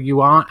special,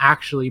 you aren't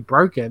actually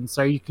broken,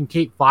 so you can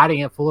keep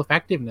fighting at full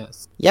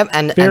effectiveness. Yep,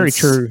 and very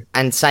true.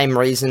 And same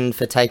reason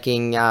for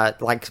taking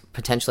like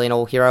potentially an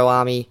all-hero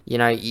army. You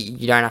know,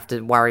 you don't have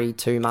to worry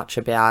too much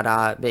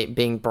about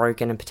being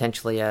broken and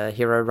potentially a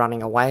hero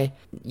running away.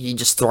 You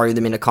just throw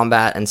them into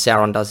combat and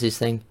Sauron does his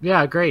thing.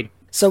 Yeah, agreed.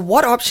 So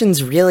what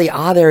options really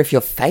are there if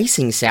you're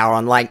facing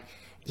Sauron? Like,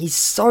 he's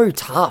so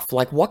tough.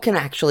 Like, what can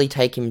actually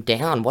take him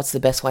down? What's the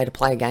best way to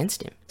play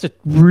against him? It's a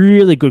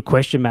really good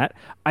question, Matt.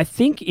 I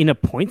think in a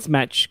points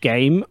match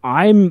game,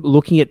 I'm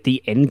looking at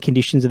the end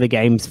conditions of the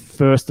games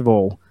first of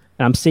all.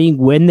 And I'm seeing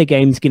when the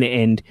game's going to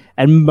end.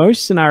 And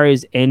most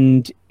scenarios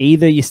end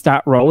either you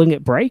start rolling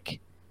at break.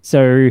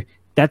 So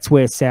that's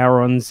where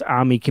Sauron's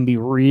army can be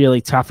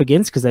really tough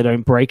against, because they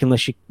don't break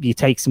unless you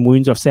take some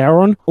wounds off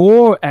Sauron,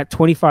 or at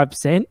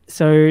 25%.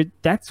 So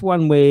that's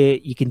one where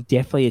you can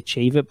definitely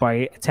achieve it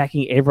by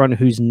attacking everyone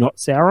who's not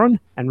Sauron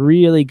and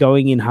really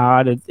going in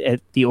hard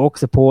at the Orc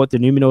support, the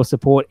Numenor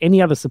support,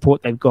 any other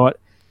support they've got,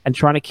 and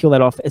trying to kill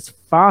that off as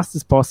fast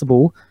as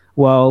possible,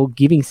 while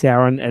giving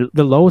Sauron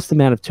the lowest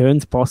amount of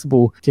turns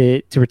possible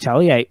to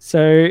retaliate.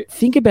 So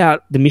think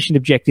about the mission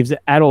objectives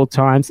at all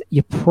times.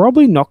 You're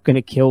probably not going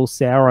to kill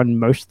Sauron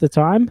most of the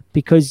time,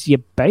 because you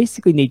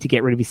basically need to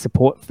get rid of his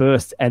support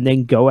first and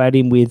then go at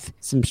him with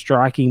some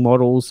striking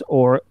models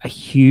or a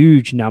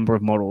huge number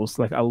of models.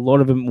 Like, a lot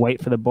of them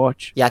wait for the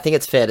botch. Yeah, I think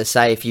it's fair to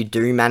say if you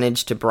do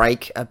manage to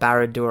break a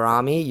Barad-dur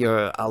army,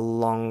 you're a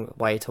long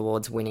way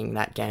towards winning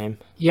that game.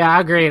 Yeah,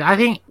 agreed. I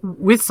think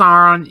with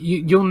Sauron,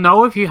 you'll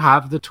know if you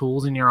have the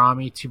tools in your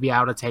army to be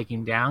able to take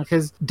him down,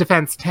 because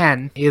defense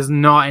 10 is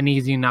not an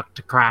easy nut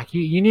to crack.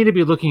 You need to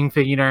be looking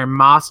for, you know,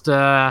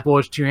 master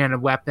forged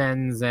two-handed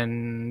weapons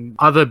and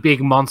other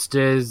big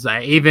monsters,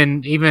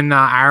 even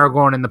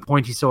Aragorn and the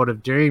pointy sword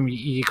of doom.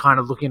 You're kind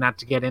of looking at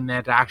to get in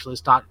there to actually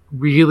start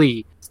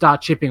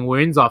chipping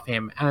wounds off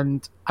him.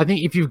 And I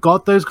think if you've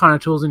got those kind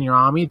of tools in your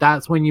army,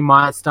 that's when you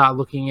might start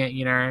looking at,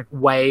 you know,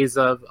 ways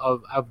of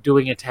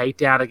doing a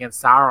takedown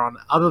against Sauron.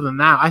 Other than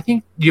that, I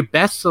think your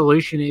best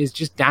solution is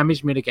just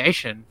damage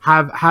mitigation.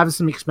 Have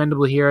some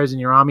expendable heroes in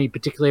your army,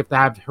 particularly if they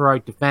have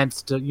heroic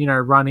defense, to, you know,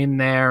 run in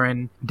there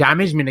and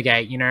damage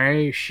mitigate, you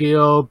know,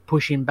 shield,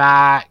 push him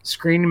back,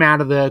 screen him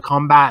out of the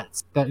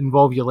combats that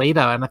involve your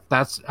leader. And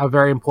that's a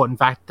very important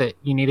fact that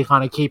you need to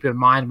kind of keep in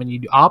mind when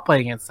you are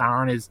playing against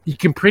Sauron, is you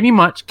can pretty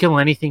much kill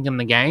anything in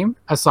the game,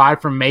 aside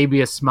from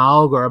maybe a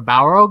Smaug or a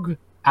Balrog,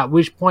 at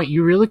which point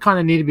you really kind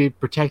of need to be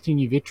protecting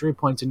your victory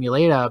points in your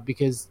leader,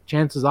 because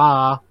chances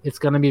are it's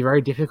going to be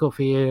very difficult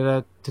for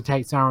you to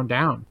take Sauron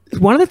down.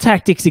 One of the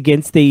tactics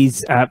against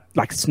these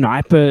like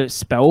sniper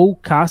spell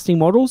casting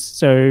models,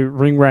 so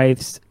ring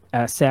wraiths,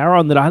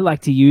 Sauron, that I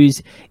like to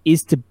use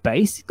is to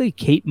basically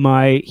keep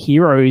my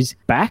heroes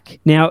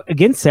back. Now,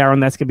 against Sauron,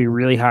 that's going to be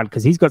really hard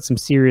because he's got some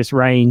serious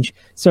range.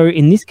 So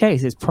in this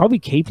case, it's probably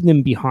keeping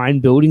them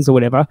behind buildings or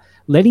whatever,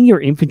 letting your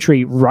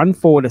infantry run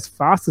forward as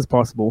fast as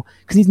possible,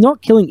 because he's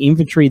not killing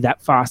infantry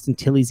that fast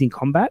until he's in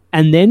combat.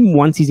 And then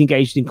once he's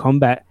engaged in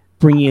combat,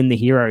 bringing in the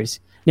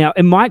heroes. Now,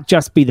 it might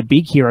just be the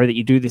big hero that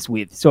you do this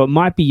with. So it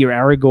might be your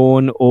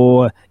Aragorn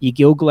or your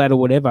Gil-galad or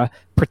whatever,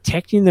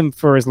 protecting them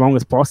for as long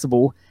as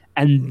possible,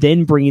 and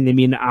then bringing them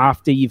in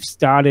after you've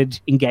started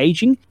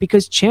engaging,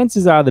 because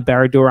chances are the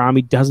Barad-dur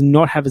army does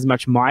not have as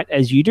much might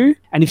as you do.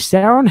 And if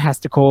Sauron has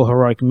to call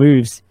heroic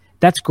moves,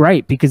 that's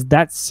great, because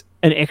that's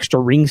an extra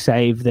ring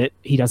save that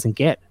he doesn't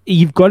get.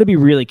 You've got to be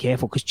really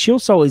careful because Chill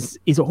Soul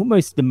is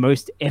almost the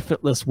most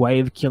effortless way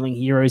of killing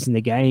heroes in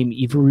the game.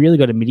 You've really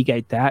got to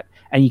mitigate that,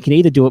 and you can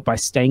either do it by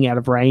staying out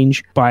of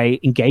range, by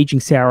engaging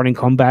Sauron in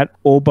combat,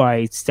 or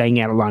by staying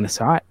out of line of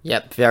sight.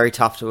 Yep, very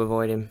tough to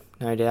avoid him.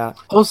 No doubt.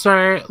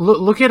 Also,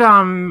 look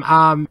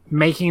at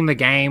making the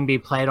game be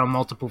played on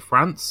multiple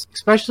fronts,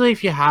 especially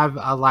if you have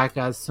like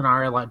a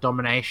scenario like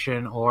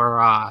domination or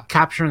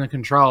capturing the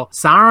control.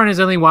 Sauron is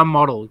only one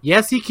model.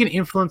 Yes, he can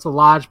influence a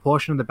large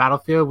portion of the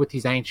battlefield with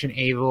his ancient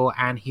evil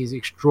and his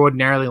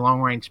extraordinarily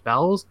long-range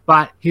spells,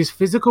 but his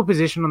physical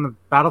position on the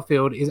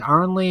battlefield he's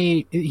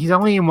only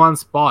in one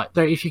spot.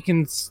 So if you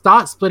can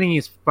start splitting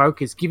his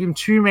focus, give him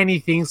too many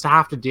things to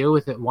have to deal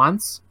with at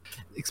once,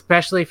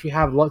 especially if you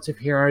have lots of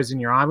heroes in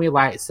your army,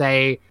 like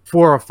say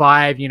 4 or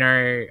 5,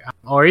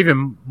 or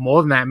even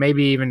more than that,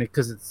 maybe even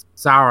because it's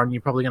Sauron,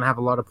 you're probably going to have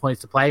a lot of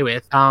points to play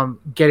with,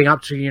 getting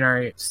up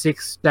to,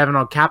 6, 7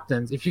 odd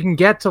captains. If you can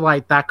get to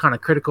like that kind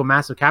of critical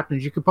mass of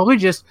captains, you could probably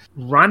just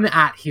run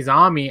at his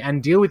army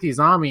and deal with his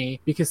army,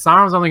 because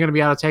Sauron's only going to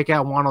be able to take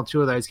out 1 or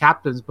 2 of those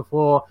captains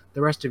before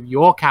the rest of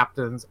your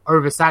captains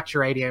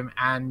oversaturate him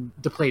and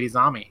deplete his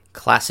army.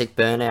 Classic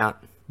burnout.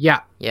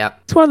 Yeah.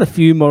 It's one of the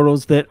few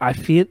models that I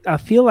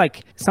feel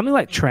like something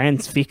like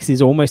Transfix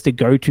is almost a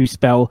go-to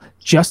spell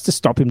just to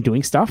stop him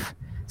doing stuff.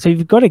 So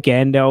you've got a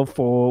Gandalf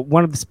or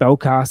one of the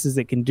spellcasters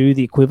that can do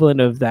the equivalent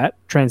of that,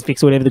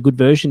 Transfix or whatever the good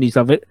version is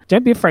of it.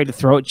 Don't be afraid to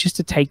throw it just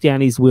to take down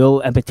his will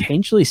and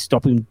potentially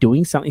stop him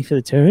doing something for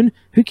the turn.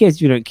 Who cares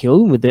if you don't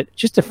kill him with it?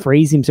 Just to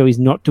freeze him so he's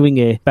not doing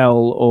a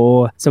spell,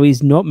 or so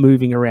he's not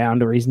moving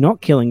around, or he's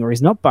not killing, or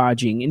he's not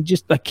barging, and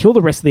just like kill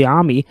the rest of the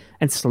army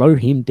and slow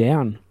him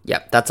down.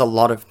 Yep, that's a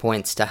lot of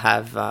points to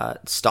have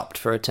stopped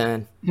for a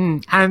turn.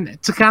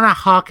 And to kind of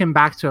harken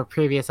back to a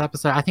previous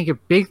episode, I think a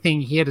big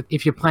thing here,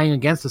 if you're playing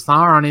against a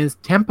Sauron, is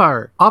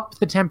tempo. Up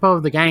the tempo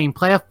of the game.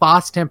 Play a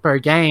fast tempo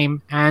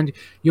game, and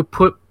you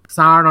put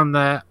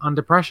Sauron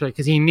under pressure,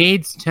 because he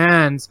needs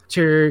turns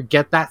to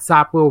get that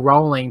sap wheel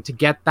rolling, to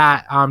get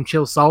that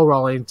chill soul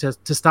rolling, to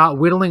start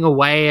whittling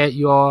away at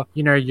your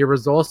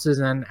resources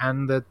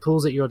and the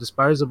tools at your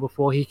disposal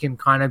before he can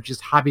kind of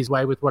just have his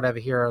way with whatever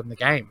hero in the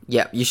game.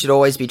 Yeah, you should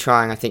always be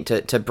trying, I think,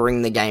 to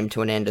bring the game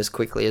to an end as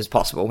quickly as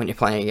possible when you're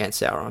playing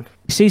against Sauron.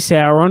 See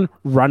Sauron,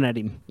 run at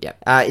him.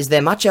 Yeah. Is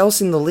there much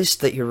else in the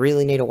list that you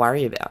really need to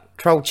worry about?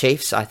 Troll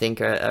Chiefs, I think,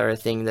 are a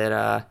thing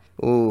that...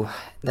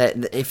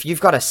 if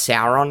you've got a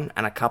Sauron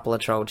and a couple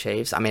of Troll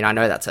Chiefs, I mean, I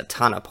know that's a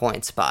ton of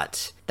points,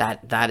 but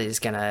that is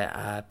going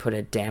to put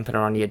a dampener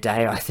on your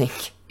day, I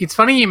think. It's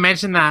funny you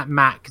mentioned that,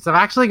 Matt, because I've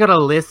actually got a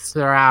list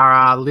for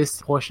our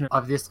list portion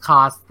of this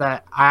cast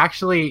that I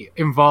actually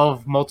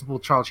involve multiple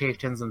Troll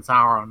Chieftains and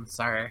Sauron,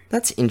 so...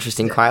 That's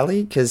interesting,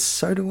 Kylie, because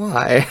so do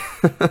I.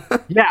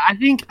 Yeah, I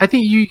think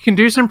you can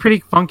do some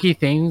pretty funky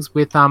things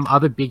with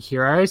other big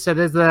heroes. So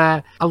there's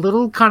a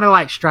little kind of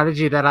like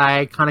strategy that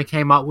I kind of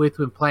came up with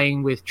when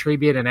playing with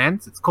Treebeard and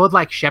Ents. It's called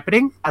like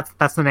shepherding.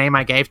 That's the name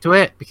I gave to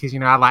it, because,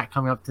 I like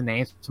coming up to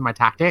names to my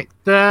tactics.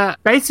 The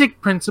basic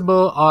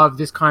principle of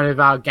this kind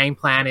of game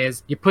plan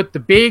is you put the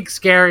big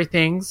scary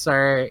things,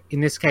 so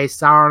in this case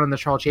Sauron and the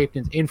Troll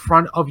Chieftains, in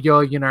front of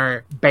your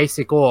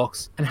basic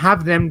orcs, and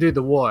have them do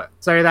the work,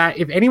 so that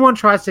if anyone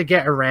tries to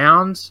get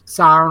around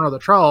Sauron or the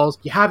trolls,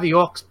 you have the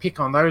orcs pick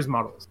on those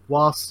models,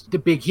 whilst the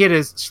big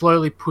hitters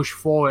slowly push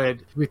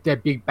forward with their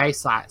big base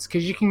size,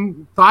 because you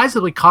can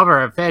sizably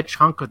cover a fair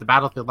chunk of the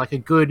battlefield, like a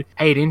good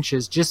 8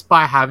 inches, just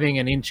by having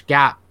an inch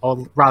gap,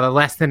 or rather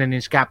less than an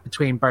inch gap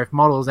between both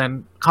models,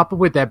 and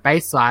coupled with their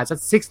base size,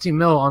 that's 60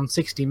 mil on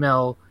 60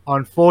 mil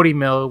on 40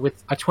 mil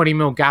with a 20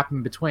 mil gap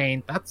in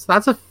between.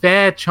 That's a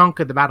fair chunk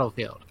of the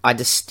battlefield. I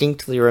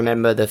distinctly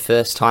remember the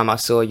first time I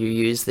saw you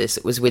use this.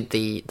 It was with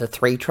the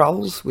 3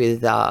 trolls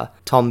with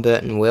Tom,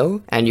 Bert and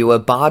Will, and you were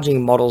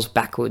barging models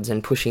backwards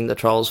and pushing the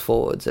trolls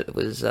forwards. It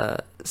was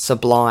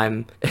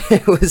sublime.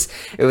 It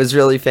was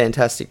really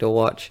fantastic to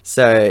watch.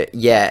 So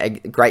yeah, a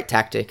great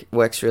tactic,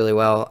 works really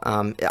well.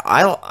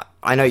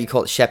 I know you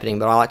call it shepherding,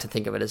 but I like to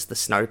think of it as the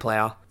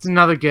snowplow. It's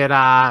another good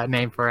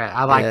name for it.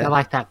 I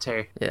like that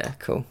too. Yeah,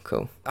 cool.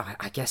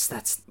 I guess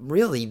that's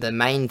really the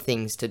main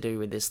things to do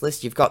with this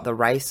list. You've got the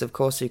race, of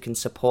course, who can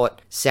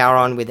support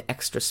Sauron with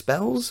extra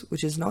spells,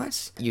 which is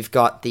nice. You've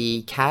got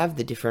the cav,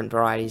 the different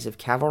varieties of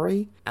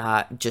cavalry,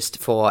 just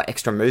for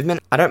extra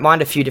movement. I don't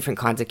mind a few different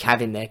kinds of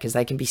cav in there, because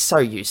they can be so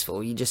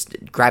useful. You're just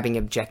grabbing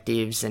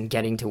objectives and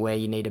getting to where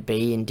you need to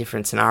be in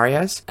different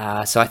scenarios.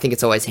 So I think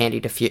it's always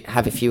handy to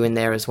have a few in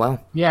there as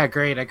well. Yeah,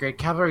 agreed.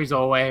 Cavalry's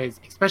always,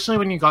 especially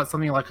when you got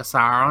something like a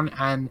Sauron,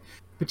 and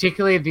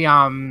particularly the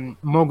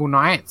Morgul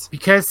Knights,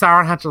 because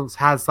Sauron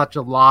has such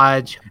a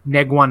large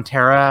Neg 1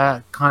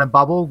 Terror kind of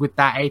bubble with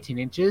that 18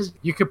 inches,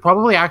 you could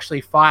probably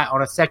actually fight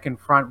on a second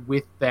front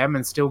with them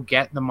and still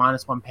get the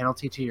 -1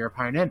 penalty to your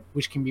opponent,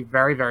 which can be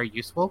very, very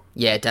useful.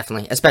 Yeah,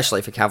 definitely,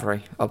 especially for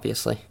cavalry,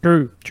 obviously.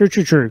 True.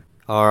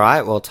 All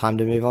right, well, time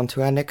to move on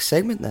to our next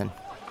segment then.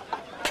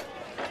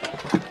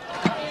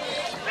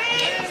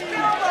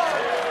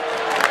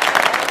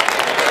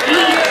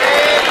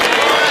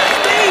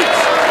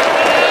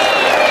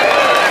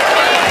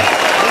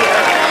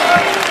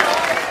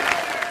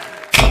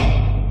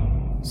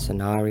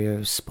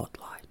 Scenario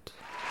Spotlight.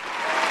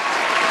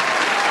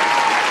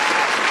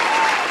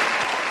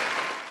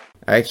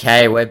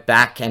 Okay, we're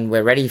back and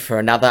we're ready for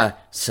another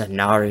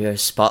Scenario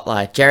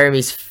Spotlight.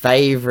 Jeremy's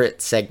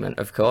favourite segment,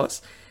 of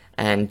course.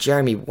 And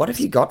Jeremy, what have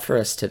you got for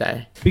us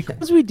today?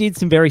 Because we did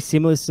some very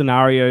similar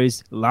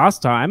scenarios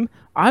last time,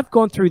 I've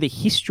gone through the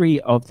history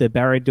of the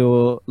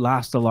Barad-dur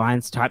Last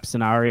Alliance type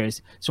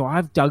scenarios. So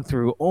I've dug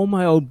through all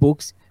my old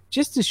books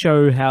just to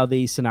show how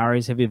these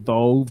scenarios have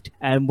evolved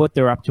and what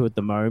they're up to at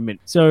the moment.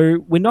 So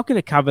we're not going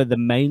to cover the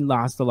main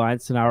Last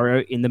Alliance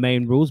scenario in the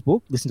main rules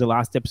book. Listen to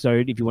last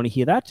episode if you want to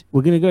hear that.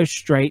 We're going to go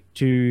straight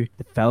to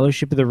the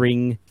Fellowship of the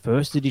Ring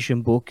first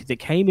edition book that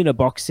came in a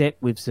box set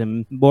with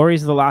some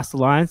Warriors of the Last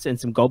Alliance and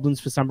some Goblins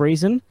for some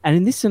reason. And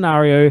in this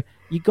scenario,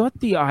 you got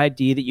the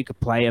idea that you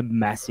could play a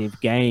massive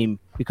game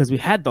because we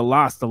had the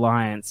Last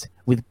Alliance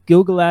with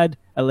Gil-galad,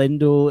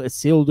 Elendil,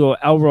 Isildur,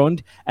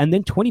 Elrond, and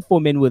then 24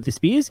 men with the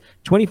spears,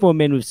 24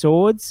 men with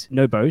swords,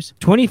 no bows,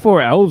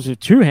 24 elves with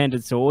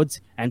two-handed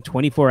swords, and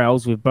 24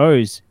 elves with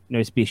bows,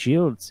 no spear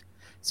shields.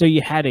 So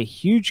you had a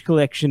huge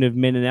collection of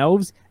men and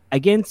elves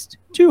against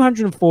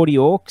 240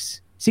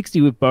 orcs,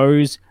 60 with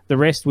bows, the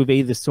rest with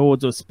either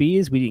swords or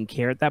spears, we didn't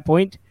care at that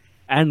point,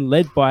 and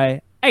led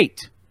by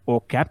 8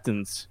 orc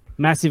captains.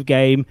 Massive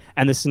game,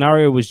 and the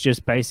scenario was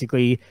just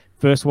basically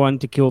first one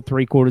to kill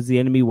 3/4 of the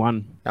enemy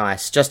won.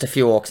 Nice, just a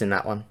few orcs in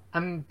that one.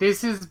 And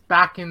this is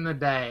back in the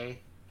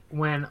day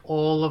when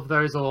all of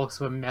those orcs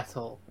were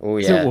metal. Oh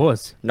yeah, So it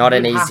was. not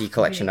an You have easy to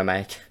collection be- to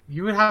make.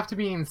 You would have to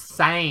be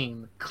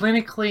insane,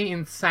 clinically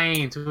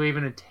insane, to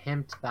even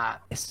attempt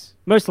that. Yes,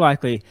 most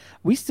likely.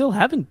 We still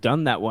haven't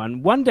done that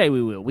one. One day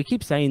we will. We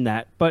keep saying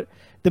that, but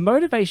the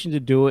motivation to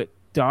do it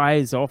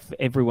dies off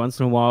every once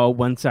in a while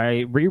once I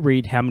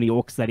reread how many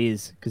orcs that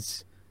is,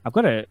 because I've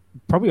got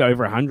probably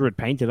over 100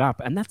 painted up,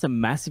 and that's a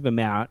massive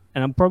amount,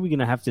 and I'm probably going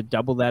to have to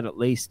double that at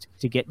least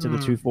to get to the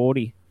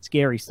 240.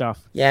 Scary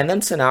stuff. Yeah, and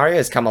then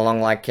scenarios come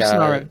along like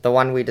Scenario. the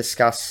one we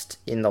discussed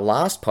in the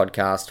last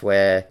podcast,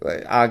 where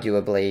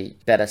arguably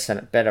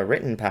better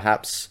written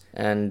perhaps,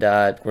 and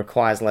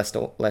requires less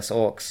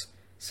orcs.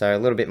 So a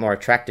little bit more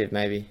attractive,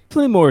 maybe.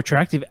 Definitely more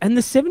attractive. And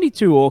the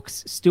 72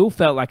 orcs still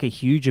felt like a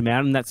huge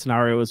amount in that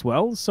scenario as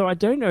well. So I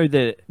don't know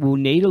that we'll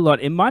need a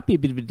lot. It might be a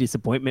bit of a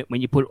disappointment when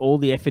you put all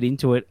the effort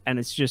into it and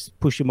it's just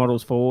push your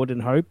models forward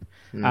and hope.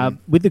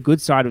 With the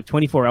good side of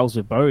 24 elves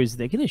with bows,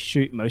 they're going to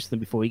shoot most of them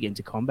before you get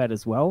into combat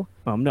as well.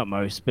 Well, not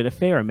most, but a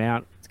fair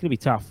amount. It's going to be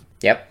tough.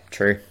 Yep,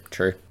 true.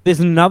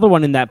 There's another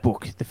one in that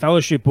book, the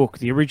Fellowship book,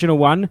 the original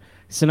one,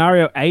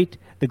 Scenario 8,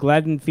 the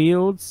Gladden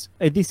Fields.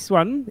 This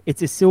one,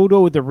 it's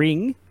Isildur with the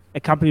ring,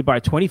 accompanied by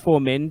 24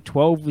 men,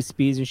 12 with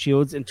spears and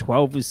shields, and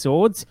 12 with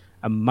swords,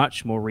 a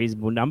much more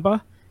reasonable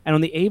number. And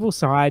on the evil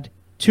side,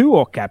 2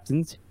 orc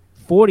captains,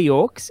 40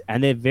 orcs,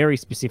 and they're very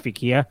specific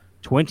here.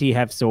 20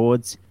 have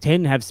swords,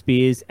 10 have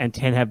spears, and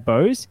 10 have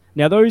bows.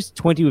 Now, those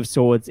 20 with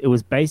swords, it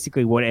was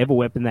basically whatever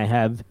weapon they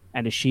have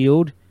and a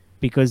shield,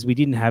 because we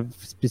didn't have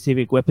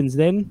specific weapons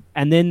then.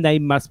 And then they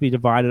must be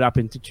divided up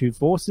into 2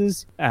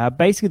 forces.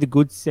 Basically, the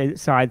good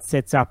side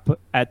sets up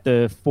at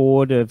the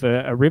ford of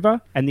a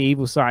river, and the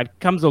evil side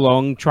comes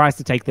along, tries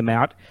to take them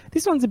out.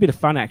 This one's a bit of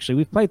fun, actually.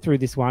 We've played through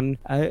this one.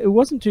 It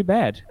wasn't too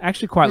bad. I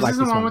actually quite like This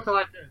this is the one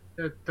one.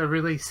 with the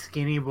really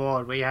skinny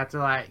board where you had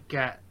to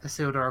get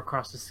Isildur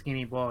across the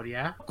skinny board,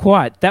 yeah?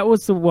 Quite. That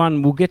was the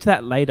one. We'll get to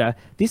that later.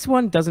 This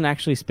one doesn't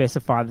actually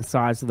specify the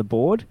size of the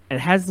board. It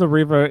has the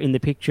river in the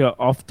picture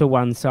off to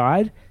one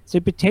side, so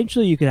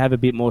potentially you could have a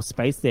bit more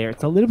space there.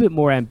 It's a little bit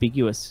more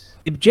ambiguous.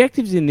 The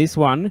objectives in this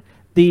one,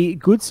 the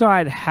good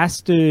side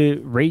has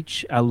to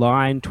reach a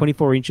line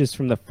 24 inches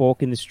from the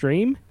fork in the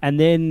stream, and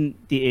then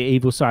the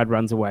evil side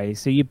runs away.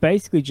 So you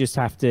basically just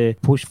have to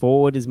push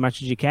forward as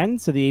much as you can,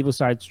 so the evil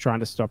side's trying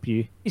to stop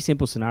you. Pretty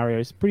simple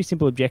scenarios, pretty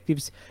simple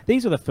objectives.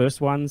 These were the first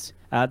ones.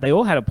 They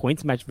all had a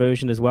points match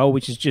version as well,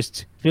 which is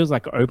just feels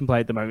like open play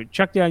at the moment.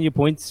 Chuck down your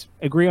points,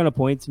 agree on a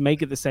points,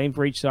 make it the same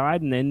for each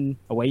side, and then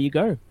away you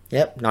go.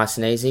 Yep, nice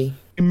and easy.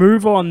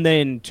 Move on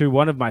then to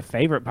one of my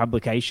favorite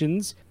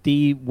publications,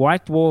 the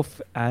White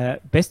Dwarf,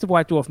 Best of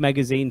White Dwarf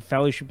magazine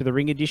Fellowship of the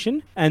Ring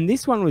edition. And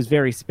this one was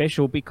very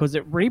special because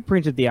it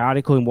reprinted the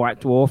article in White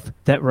Dwarf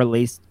that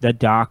released the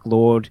Dark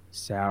Lord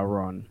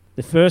Sauron.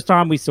 The first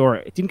time we saw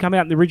it, it didn't come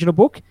out in the original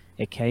book.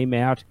 It came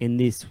out in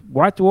this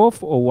White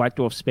Dwarf or White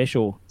Dwarf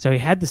special. So he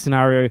had the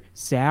scenario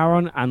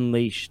Sauron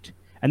Unleashed.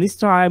 And this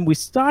time we're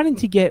starting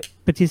to get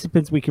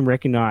participants we can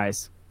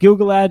recognize.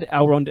 Gil-galad,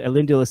 Elrond,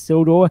 Elendil,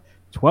 Isildur,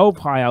 12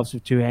 high elves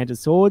with two-handed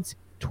swords,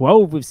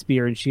 12 with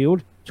spear and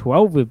shield,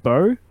 12 with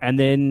bow, and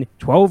then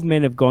 12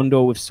 men of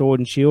Gondor with sword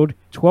and shield,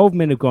 12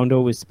 men of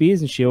Gondor with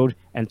spears and shield,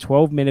 and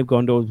 12 men of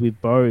Gondor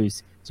with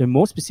bows. So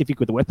more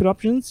specific with the weapon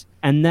options.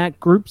 And that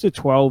groups of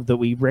 12 that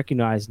we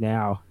recognize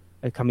now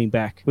are coming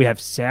back. We have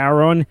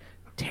Sauron,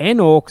 10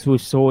 orcs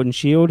with sword and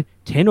shield,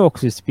 10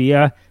 orcs with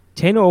spear,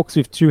 10 orcs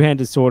with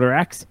two-handed sword or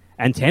axe,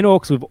 and 10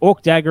 orcs with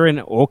orc dagger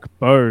and orc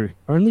bow.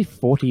 Only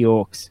 40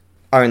 orcs.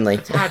 Only.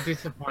 It's had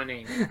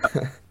disappointing.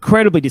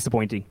 Incredibly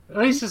disappointing. At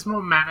least it's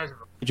more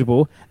manageable.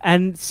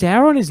 And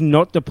Sauron is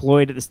not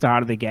deployed at the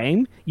start of the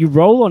game. You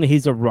roll on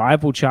his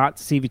arrival chart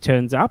to see if he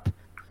turns up.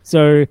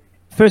 So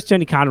first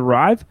turn he can't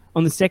arrive.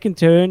 On the second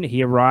turn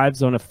he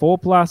arrives on a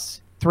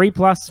 4+,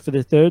 3+ for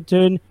the third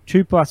turn,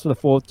 2+ for the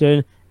fourth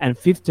turn, and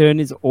fifth turn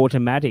is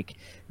automatic.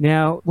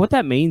 Now, what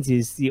that means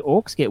is the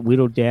orcs get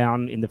whittled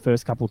down in the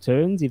first couple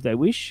turns if they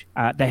wish.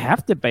 They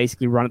have to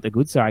basically run at the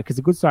good side because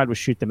the good side will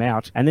shoot them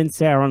out. And then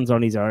Sauron's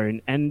on his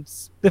own. And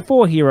the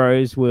 4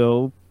 heroes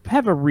will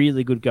have a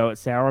really good go at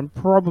Sauron,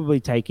 probably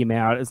take him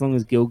out as long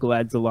as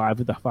Gil-galad's alive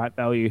with the fight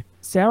value.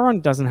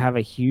 Sauron doesn't have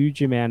a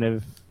huge amount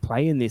of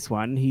play in this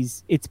one.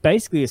 It's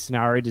basically a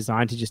scenario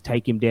designed to just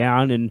take him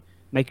down and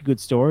make a good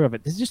story of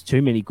it. There's just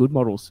too many good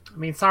models. I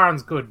mean,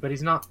 Sauron's good, but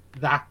he's not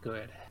that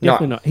good.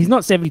 Definitely not. He's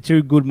not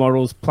 72 good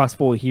models plus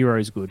 4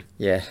 heroes good.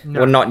 Yeah. No.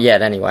 Well, not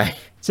yet anyway.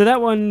 So that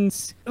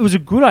it was a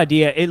good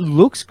idea. It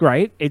looks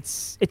great. It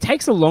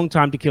takes a long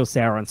time to kill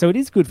Sauron, so it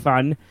is good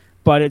fun,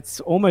 but it's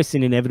almost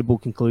an inevitable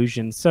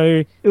conclusion.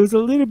 So it was a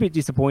little bit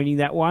disappointing,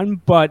 that one,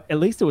 but at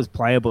least it was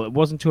playable. It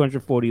wasn't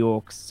 240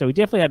 orcs, so we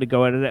definitely had to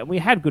go at it. We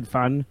had good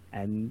fun,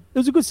 and it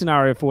was a good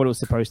scenario for what it was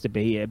supposed to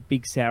be, a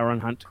big Sauron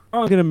hunt.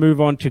 I'm going to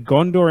move on to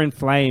Gondor in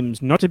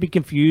Flames, not to be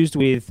confused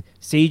with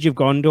Siege of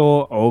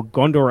Gondor or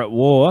Gondor at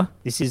War.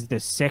 This is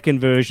the second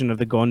version of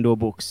the Gondor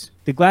books.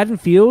 The Gladden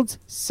Fields,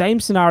 same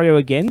scenario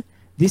again.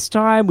 This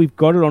time, we've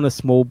got it on a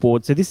small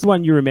board. So this is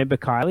one you remember,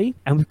 Kylie.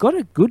 And we've got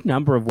a good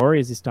number of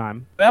warriors this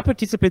time. Our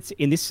participants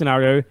in this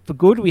scenario, for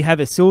good, we have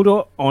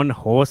Isildur on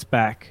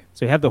horseback.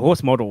 So we have the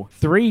horse model.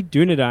 3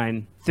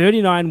 Dunedain.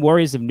 39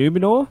 warriors of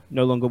Numenor,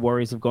 no longer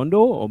warriors of Gondor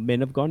or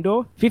men of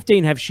Gondor.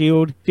 15 have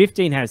shield,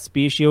 15 have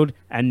spear shield,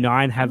 and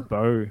 9 have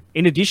bow.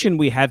 In addition,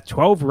 we have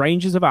 12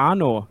 rangers of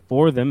Arnor.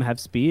 4 of them have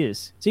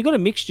spears. So you've got a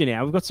mixture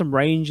now. We've got some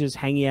rangers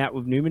hanging out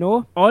with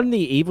Numenor. On the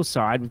evil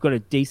side, we've got a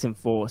decent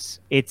force.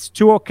 It's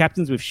 2 orc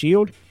captains with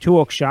shield, 2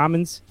 orc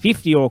shamans,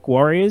 50 orc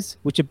warriors,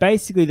 which are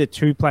basically the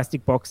 2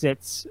 plastic box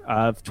sets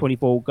of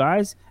 24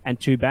 guys, and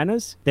 2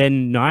 banners.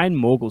 Then 9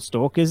 Morgul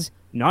stalkers,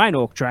 9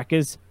 orc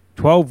trackers,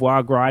 12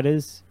 warg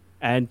riders,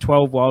 and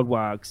 12 wild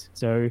wargs.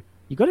 So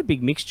you've got a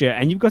big mixture,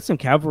 and you've got some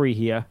cavalry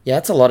here. Yeah,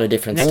 it's a lot of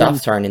different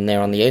stuff thrown in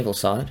there on the evil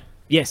side.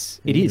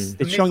 Yes, it is.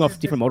 It's showing off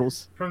different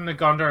models. From the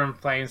Gondor in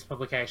Flames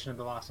publication of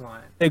The Last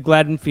Alliance. The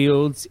Gladden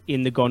Fields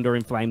in the Gondor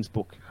in Flames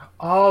book.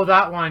 Oh,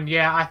 that one.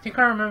 Yeah, I think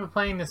I remember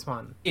playing this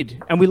one.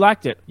 And we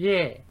liked it.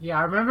 Yeah,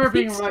 I remember it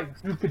being like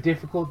super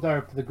difficult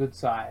though for the good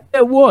side.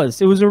 It was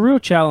a real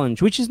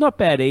challenge, which is not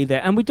bad either.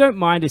 And we don't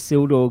mind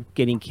Isildur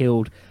getting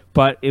killed,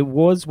 but it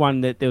was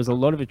one that there was a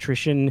lot of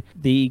attrition.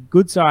 The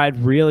good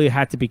side really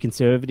had to be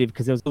conservative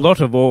because there was a lot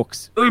of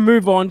orcs. We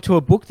move on to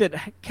a book that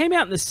came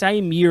out in the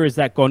same year as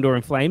that Gondor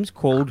in Flames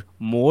called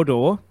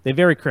Mordor. They're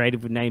very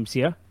creative with names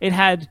here. It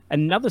had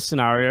another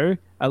scenario,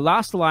 a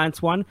Last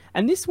Alliance one,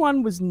 and this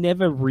one was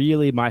never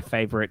really my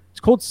favorite. It's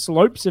called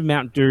Slopes of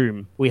Mount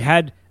Doom. We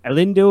had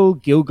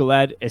Elendil,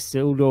 Gil-galad,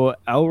 Isildur,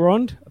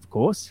 Elrond, of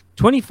course.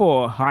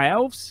 24 High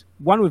Elves,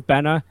 1 with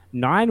banner,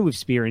 9 with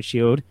spear and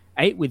shield,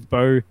 8 with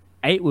bow,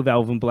 8 with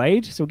Elven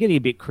Blade, so we're getting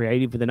a bit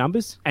creative with the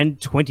numbers, and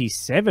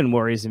 27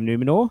 Warriors of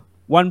Numenor,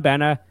 1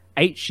 banner,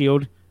 8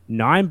 shield,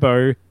 9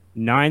 bow,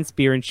 9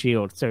 spear and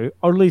shield, so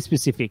oddly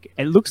specific.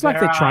 It looks like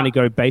they're trying to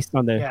go based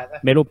on the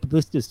metal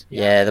blisters.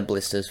 Yeah, the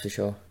blisters for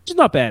sure. Which is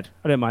not bad,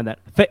 I don't mind that.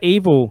 For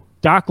evil,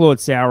 Dark Lord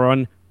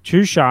Sauron,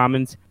 2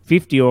 shamans,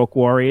 50 orc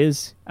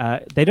warriors.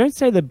 They don't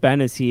say the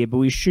banners here, but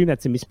we assume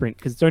that's a misprint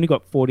because it's only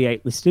got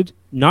 48 listed,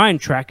 9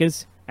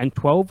 trackers, and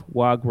 12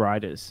 warg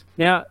riders.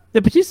 Now,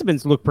 the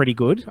participants look pretty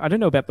good. I don't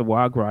know about the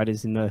warg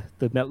riders in the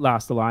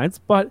Last Alliance,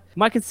 but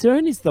my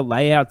concern is the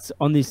layouts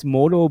on this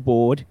Mordor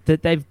board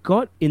that they've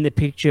got in the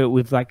picture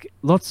with like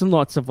lots and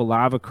lots of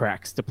lava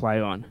cracks to play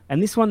on.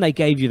 And this one, they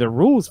gave you the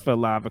rules for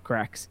lava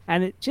cracks.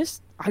 And it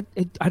just,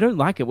 I don't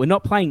like it. We're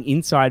not playing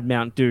inside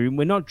Mount Doom.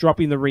 We're not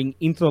dropping the ring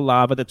into the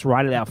lava that's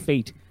right at our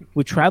feet.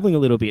 We're traveling a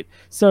little bit.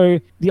 So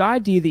the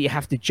idea that you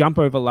have to jump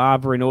over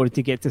lava in order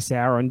to get to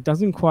Sauron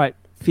doesn't quite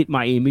fit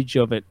my image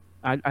of it.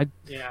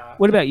 Yeah.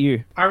 What about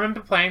you? I remember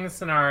playing the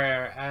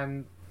scenario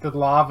and the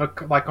lava,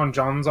 like on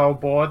John's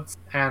old boards,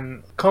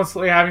 and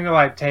constantly having to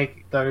like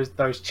take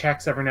those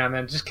checks every now and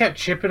then. Just kept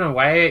chipping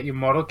away at your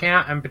model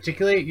count, and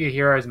particularly at your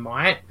hero's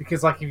might,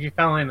 because like if you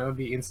fell in, it would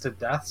be instant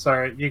death.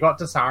 So you got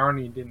to Sauron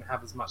and you didn't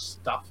have as much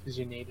stuff as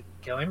you needed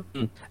to kill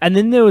him. And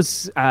then there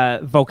was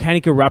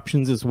volcanic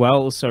eruptions as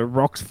well, so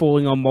rocks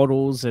falling on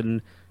models,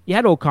 and you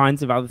had all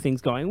kinds of other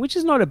things going, which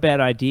is not a bad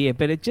idea,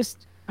 but it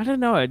just, I don't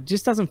know, it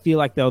just doesn't feel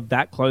like they're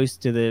that close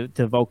to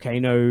the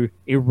volcano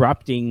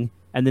erupting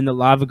and then the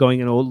lava going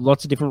in all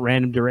lots of different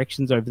random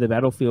directions over the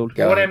battlefield.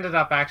 What ended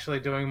up actually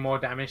doing more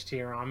damage to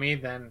your army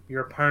than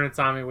your opponent's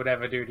army would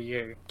ever do to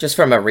you? Just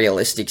from a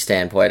realistic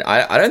standpoint,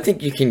 I don't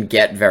think you can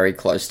get very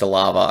close to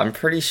lava. I'm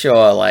pretty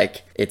sure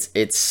like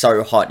it's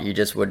so hot you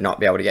just would not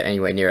be able to get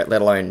anywhere near it,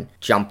 let alone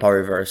jump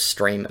over a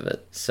stream of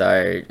it.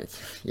 So,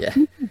 yeah.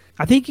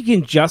 I think you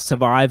can just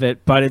survive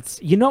it, but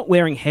you're not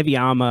wearing heavy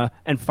armor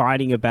and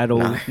fighting a battle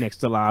next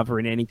to lava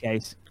in any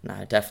case.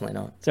 No, definitely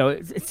not. So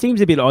it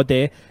seems a bit odd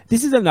there.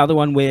 This is another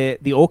one where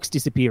the orcs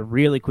disappear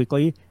really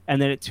quickly,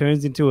 and then it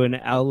turns into an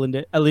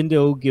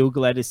Elendil,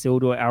 Gil-galad,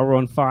 Isildur,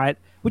 Elrond fight,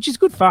 which is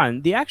good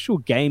fun. The actual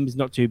game is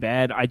not too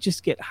bad. I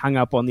just get hung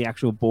up on the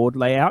actual board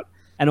layout,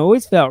 and I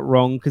always felt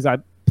wrong because I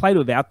played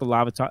without the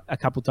lava a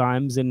couple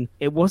times, and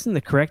it wasn't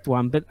the correct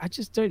one, but I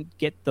just don't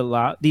get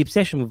the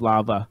obsession with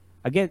lava.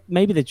 I get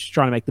maybe they're just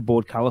trying to make the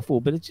board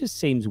colorful, but it just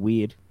seems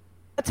weird.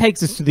 That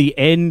takes us to the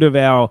end of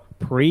our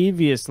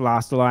previous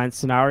Last Alliance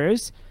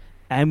scenarios,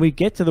 and we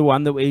get to the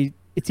one that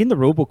it's in the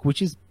rulebook,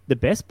 which is the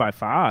best by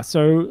far.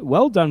 So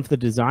well done for the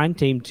design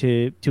team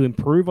to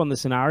improve on the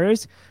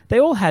scenarios. They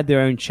all had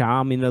their own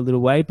charm in a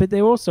little way, but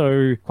they're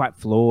also quite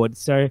flawed.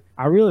 So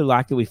I really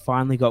like that we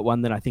finally got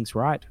one that I think's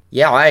right.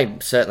 Yeah, I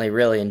certainly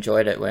really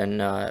enjoyed it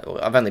when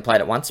I've only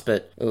played it once,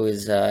 but it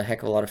was a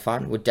heck of a lot of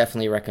fun. Would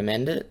definitely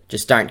recommend it.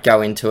 Just don't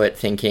go into it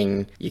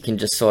thinking you can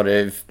just sort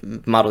of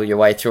muddle your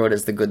way through it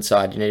as the good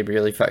side. You need to be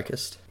really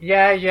focused.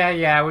 Yeah.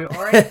 We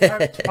already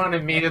poked fun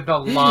at me to the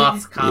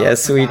last cast.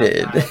 Yes, we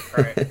did.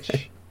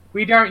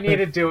 We don't need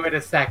to do it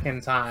a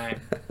second time.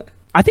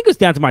 I think it was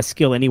down to my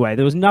skill anyway.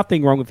 There was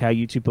nothing wrong with how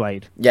you two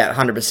played. Yeah,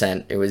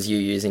 100%. It was you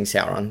using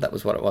Sauron. That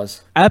was what it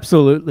was.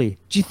 Absolutely.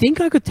 Do you think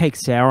I could take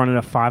Sauron in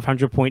a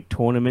 500-point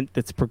tournament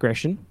that's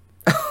progression?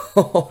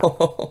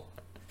 Okay.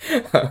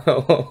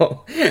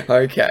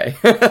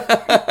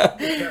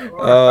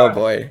 Oh,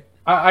 boy.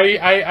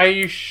 Are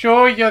you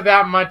sure you're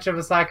that much of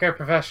a psycho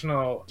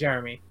professional,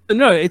 Jeremy?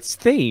 No, it's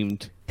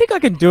themed. I think I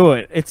can do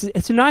it.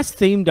 It's a nice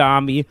themed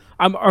army.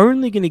 I'm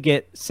only going to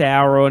get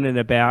Sauron and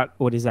about,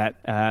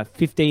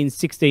 15,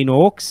 16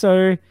 orcs.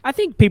 So I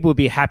think people would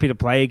be happy to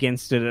play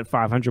against it at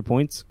 500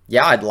 points.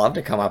 Yeah, I'd love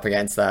to come up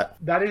against that.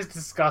 That is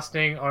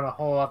disgusting on a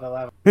whole other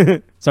level.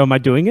 So am I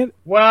doing it?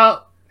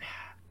 Well,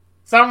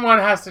 someone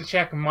has to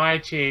check my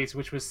cheese,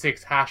 which was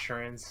 6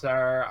 Hasherins,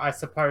 so I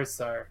suppose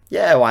so.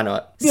 Yeah, why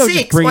not? I'll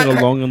just bring it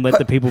along and let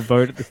the people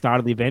vote at the start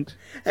of the event.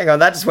 Hang on,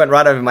 that just went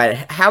right over my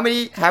head. How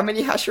many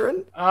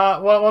Hasherin?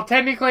 Well,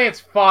 technically it's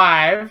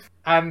 5,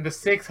 and the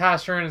 6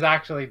 Hasherin is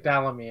actually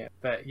Dalamir.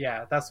 But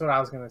yeah, that's what I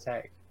was going to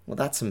take. Well,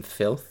 that's some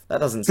filth. That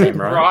doesn't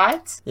seem right.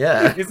 Right?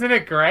 Yeah. Isn't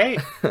it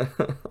great?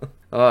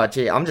 Oh,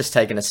 gee, I'm just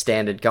taking a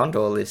standard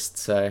Gondor list,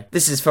 so...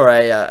 This is for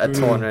a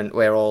tournament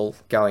we're all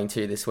going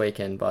to this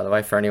weekend, by the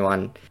way, for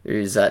anyone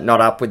who's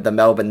not up with the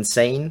Melbourne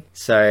scene.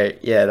 So,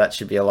 yeah, that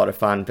should be a lot of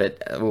fun, but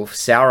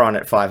Sauron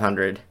at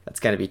 500, that's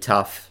going to be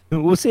tough.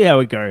 We'll see how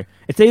it go.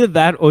 It's either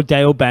that or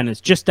Dale Banners.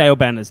 Just Dale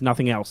Banners,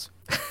 nothing else.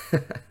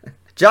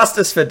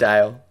 Justice for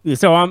Dale.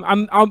 So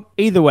I'm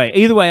either way.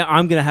 Either way,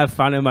 I'm going to have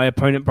fun, and my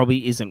opponent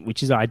probably isn't,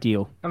 which is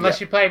ideal.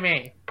 Unless you play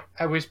me.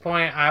 At which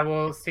point, I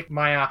will stick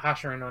my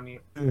Hasherin on you.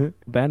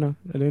 Banner.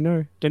 I don't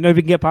know. Don't know if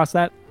we can get past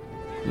that.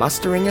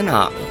 Mustering an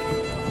army.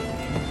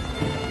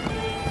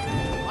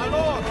 My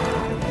lord!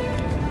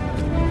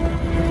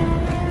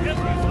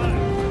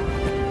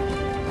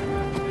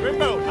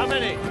 Grimbo, how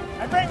many?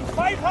 I bring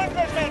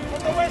 500 men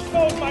from the west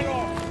fold, my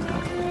lord.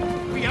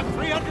 We have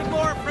 300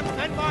 more from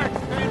Denmark,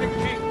 standing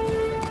king.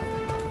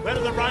 Where are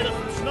the riders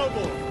from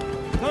Snowball?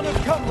 None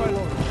have come, my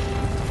lord.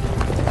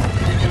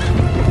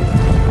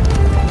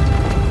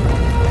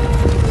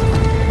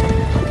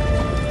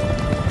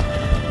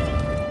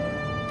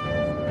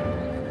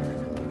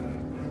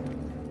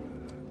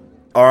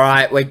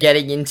 Alright, we're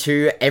getting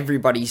into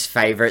everybody's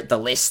favourite, the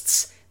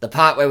lists. The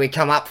part where we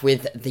come up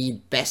with the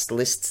best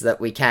lists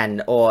that we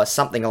can, or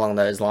something along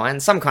those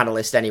lines. Some kind of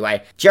list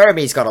anyway.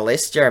 Jeremy's got a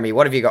list. Jeremy,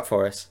 what have you got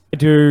for us? I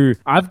do.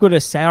 I've got a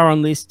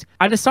Sauron list.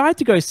 I decided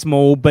to go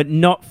small, but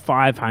not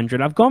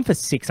 500. I've gone for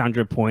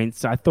 600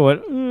 points. I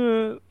thought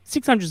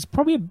 600 is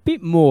probably a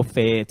bit more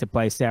fair to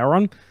play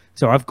Sauron.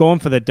 So I've gone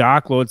for the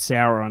Dark Lord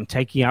Sauron,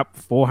 taking up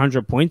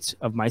 400 points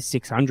of my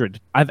 600.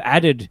 I've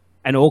added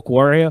an Orc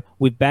Warrior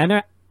with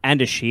banner and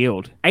a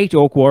shield. 8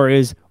 Orc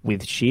Warriors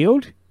with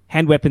shield,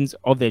 hand weapons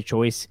of their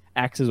choice,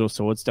 axes or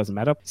swords, doesn't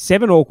matter.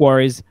 7 Orc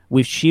Warriors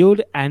with shield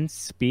and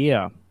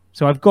spear.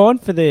 So I've gone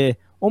for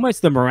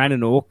almost the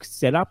Morannon Orc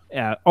setup.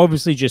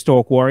 Obviously just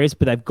Orc Warriors,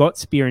 but they've got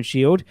spear and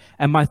shield.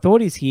 And my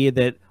thought is here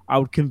that I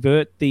would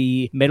convert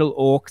the metal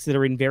orcs that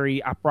are in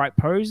very upright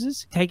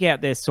poses, take out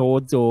their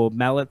swords or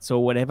mallets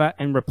or whatever,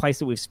 and replace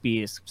it with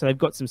spears. So they've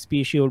got some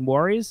spear shield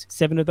warriors,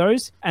 7 of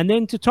those. And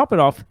then to top it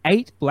off,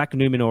 8 Black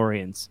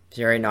Númenóreans.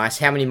 Very nice.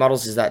 How many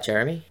models is that,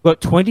 Jeremy? Got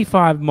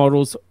 25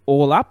 models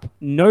all up,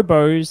 no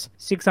bows,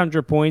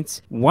 600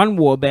 points, 1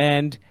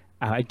 warband.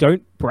 I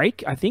don't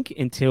break, I think,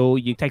 until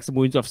you take some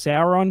wounds off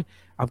Sauron.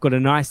 I've got a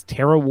nice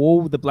terror wall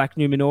with the Black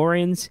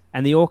Númenóreans,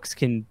 and the orcs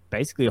can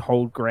basically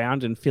hold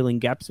ground and fill in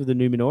gaps with the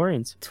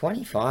Númenóreans.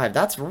 25.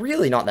 That's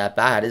really not that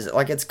bad.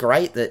 It's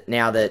great that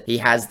now that he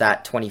has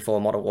that 24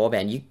 model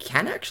warband, you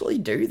can actually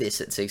do this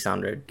at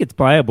 600. It's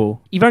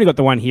playable. You've only got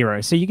the one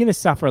hero, so you're going to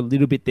suffer a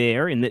little bit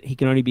there in that he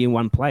can only be in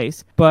one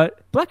place. But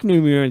Black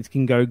Númenóreans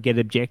can go get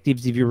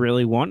objectives if you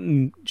really want,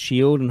 and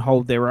shield and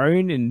hold their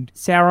own, and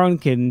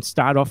Sauron can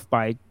start off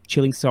by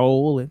Chilling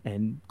Soul trouble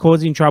and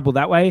causing trouble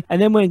that way.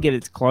 And then when it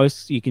gets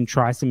close, you can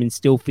try some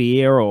instill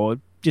fear or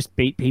just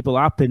beat people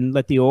up and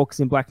let the orcs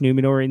and black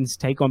Numenorians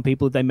take on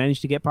people if they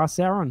manage to get past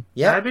Sauron.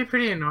 Yeah. That'd be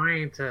pretty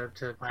annoying to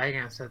play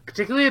against it,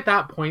 particularly at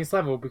that points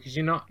level, because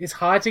it's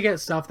hard to get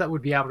stuff that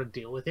would be able to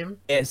deal with him.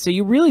 Yeah, so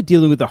you're really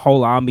dealing with the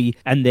whole army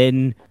and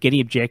then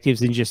getting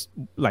objectives and just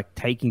like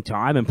taking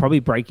time and probably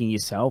breaking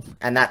yourself.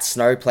 And that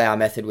snowplow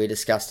method we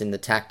discussed in the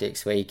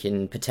tactics, where you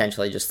can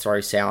potentially just throw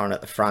Sauron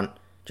at the front,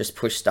 just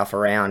push stuff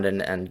around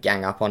and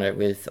gang up on it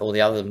with all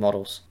the other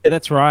models. Yeah,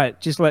 that's right.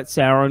 Just let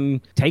Sauron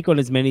take on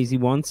as many as he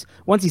wants.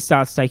 Once he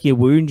starts taking a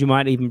wound, you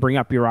might even bring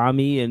up your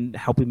army and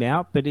help him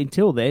out. But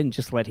until then,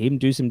 just let him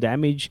do some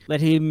damage.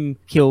 Let him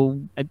kill,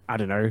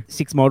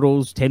 6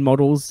 models, 10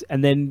 models,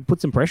 and then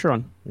put some pressure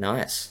on.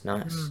 Nice.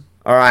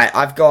 All right,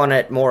 I've gone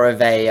at more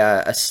of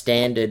a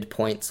standard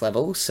points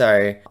level,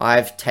 so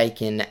I've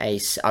written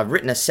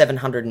a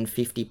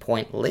 750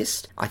 point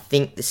list. I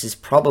think this is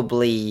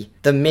probably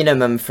the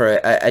minimum for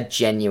a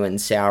genuine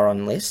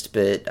Sauron list,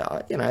 but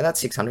that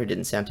 600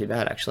 didn't sound too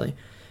bad actually.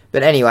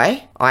 But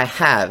anyway, I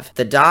have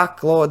the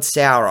Dark Lord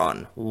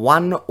Sauron,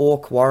 1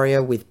 Orc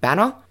Warrior with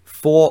Banner,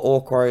 4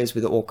 Orc Warriors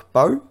with Orc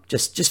Bow,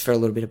 just for a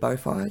little bit of bow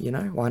fire,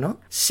 why not?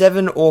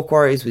 7 Orc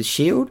Warriors with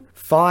Shield,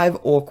 5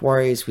 Orc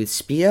Warriors with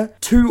Spear,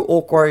 2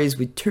 Orc Warriors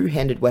with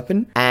 2-handed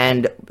weapon,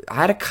 and I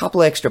had a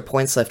couple extra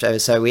points left over,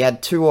 so we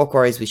had 2 Orc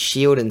Warriors with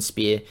Shield and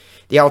Spear.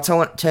 The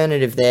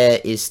alternative there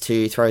is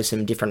to throw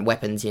some different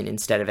weapons in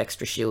instead of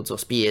extra shields or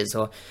spears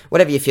or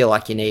whatever you feel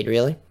like you need,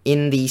 really.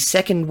 In the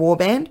second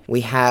warband,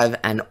 we have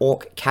an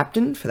Orc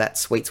Captain for that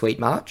sweet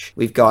march.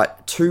 We've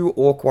got 2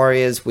 Orc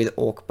Warriors with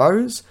Orc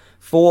Bows,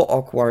 4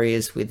 Orc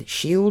Warriors with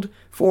Shield,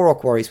 4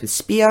 Orc Warriors with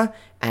Spear,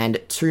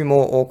 and 2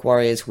 more Orc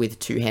Warriors with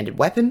 2-handed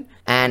weapon.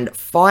 And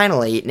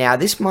finally, now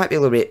this might be a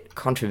little bit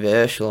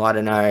controversial, I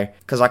don't know,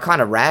 because I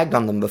kind of ragged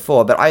on them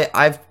before, but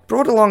I've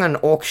brought along an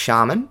Orc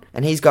Shaman,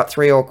 and he's got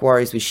 3 Orc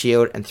Warriors with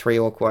Shield and 3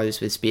 Orc Warriors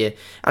with Spear.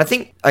 And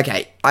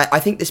I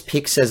think this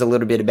pick says a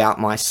little bit about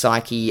my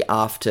psyche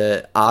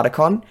after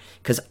Articon,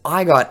 because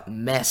I got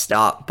messed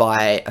up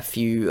by a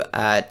few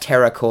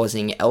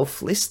terror-causing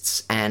elf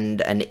lists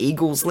and an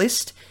eagles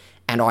list,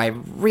 and I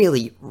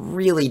really,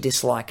 really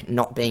dislike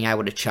not being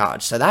able to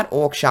charge. So that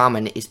Orc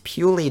Shaman is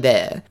purely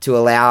there to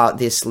allow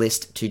this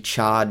list to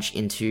charge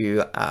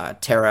into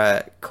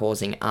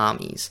terror-causing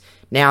armies.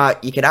 Now,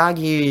 you could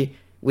argue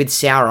with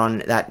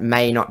Sauron that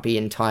may not be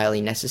entirely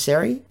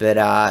necessary, but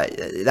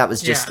that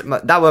was just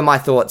that were my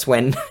thoughts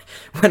when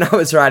I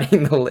was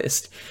writing the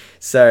list.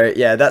 So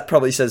yeah, that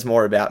probably says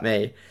more about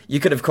me. You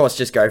could, of course,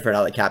 just go for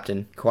another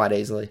captain quite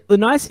easily. The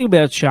nice thing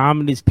about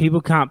Shaman is people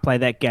can't play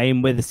that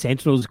game where the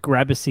Sentinels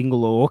grab a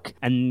single orc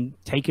and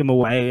take him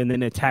away and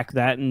then attack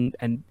that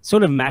and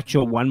sort of match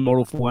your 1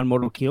 model for 1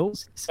 model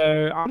kills.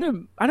 So I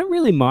don't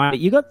really mind it.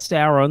 You got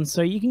Sauron,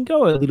 so you can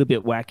go a little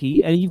bit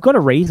wacky, and you've got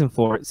a reason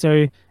for it.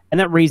 And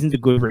that reason's a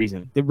good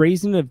reason. The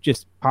reason of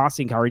just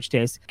passing courage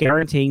tests,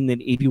 guaranteeing that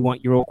if you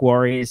want your Orc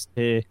Warriors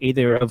to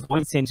either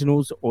avoid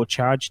Sentinels or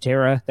charge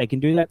Terror, they can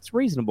do that. It's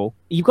reasonable.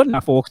 You've got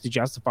enough Orcs to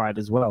justify it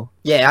as well.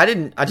 Yeah, I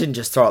didn't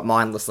just throw it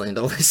mindlessly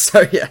into the list,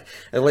 so yeah,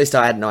 at least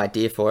I had an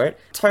idea for it.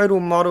 Total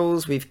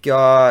models, we've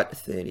got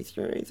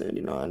 33,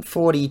 39,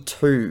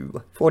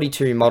 42.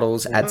 42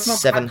 models at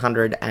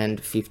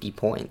 750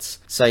 points.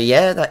 So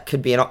yeah, that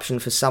could be an option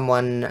for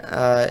someone.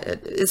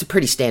 It's a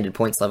pretty standard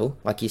points level,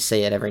 like you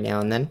see it every now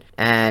and then.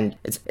 And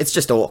it's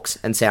just orcs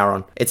and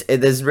Sauron.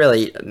 There's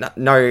really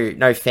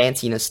no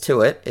fanciness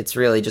to it. It's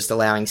really just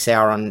allowing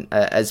Sauron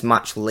as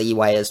much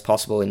leeway as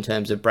possible in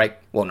terms of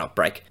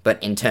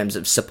but in terms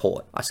of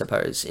support, I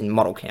suppose, in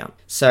model count.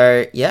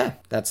 So yeah,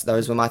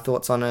 those were my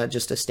thoughts on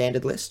just a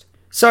standard list.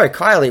 So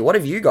Kylie, what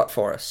have you got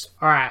for us?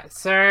 All right,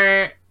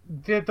 so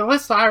the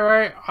list I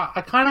wrote,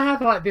 I kind of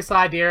had like this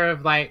idea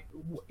of like,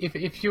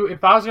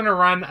 if I was going to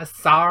run a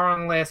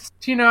Sauron list,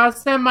 a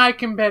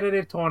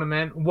semi-competitive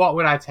tournament, what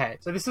would I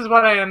take? So this is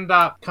what I ended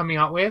up coming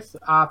up with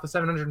for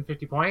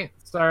 750 points.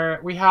 So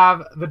we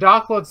have the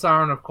Dark Lord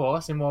Sauron, of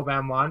course, in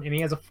Warband 1, and he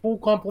has a full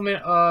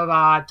complement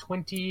of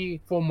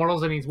 24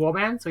 models in his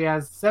Warband. So he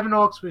has 7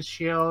 Orcs with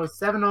Shield,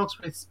 7 Orcs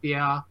with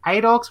Spear,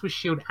 8 Orcs with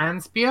Shield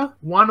and Spear,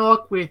 1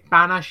 Orc with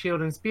Banner,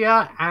 Shield and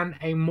Spear, and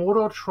a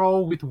Mordor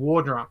Troll with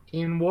War Drum.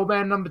 In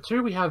Warband number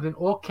 2, we have an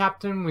Orc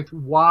Captain with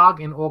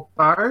Warg and Orc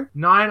Bow,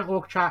 9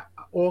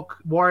 Orc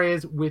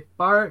Warriors with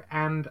Bow,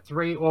 and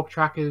 3 Orc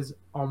Trackers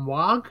on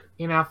Warg.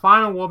 In our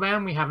final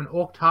warband, we have an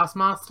Orc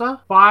Taskmaster,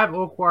 5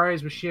 Orc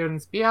Warriors with Shield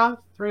and Spear,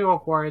 3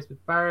 Orc Warriors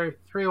with Bow,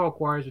 3 Orc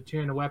Warriors with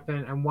 2-handed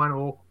weapon, and 1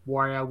 Orc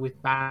Warrior with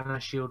Banner,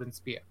 Shield and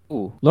Spear.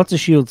 Ooh, lots of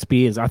shield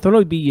spears. I thought it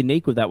would be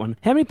unique with that one.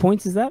 How many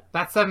points is that?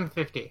 That's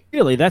 750.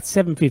 Really? That's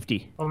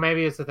 750. Or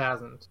maybe it's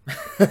 1,000.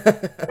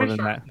 More than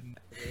that.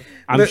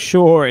 I'm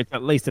sure it's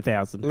at least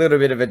 1,000. A little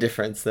bit of a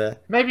difference there.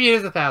 Maybe it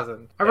is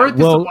 1,000. I wrote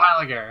this a while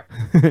ago.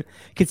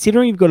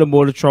 Considering you've got a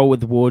Mortar Troll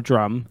with the War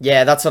Drum.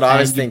 Yeah, that's what I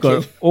was thinking.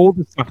 Got all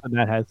the stuff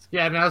that has.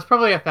 Yeah, no, it's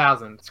probably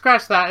 1,000.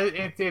 Scratch that.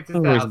 It's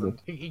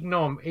 1,000.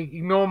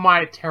 Ignore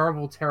my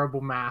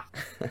terrible math.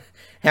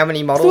 How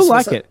many models? Still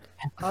like it.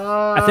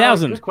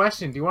 1,000. Good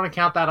question. Do you want to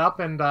count that up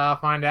and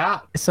find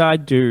out? Yes, I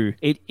do.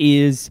 It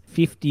is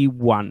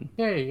 51.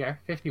 There you go,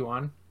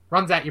 51.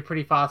 Runs at you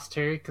pretty fast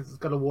too, because it's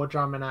got a war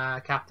drum and a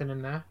captain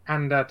in there,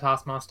 and a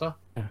taskmaster.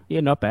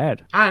 Yeah, not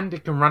bad. And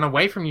it can run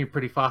away from you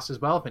pretty fast as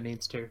well if it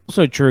needs to.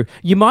 Also true.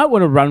 You might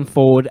want to run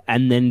forward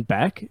and then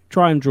back.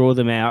 Try and draw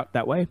them out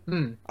that way.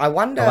 I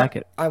wonder. I like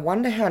it. I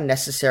wonder how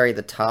necessary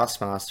the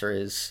taskmaster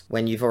is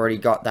when you've already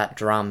got that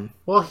drum.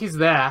 Well, he's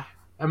there.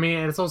 I mean,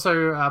 it's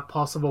also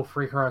possible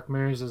free heroic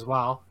moves as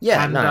well.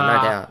 Yeah, and, no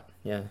doubt.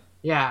 Yeah.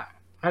 Yeah,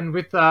 and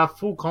with a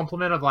full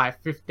complement of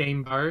like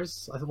 15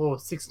 bows, or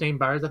 16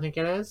 bows, I think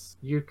it is,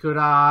 you could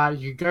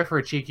go for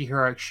a cheeky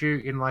heroic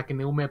shoot in like an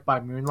Ilmet by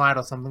Moonlight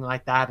or something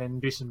like that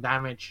and do some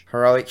damage.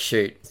 Heroic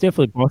shoot. It's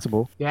definitely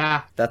possible.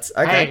 Yeah. That's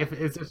okay. Hey, if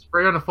it's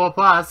free on a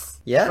 4+,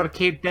 Yeah. gotta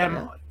keep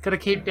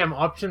them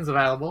options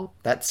available.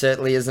 That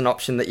certainly is an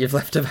option that you've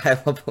left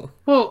available.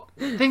 Well,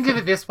 think of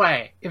it this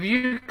way. If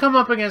you come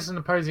up against an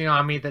opposing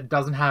army that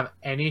doesn't have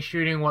any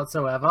shooting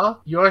whatsoever,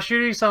 your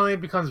shooting suddenly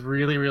becomes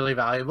really, really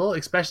valuable,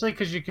 especially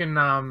because you can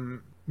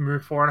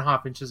move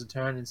 4.5 inches a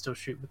turn and still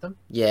shoot with them.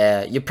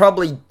 Yeah, you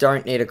probably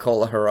don't need to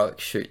call a heroic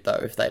shoot, though,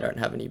 if they don't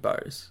have any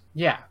bows.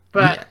 Yeah,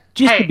 but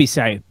Just hey, to be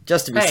safe.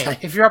 Just to be hey, safe.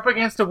 if you're up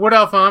against a Wood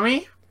Elf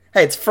army,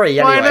 Hey, it's free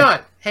why anyway.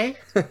 not? Hey?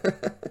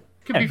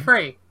 Could be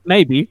free.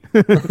 Maybe.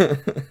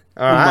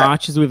 All right.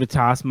 Marches with a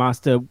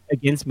taskmaster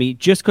against me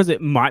just because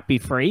it might be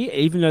free,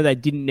 even though they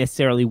didn't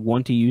necessarily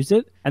want to use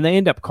it, and they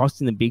end up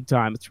costing them big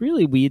time. It's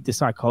really weird, the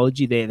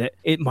psychology there, that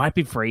it might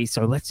be free,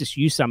 so let's just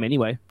use some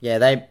anyway.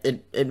 Yeah,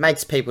 it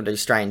makes people do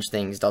strange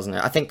things, doesn't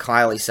it? I think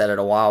Kylie said it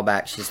a while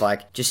back. She's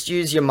like, just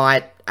use your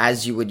might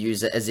as you would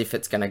use it, as if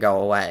it's going to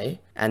go away,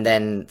 and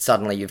then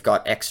suddenly you've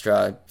got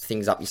extra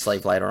things up your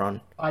sleeve later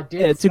on. I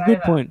did. Yeah, it's a say good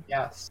that. point.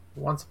 Yes.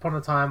 Once upon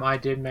a time, I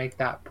did make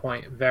that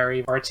point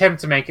or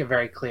attempt to make it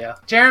very clear.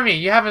 Jeremy,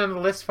 you have it on the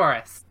list for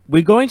us.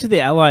 We're going to the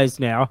allies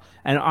now,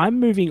 and I'm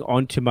moving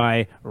on to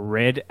my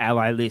red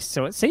ally list.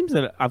 So it seems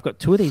that I've got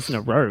 2 of these in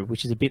a row,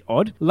 which is a bit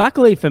odd.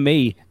 Luckily for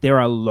me, there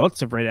are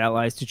lots of red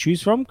allies to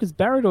choose from because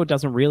Barad-dur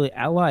doesn't really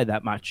ally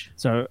that much.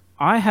 So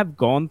I have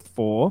gone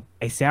for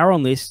a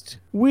Sauron list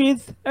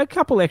with a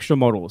couple extra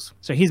models.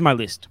 So here's my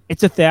list.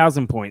 It's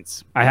 1,000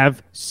 points. I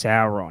have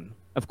Sauron,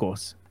 of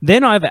course.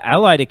 Then I've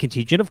allied a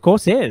contingent of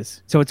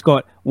Corsairs. So it's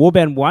got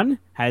Warband 1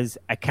 has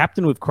a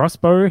captain with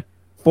crossbow,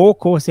 4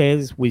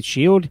 Corsairs with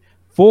shield,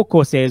 4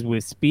 Corsairs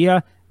with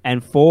spear,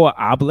 and 4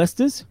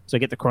 arbalesters. So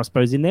get the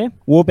crossbows in there.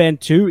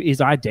 Warband 2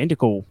 is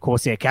identical.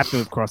 Corsair captain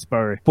with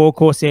crossbow, 4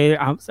 Corsair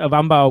of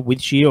Umbar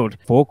with shield,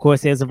 4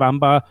 Corsairs of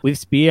Umbar with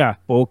spear,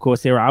 4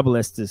 Corsair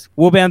arbalesters.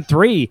 Warband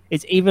 3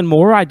 is even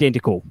more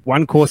identical.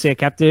 1 Corsair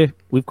captain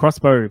with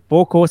crossbow,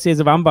 4 Corsairs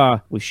of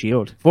Umbar with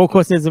shield, 4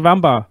 Corsairs of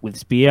Umbar with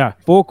spear,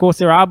 4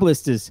 Corsair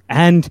arbalesters,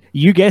 and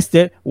you guessed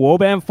it,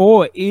 Warband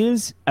 4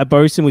 is a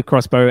bosun with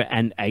crossbow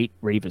and 8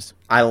 reavers.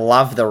 I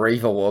love the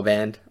Reaver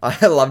Warband.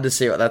 I love to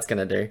see what that's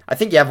going to do. I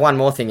think you have one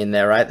more thing in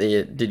there, right?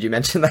 Did you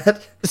mention that?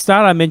 At the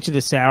start, I mentioned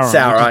the Sauron.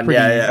 Sauron, which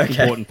is pretty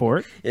okay. important for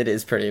it. It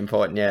is pretty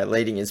important, yeah.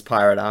 Leading his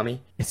pirate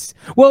army.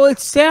 Well,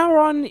 it's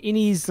Sauron in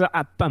his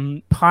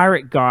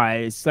pirate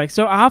guise. Like,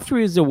 so after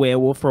he was a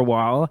werewolf for a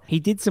while,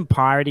 he did some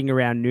pirating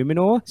around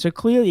Numenor. So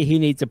clearly he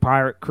needs a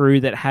pirate crew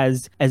that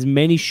has as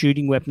many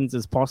shooting weapons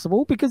as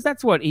possible, because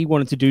that's what he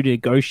wanted to do to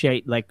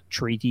negotiate like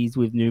treaties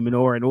with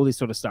Numenor and all this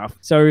sort of stuff.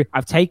 So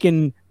I've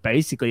taken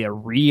basically a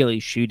really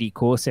shooty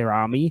Corsair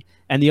army,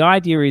 and the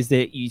idea is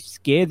that you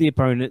scare the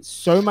opponent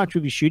so much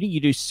with your shooting, you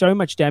do so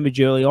much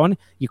damage early on,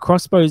 your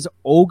crossbows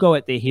all go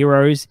at their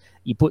heroes,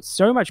 you put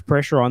so much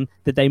pressure on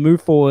that they move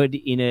forward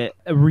in a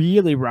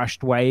really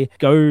rushed way,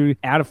 go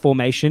out of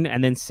formation,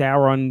 and then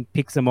Sauron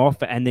picks them off,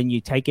 and then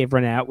you take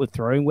everyone out with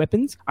throwing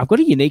weapons. I've got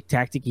a unique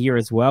tactic here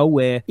as well,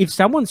 where if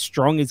someone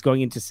strong is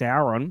going into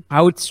Sauron,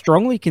 I would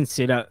strongly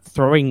consider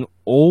throwing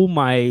all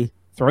my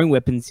throwing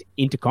weapons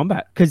into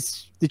combat,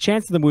 because the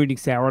chance of them wounding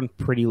Sauron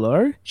pretty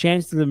low.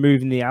 Chance of them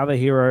moving the other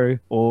hero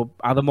or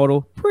other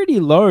model pretty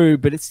low,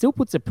 but it still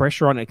puts a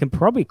pressure on it. It can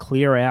probably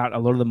clear out a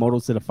lot of the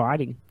models that are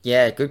fighting.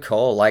 Yeah, good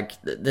call. Like,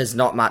 there's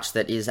not much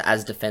that is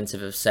as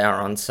defensive of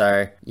Sauron,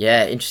 so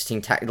yeah,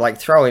 interesting tactic. Like,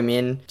 throw him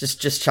in,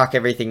 just chuck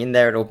everything in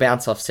there, it'll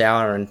bounce off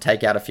Sauron and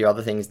take out a few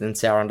other things, then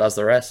Sauron does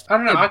the rest. I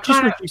don't know.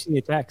 Just reducing the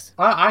attacks.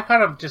 I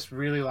kind of just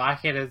really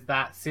like it as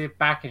that sit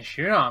back and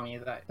shoot army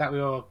that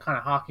we were kind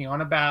of harking on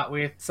about,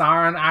 with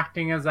Sauron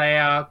acting as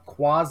a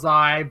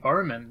quasi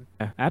bowman.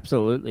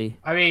 Absolutely.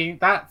 I mean,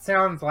 that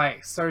sounds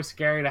like so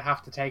scary to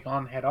have to take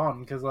on head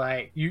on, because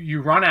like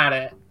you run at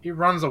it, it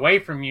runs away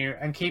from you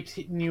and keeps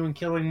hitting you and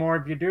killing more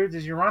of your dudes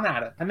as you run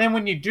at it. And then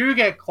when you do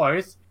get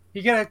close,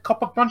 You're gonna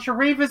cop a bunch of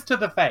Reavers to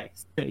the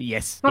face.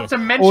 Yes. Not yes. to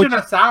mention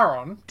a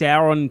Sauron.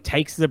 Sauron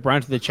takes the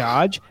brunt of the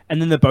charge,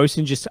 and then the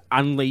bosun just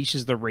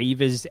unleashes the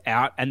Reavers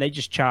out, and they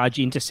just charge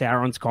into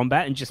Sauron's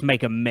combat and just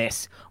make a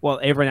mess, while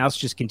everyone else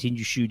just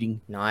continues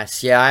shooting.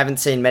 Nice. Yeah, I haven't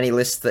seen many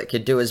lists that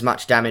could do as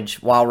much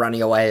damage while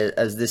running away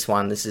as this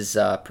one. This is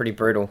pretty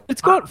brutal.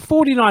 It's got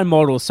 49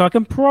 models, so I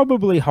can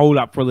probably hold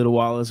up for a little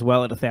while as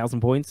well at 1,000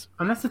 points.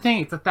 And that's the thing,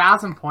 it's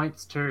 1,000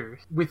 points too,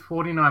 with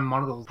 49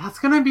 models. That's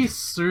gonna be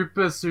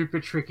super, super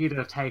tricky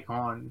to take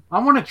on. I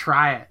want to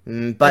try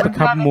it. But A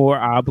couple more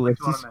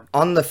arbalists.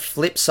 on the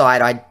flip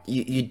side,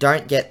 you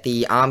don't get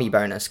the army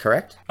bonus,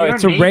 correct? Oh, You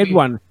it's don't a need red the-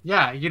 one.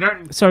 Yeah, you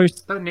don't So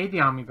need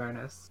the army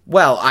bonus.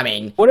 Well, I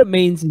mean, what it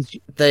means is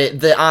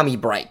the army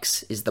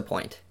breaks is the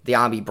point. The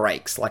army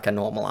breaks like a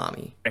normal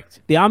army.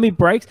 the army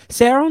breaks.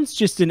 Sauron's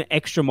just an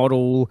extra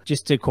model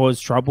just to cause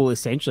trouble,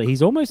 essentially.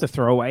 He's almost a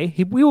throwaway.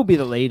 He will be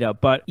the leader,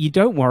 but you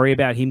don't worry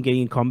about him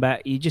getting in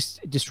combat. You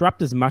just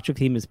disrupt as much of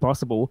him as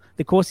possible.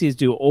 The Courtiers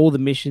do all the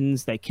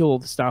missions. They kill all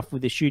the stuff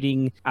with the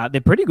shooting.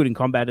 They're pretty good in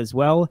combat as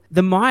well.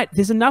 The might,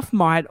 there's enough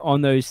might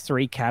on those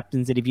 3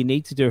 captains that if you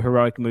need to do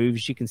heroic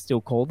moves, you can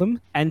still call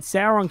them. And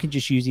Sauron can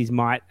just use his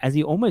might, as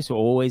he almost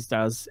always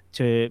does,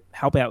 to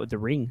help out with the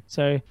ring.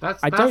 So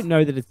I don't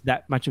know that it's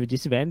that much of a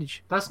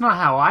disadvantage. That's not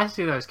how I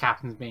see those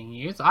captains being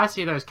used. I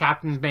see those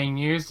captains being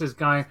used as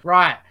going,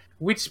 right,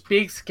 which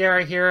big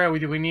scary hero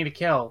do we need to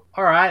kill?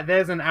 Alright,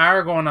 there's an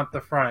Aragorn up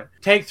the front.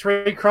 Take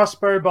 3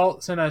 crossbow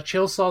bolts and a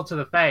chill soul to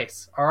the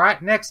face.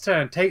 Alright, next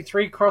turn, take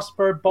 3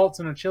 crossbow bolts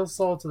and a chill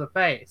soul to the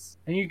face.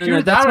 And you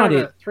do that's that not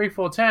over it.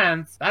 3-4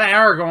 turns, that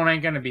Aragorn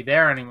ain't going to be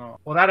there anymore.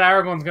 Well, that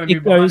Aragorn's going to be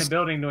behind a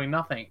building doing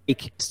nothing. It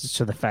kicks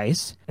to the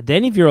face.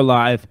 Then if you're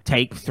alive,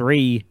 take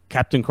 3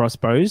 captain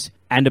crossbows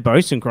and a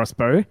bosun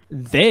crossbow,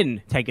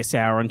 then take a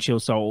Sauron chill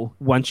soul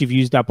once you've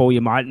used up all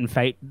your might and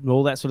fate and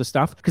all that sort of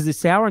stuff. Because the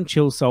Sauron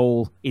chill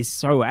soul is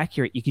so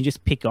accurate, you can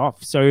just pick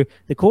off. So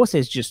the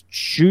Corsairs just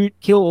shoot,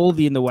 kill all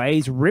the in the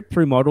ways, rip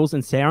through models,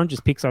 and Sauron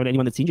just picks on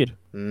anyone that's injured.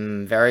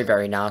 Very,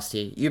 very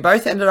nasty. You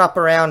both ended up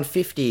around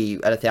 50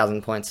 at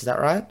 1,000 points, is that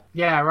right?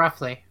 Yeah,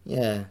 roughly.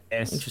 Yeah.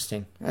 Yes.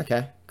 Interesting.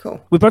 Okay,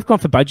 cool. We've both gone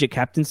for budget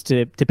captains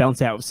to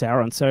balance out with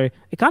Sauron, so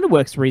it kind of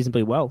works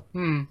reasonably well.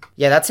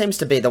 Yeah, that seems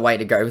to be the way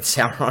to go with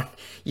Sauron.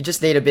 You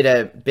just need a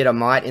bit of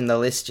might in the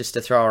list just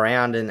to throw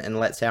around and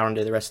let Sauron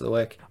do the rest of the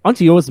work. On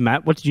to yours,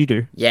 Matt. What did you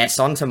do? Yes,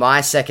 on to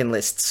my second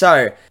list.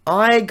 So,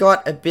 I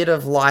got a bit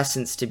of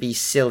license to be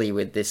silly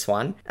with this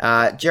one.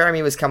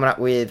 Jeremy was coming up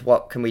with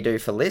what can we do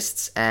for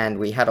lists,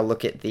 and we had a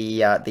look at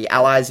the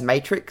allies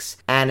matrix,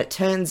 and it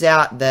turns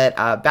out that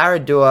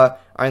Barad-dur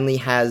only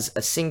has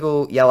a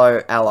single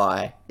yellow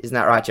ally. Isn't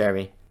that right,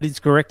 Jeremy? It's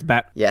correct,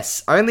 Matt.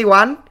 Yes, only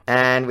one,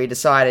 and we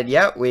decided,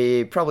 yep,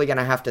 we're probably going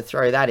to have to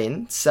throw that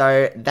in.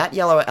 So that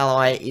yellow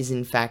ally is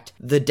in fact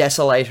the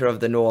Desolator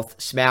of the North,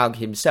 Smaug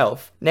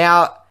himself.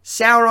 Now,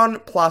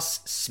 Sauron plus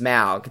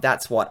Smaug,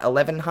 that's what,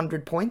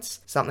 1,100 points?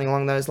 Something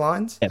along those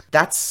lines? Yep.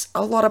 That's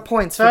a lot of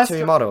points for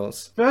 2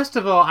 models. First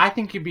of all, I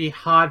think you'd be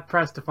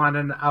hard-pressed to find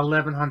an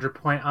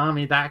 1,100-point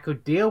army that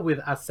could deal with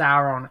a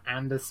Sauron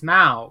and a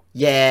Smaug.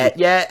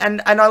 Yeah,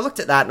 and I looked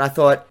at that and I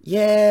thought,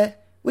 yeah,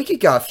 we could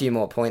go a few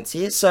more points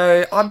here.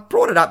 So I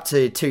brought it up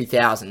to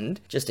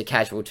 2,000, just a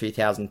casual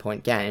 2,000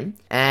 point game.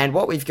 And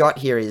what we've got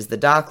here is the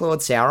Dark Lord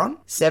Sauron,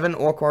 7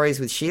 Orc Warriors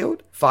with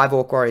Shield, 5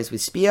 Orc Warriors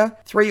with Spear,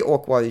 3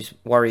 Orc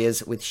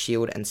Warriors with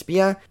Shield and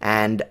Spear,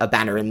 and a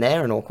banner in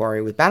there, an Orc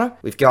Warrior with banner.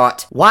 We've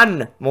got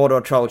 1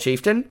 Mordor Troll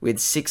Chieftain with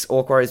 6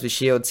 Orc Warriors with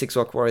Shield, 6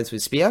 Orc Warriors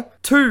with Spear,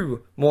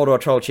 2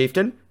 Mordor Troll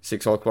Chieftain,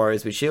 6 Orc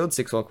Warriors with Shield,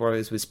 6 Orc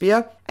Warriors with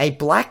Spear, a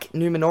Black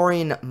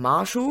Númenórean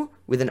Marshal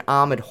with an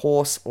Armoured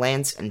Horse,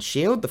 Lance and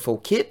Shield, the full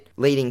kit,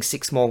 leading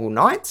 6 Morgul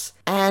Knights,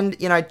 and,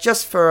 you know,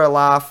 just for a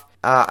laugh,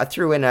 I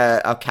threw in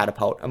a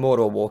catapult, a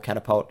Mordor War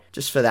catapult,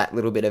 just for that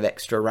little bit of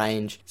extra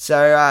range.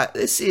 So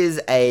this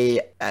is a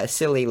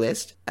silly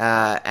list,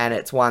 and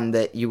it's one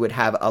that you would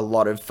have a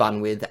lot of fun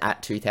with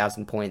at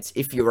 2,000 points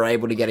if you were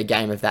able to get a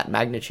game of that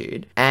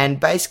magnitude. And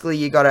basically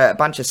you got a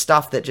bunch of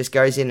stuff that just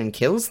goes in and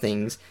kills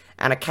things,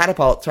 and a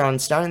catapult throwing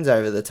stones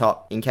over the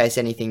top in case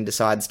anything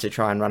decides to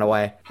try and run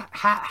away.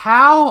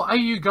 How are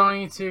you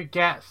going to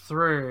get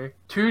through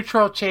 2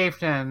 Troll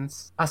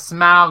Chieftains, a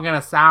Smaug and a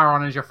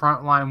Sauron as your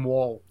frontline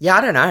wall? Yeah,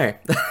 I don't know.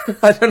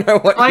 I don't know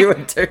what you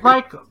would do.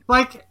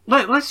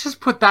 Let's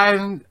just put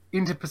that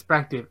into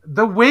perspective.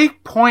 The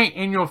weak point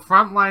in your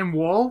frontline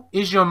wall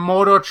is your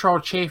Mordor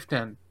Troll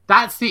Chieftain.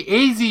 That's the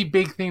easy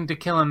big thing to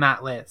kill in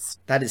that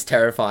list. That is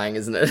terrifying,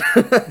 isn't it?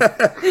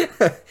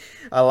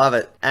 I love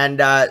it. And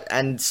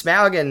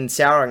Smaug and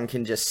Sauron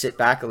can just sit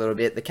back a little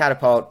bit. The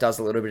catapult does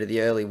a little bit of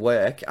the early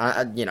work,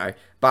 you know,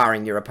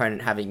 barring your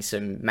opponent having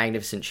some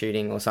magnificent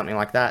shooting or something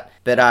like that.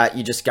 But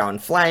you just go in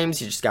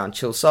flames, you just go in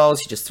chill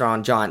souls, you just throw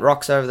on giant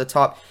rocks over the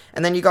top,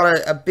 and then you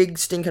got a big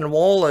stinking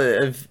wall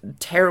of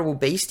terrible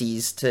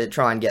beasties to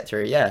try and get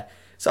through, yeah.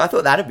 So I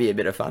thought that'd be a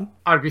bit of fun.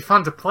 Oh, it'd be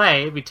fun to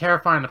play. It'd be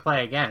terrifying to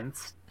play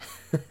against.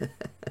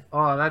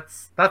 Oh,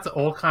 that's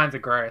all kinds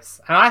of gross.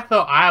 And I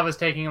thought I was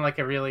taking like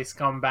a really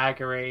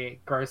scumbaggery,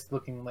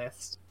 gross-looking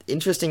list.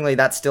 interestingly,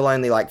 that's still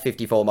only like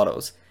 54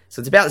 models.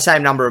 So it's about the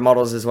same number of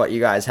models as what you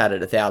guys had at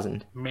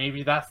 1,000.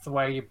 Maybe that's the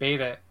way you beat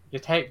it. You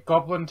take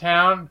Goblin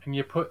Town and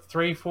you put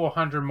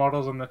 400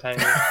 models on the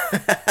table.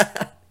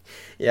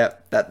 Yeah,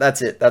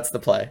 that's it. That's the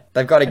play.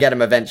 They've got to get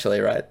them eventually,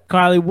 right?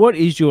 Kylie, what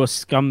is your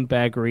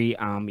scumbaggery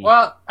army?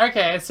 Well,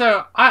 okay,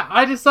 so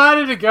I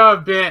decided to go a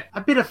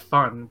bit of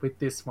fun with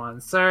this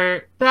one. So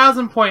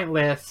 1,000-point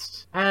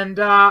list, and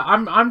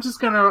I'm just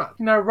gonna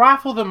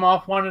rifle them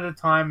off one at a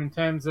time in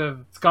terms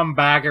of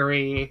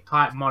scumbaggery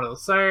type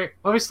models. So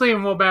obviously in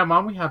Warband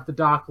 1 we have the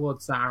Dark Lord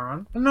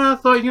Sauron, and then I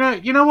thought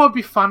you know what would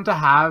be fun to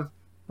have.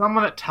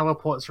 Someone that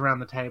teleports around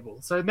the table.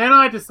 So then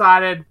I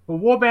decided, for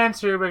Warband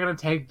 2, we're going to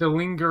take the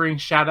Lingering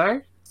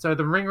Shadow. So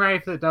the ring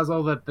wraith that does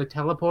all the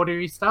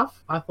teleportery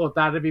stuff. I thought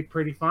that'd be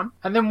pretty fun.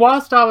 And then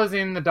whilst I was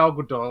in the Dol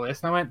Guldur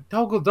list, I went,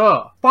 Dol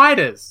Guldur,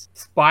 spiders,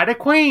 Spider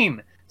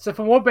Queen. So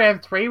for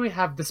Warband 3, we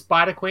have the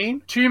Spider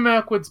Queen, 2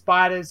 Mirkwood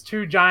spiders,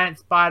 2 giant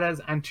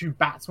spiders, and 2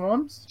 bat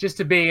swarms, just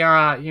to be,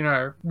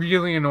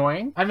 really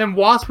annoying. And then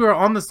whilst we were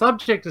on the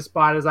subject of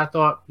spiders, I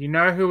thought, you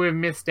know who we've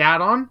missed out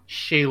on?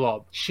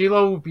 Shelob.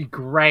 Shelob would be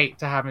great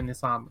to have in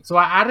this army. So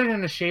I added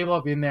in a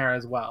Shelob in there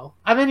as well.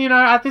 And then,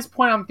 at this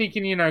point, I'm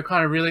thinking,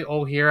 kind of really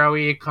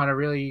all-hero-y, kind of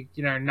really,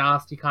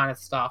 nasty kind of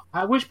stuff.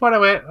 At which point I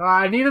went,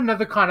 I need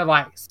another kind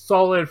of,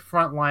 solid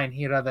frontline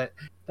hitter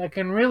that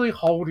can really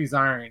hold his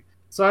own.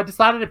 So I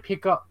decided to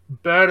pick up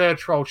Barad-dur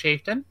Troll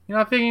Chieftain.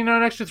 I think,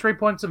 an extra 3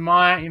 points of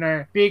might,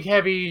 big,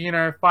 heavy,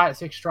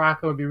 5-6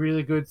 striker would be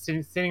really good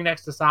sitting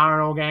next to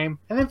Sauron all game.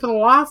 And then for the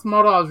last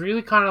model, I was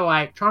really kind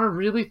of trying to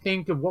really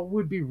think of what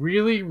would be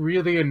really,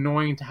 really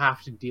annoying to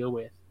have to deal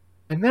with.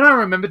 And then I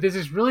remembered there's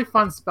this really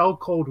fun spell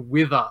called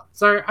Wither.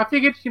 So I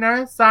figured,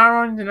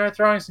 Sauron,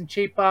 throwing some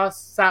cheap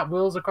sat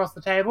wills across the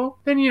table.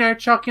 Then,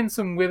 chuck in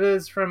some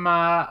Withers from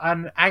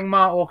an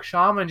Angmar Orc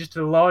Shaman just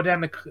to lower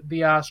down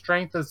the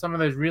strength of some of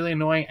those really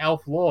annoying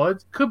elf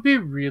lords. Could be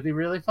really,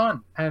 really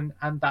fun. And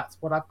that's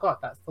what I've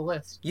got. That's the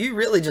list. You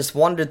really just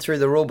wandered through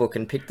the rulebook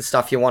and picked the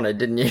stuff you wanted,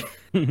 didn't you?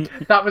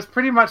 That was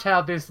pretty much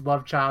how this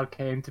love child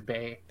came to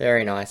be.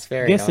 Very nice,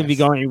 very I guess nice. if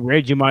you're going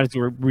red, you might as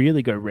well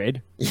really go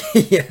red.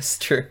 Yes,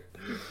 true.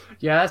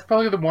 Yeah, that's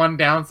probably the one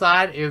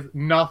downside is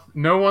no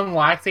one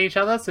likes each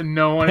other, so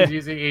no one is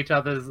using each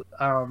other's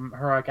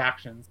heroic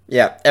actions.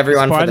 Yeah,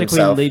 everyone for Spider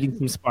themselves. Queen leading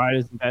some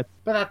spiders and bats.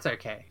 But that's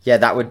okay. Yeah,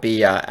 that would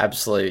be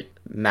absolute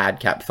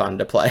madcap fun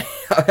to play.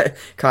 I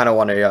kind of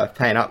want to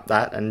paint up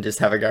that and just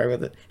have a go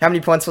with it. How many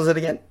points was it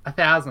again?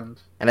 1,000.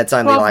 And it's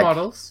only 12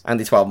 models.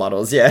 Only 12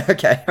 models. Yeah,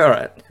 okay, all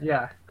right.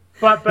 Yeah,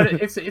 but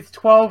it's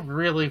 12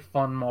 really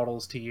fun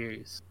models to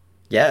use.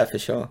 Yeah, for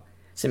sure.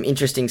 Some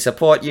interesting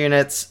support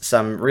units,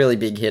 some really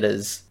big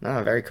hitters.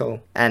 Oh, very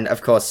cool. And,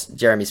 of course,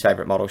 Jeremy's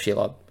favourite model,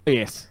 Shelob.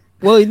 Yes.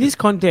 Well, in this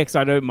context,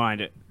 I don't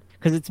mind it.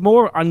 Because it's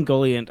more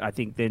Ungoliant, I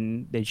think,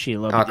 than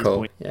Shelob at this Cool.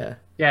 point. Yeah.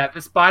 Yeah,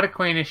 the Spider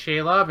Queen is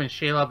Shelob, and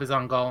Shelob is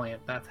Ungoliant.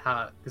 That's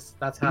how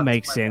It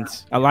makes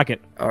sense. I like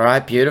it. All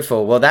right,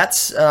 beautiful. Well,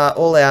 that's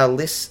all our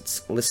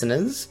lists,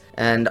 listeners.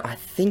 And I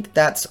think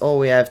that's all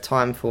we have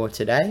time for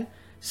today.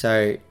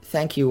 So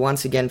thank you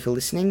once again for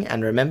listening.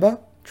 And remember,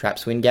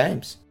 traps win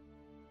games.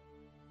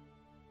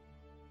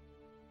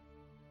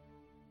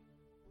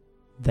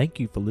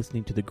 Thank you for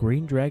listening to the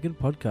Green Dragon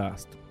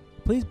Podcast.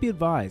 Please be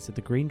advised that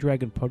the Green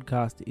Dragon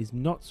Podcast is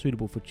not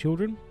suitable for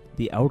children,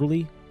 the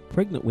elderly,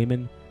 pregnant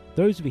women,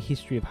 those with a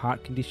history of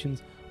heart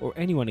conditions, or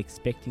anyone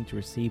expecting to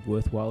receive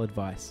worthwhile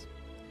advice.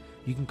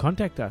 You can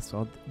contact us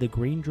on the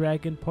Green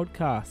Dragon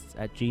Podcasts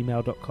at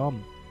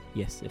gmail.com.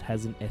 Yes, it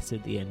has an S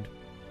at the end.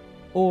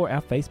 Or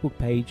our Facebook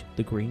page,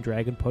 The Green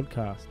Dragon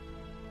Podcast.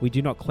 We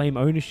do not claim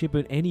ownership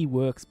of any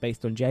works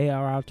based on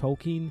J.R.R.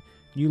 Tolkien,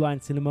 New Line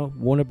Cinema,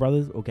 Warner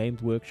Brothers, or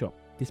Games Workshop.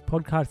 This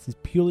podcast is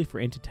purely for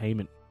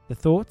entertainment. The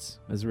thoughts,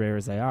 as rare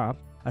as they are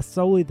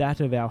solely that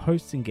of our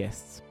hosts and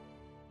guests.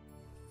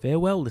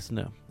 Farewell,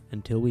 listener,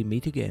 until we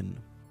meet again.